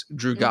Place.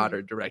 Drew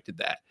Goddard directed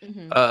that.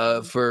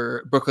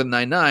 For Brooklyn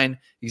Nine-Nine,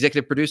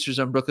 executive producers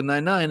on Brooklyn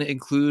Nine-Nine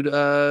include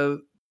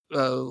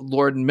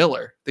Lord and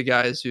Miller, the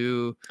guys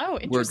who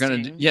were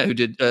going to who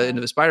did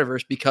Into the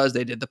Spider-Verse, because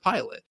they did the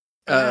pilot.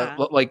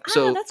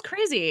 So that's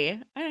crazy.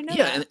 I didn't know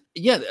that.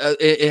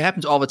 It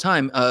happens all the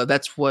time.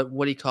 That's what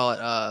do you call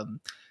it?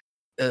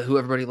 Who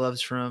everybody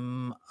loves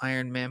from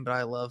Iron Man, but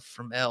I love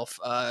from Elf.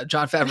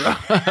 Jon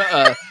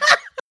Favreau.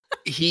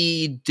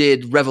 He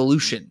did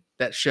Revolution,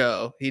 that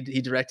show.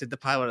 He directed the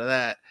pilot of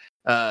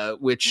that,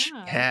 which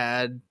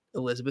had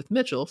Elizabeth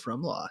Mitchell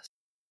from Lost.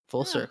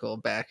 Full circle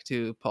back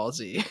to Paul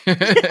Z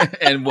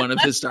and one of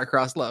his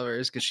star-crossed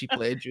lovers, because she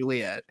played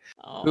Juliet,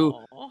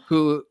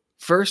 who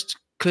first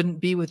couldn't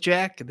be with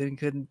Jack and then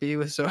couldn't be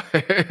with Sawyer.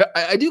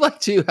 I do like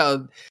too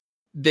how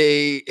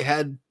they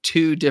had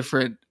 2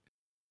 different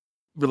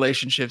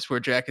relationships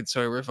where Jack and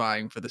Sawyer were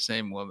vying for the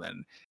same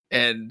woman,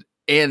 and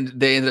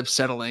they ended up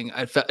settling.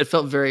 It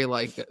felt very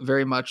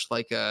much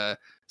like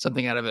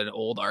something out of an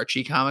old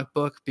Archie comic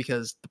book,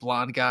 because the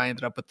blonde guy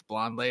ended up with the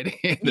blonde lady,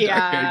 and the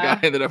dark-haired guy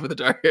ended up with the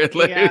dark-haired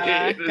lady.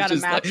 Yeah, got a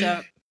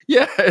matchup.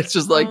 Yeah, it's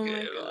just like,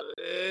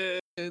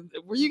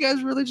 were you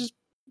guys really just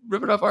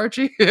ripping off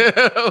Archie?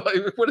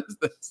 Like, what is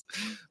this?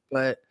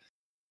 But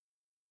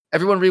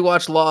everyone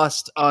rewatch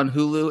Lost on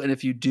Hulu, and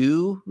if you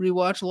do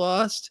rewatch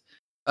Lost,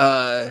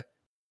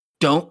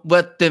 don't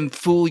let them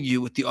fool you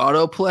with the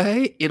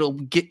autoplay.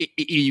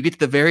 You get to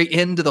the very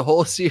end of the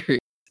whole series,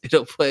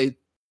 it'll play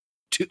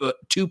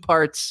 2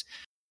 parts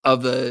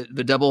of the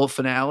double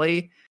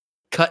finale,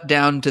 cut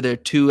down to their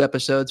 2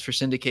 episodes for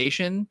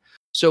syndication.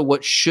 So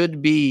what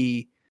should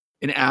be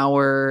an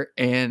hour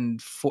and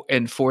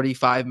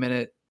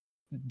 45-minute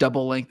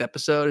double length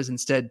episode is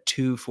instead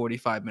 2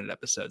 45-minute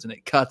episodes, and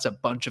it cuts a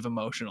bunch of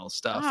emotional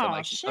stuff. Oh, and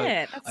like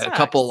shit. a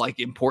couple like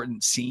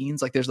important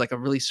scenes. Like there's like a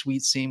really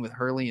sweet scene with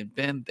Hurley and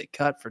Ben they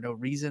cut for no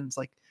reason. It's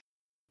like,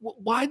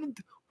 why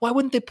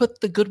wouldn't they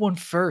put the good one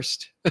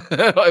first?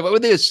 Why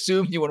would they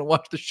assume you want to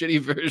watch the shitty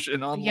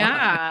version online?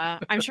 Yeah,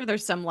 I'm sure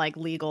there's some like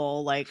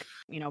legal, like,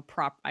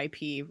 prop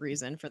IP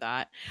reason for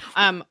that.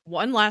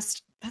 One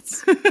last,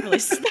 that really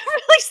sucks.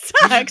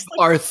 Like,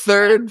 our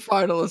third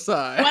final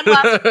aside. One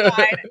last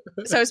aside.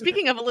 So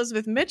speaking of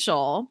Elizabeth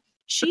Mitchell,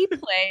 she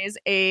plays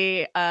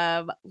a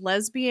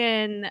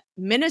lesbian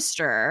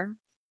minister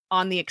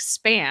on The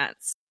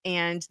Expanse,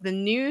 and the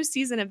new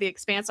season of The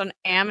Expanse on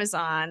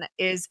Amazon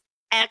is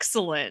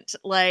excellent.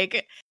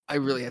 Like, I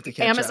really have to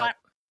catch up.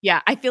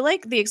 Yeah, I feel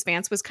like The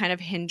Expanse was kind of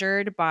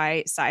hindered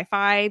by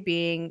Sci-Fi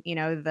being,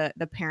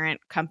 the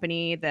parent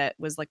company that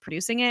was like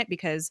producing it,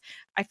 because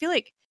I feel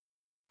like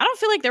I don't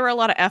feel like there were a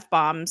lot of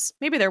F-bombs.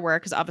 Maybe there were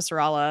because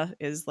Avasarala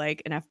is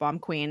like an F-bomb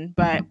queen.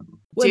 But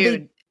Well,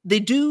 dude, they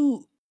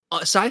do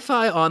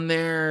sci-fi on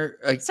their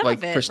some like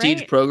of it, prestige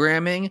right?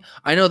 programming.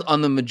 I know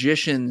on the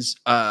Magicians,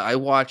 I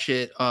watch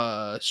it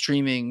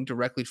streaming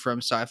directly from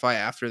Sci-Fi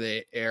after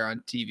they air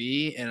on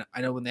TV, and I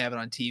know when they have it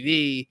on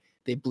TV,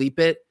 they bleep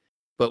it.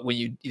 But when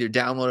you either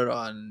download it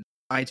on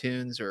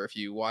iTunes or if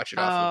you watch it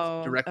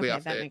directly okay,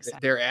 off that makes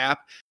sense. their app,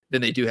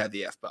 then they do have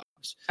the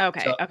F-bombs.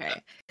 Okay, So,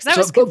 okay. Because I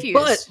was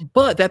confused.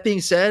 But that being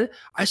said,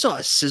 I saw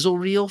a sizzle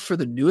reel for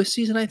the newest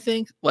season. I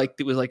think like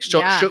it was like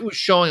it was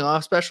showing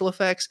off special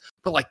effects,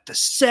 but like the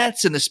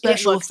sets and the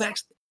special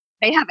effects.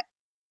 They have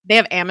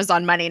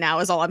Amazon money now.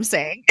 Is all I'm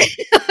saying.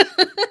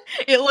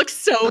 It looks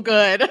so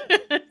good.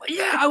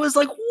 Yeah, I was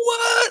like,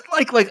 what?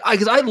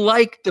 Because I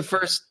liked the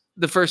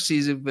first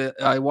season that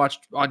I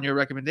watched on your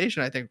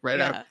recommendation. I think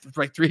after,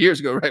 like 3 years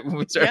ago, right when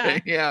we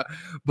started. Yeah,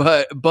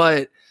 but.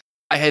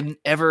 I've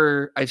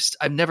never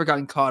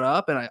gotten caught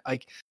up, and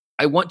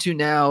I want to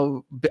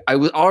now. I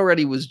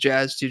already was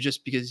jazzed to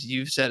just because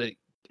you've said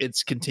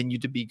it's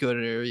continued to be good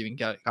or even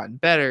gotten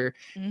better.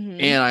 Mm-hmm.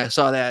 And I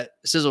saw that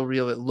sizzle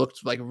reel. It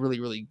looked like really,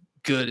 really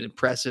good and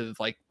impressive,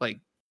 like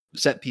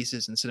set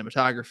pieces and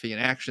cinematography and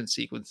action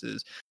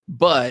sequences.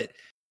 But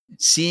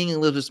seeing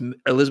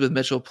Elizabeth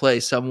Mitchell play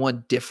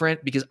someone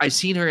different, because I've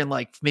seen her in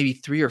like maybe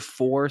 3 or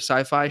 4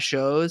 sci-fi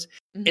shows,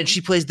 and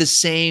she plays the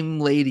same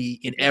lady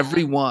in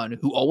every one,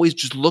 who always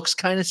just looks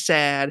kind of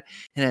sad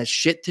and has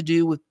shit to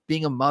do with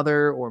being a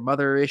mother or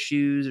mother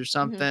issues or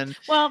something.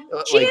 Well,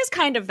 she is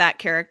kind of that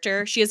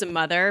character. She is a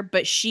mother,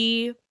 but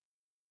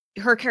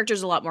her character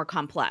is a lot more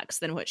complex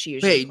than what she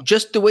usually plays.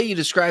 Just the way you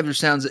described her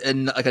sounds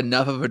like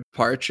enough of a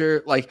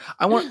departure. Like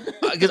I want,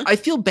 because I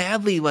feel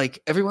badly.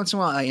 Like every once in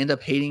a while, I end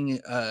up hating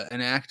an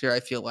actor. I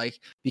feel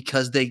like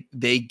because they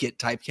get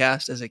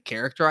typecast as a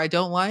character I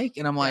don't like,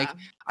 and I'm like,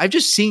 I've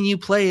just seen you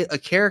play a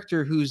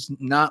character who's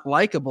not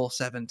likable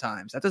 7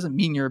 times. That doesn't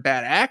mean you're a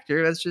bad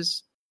actor. That's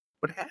just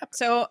what happened.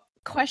 So,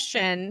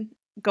 question: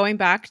 going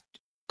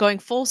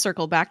full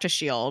circle back to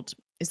S.H.I.E.L.D.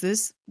 Is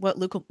this what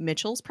Luke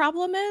Mitchell's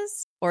problem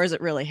is? Or is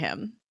it really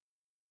him?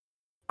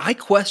 I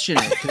question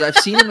it because I've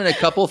seen him in a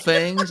couple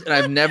things and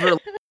I've never,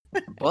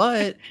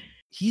 but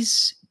he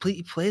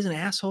plays an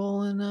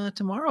asshole in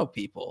Tomorrow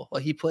People.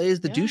 Like he plays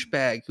the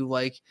douchebag who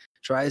like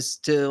tries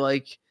to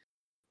like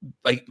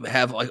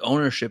have like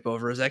ownership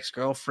over his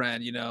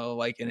ex-girlfriend,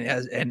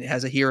 and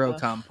has a hero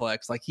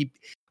complex. Like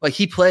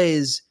he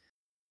plays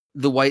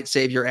the white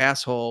savior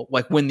asshole.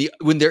 Like when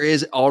there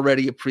is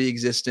already a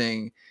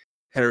pre-existing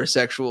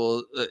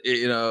heterosexual,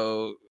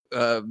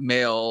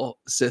 male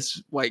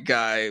cis white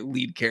guy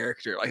lead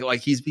character,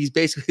 like he's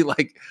basically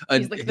like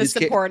he's like the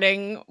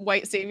supporting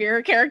white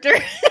savior character.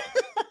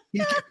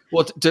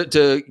 Well,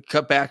 to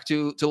cut back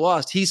to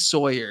Lost, he's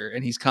Sawyer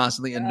and he's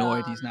constantly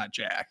annoyed he's not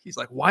Jack. He's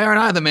like, why aren't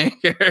I the main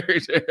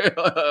character?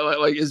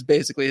 Like is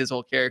basically his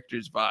whole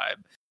character's vibe.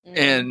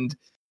 And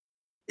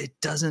it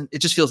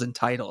just feels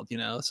entitled,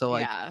 so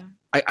like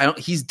I don't,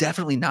 he's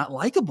definitely not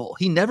likable.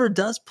 He never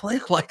does play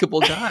a likable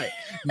guy.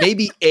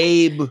 Maybe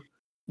Abe,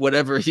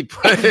 whatever he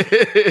played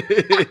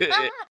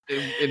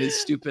in his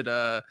stupid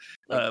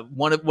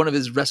one of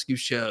his rescue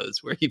shows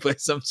where he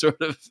plays some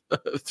sort of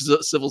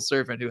civil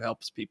servant who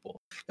helps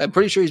people. I'm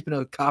pretty sure he's been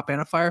a cop and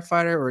a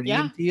firefighter, or an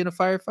EMT and a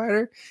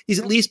firefighter. He's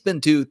at least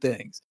been 2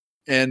 things,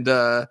 and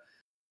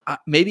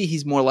maybe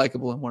he's more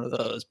likable in one of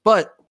those.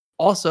 But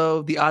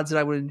also, the odds that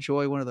I would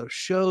enjoy one of those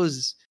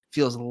shows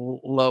feels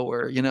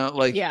lower.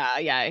 Like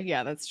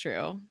that's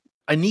true.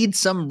 I need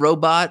some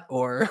robot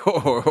or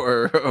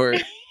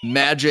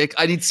magic.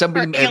 I need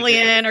somebody, or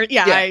alien, or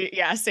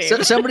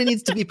same. Somebody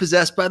needs to be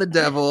possessed by the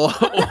devil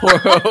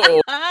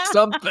or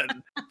something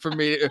for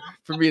me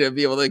to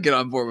be able to get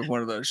on board with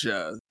one of those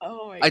shows.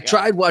 Oh my God. I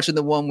tried watching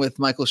the one with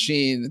Michael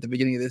Sheen at the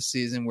beginning of this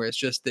season, where it's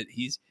just that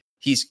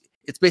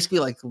it's basically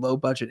like low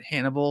budget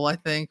Hannibal, I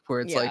think,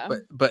 where it's like,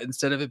 but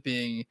instead of it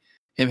being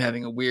him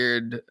having a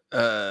weird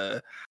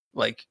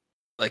like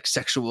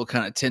sexual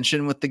kind of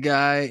tension with the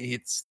guy,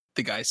 it's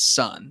the guy's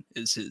son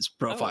is his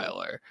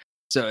profiler.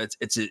 So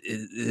it's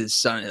his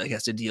son like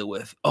has to deal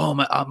with,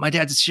 my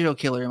dad's a serial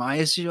killer. Am I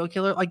a serial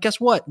killer? Like, guess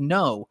what?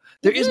 No,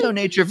 there is no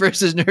nature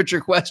versus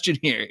nurture question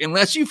here.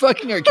 Unless you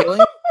fucking are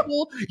killing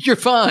people, you're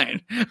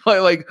fine.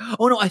 Like,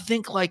 oh no, I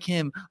think like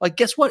him. Like,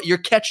 guess what? You're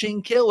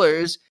catching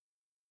killers.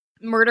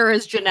 Murder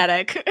is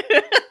genetic.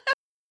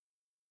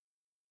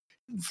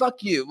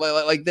 Fuck you.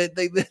 Like this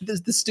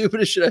is the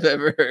stupidest shit I've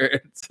ever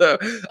heard. So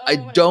I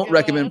don't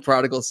recommend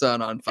Prodigal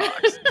Son on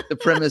Fox. The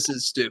premise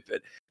is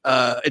stupid.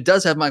 It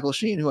does have Michael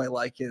Sheen, who I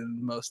like in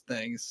most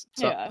things.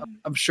 So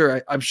I'm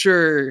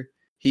sure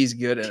he's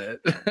good in it.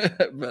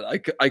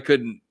 But I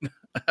couldn't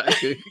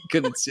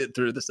sit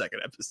through the second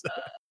episode.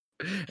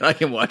 And I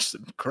can watch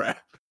some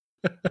crap.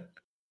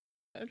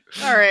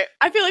 All right.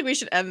 I feel like we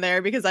should end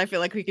there because I feel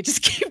like we could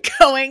just keep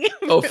going.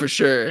 Oh, for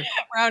sure.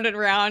 Round and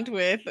round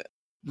with.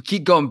 We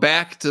keep going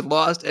back to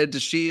Lost and to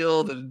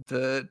S.H.I.E.L.D. and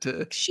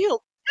to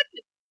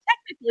S.H.I.E.L.D.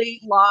 Technically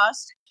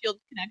Lost. S.H.I.E.L.D.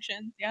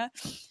 connections, yeah.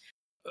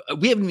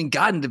 We haven't even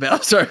gotten to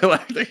Battlestar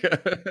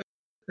Galactica.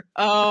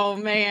 Oh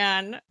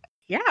man.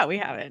 Yeah, we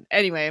haven't.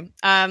 Anyway,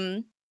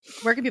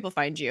 where can people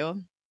find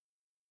you?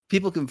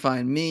 People can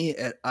find me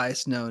at I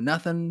Snow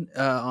Nothing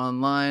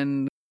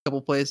online, a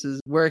couple places.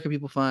 Where can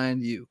people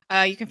find you?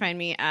 You can find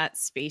me at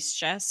Space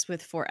Jess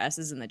with 4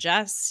 S's in the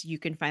Jess. You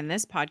can find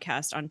this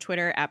podcast on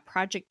Twitter at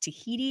Project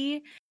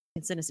Tahiti. You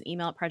can send us an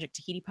email at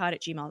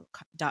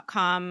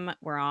projecttahitipod@gmail.com.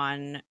 We're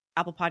on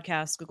Apple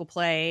Podcasts, Google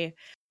Play.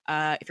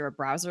 If you're a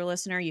browser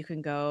listener, you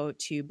can go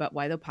to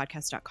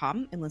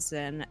butwhythopodcast.com and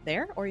listen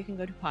there, or you can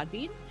go to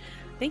Podbean.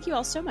 Thank you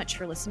all so much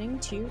for listening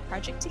to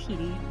Project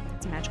Tahiti.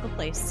 It's a magical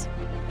place.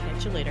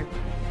 Catch you later.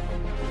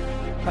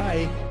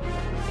 Bye.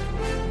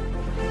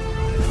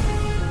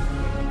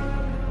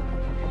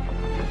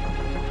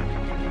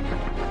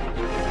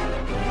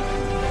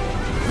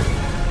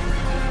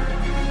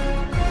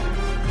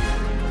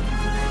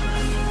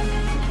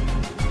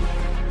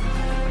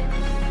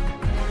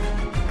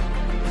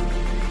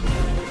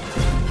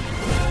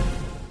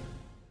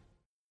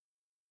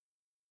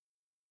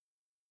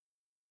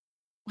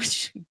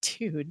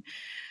 Dude,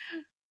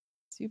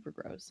 super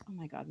gross. Oh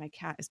my god, my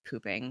cat is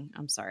pooping.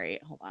 I'm sorry.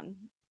 Hold on.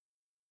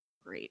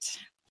 Great.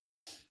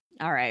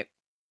 All right.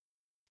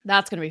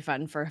 That's going to be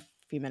fun for a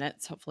few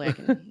minutes. Hopefully I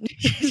can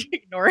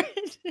ignore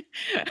it.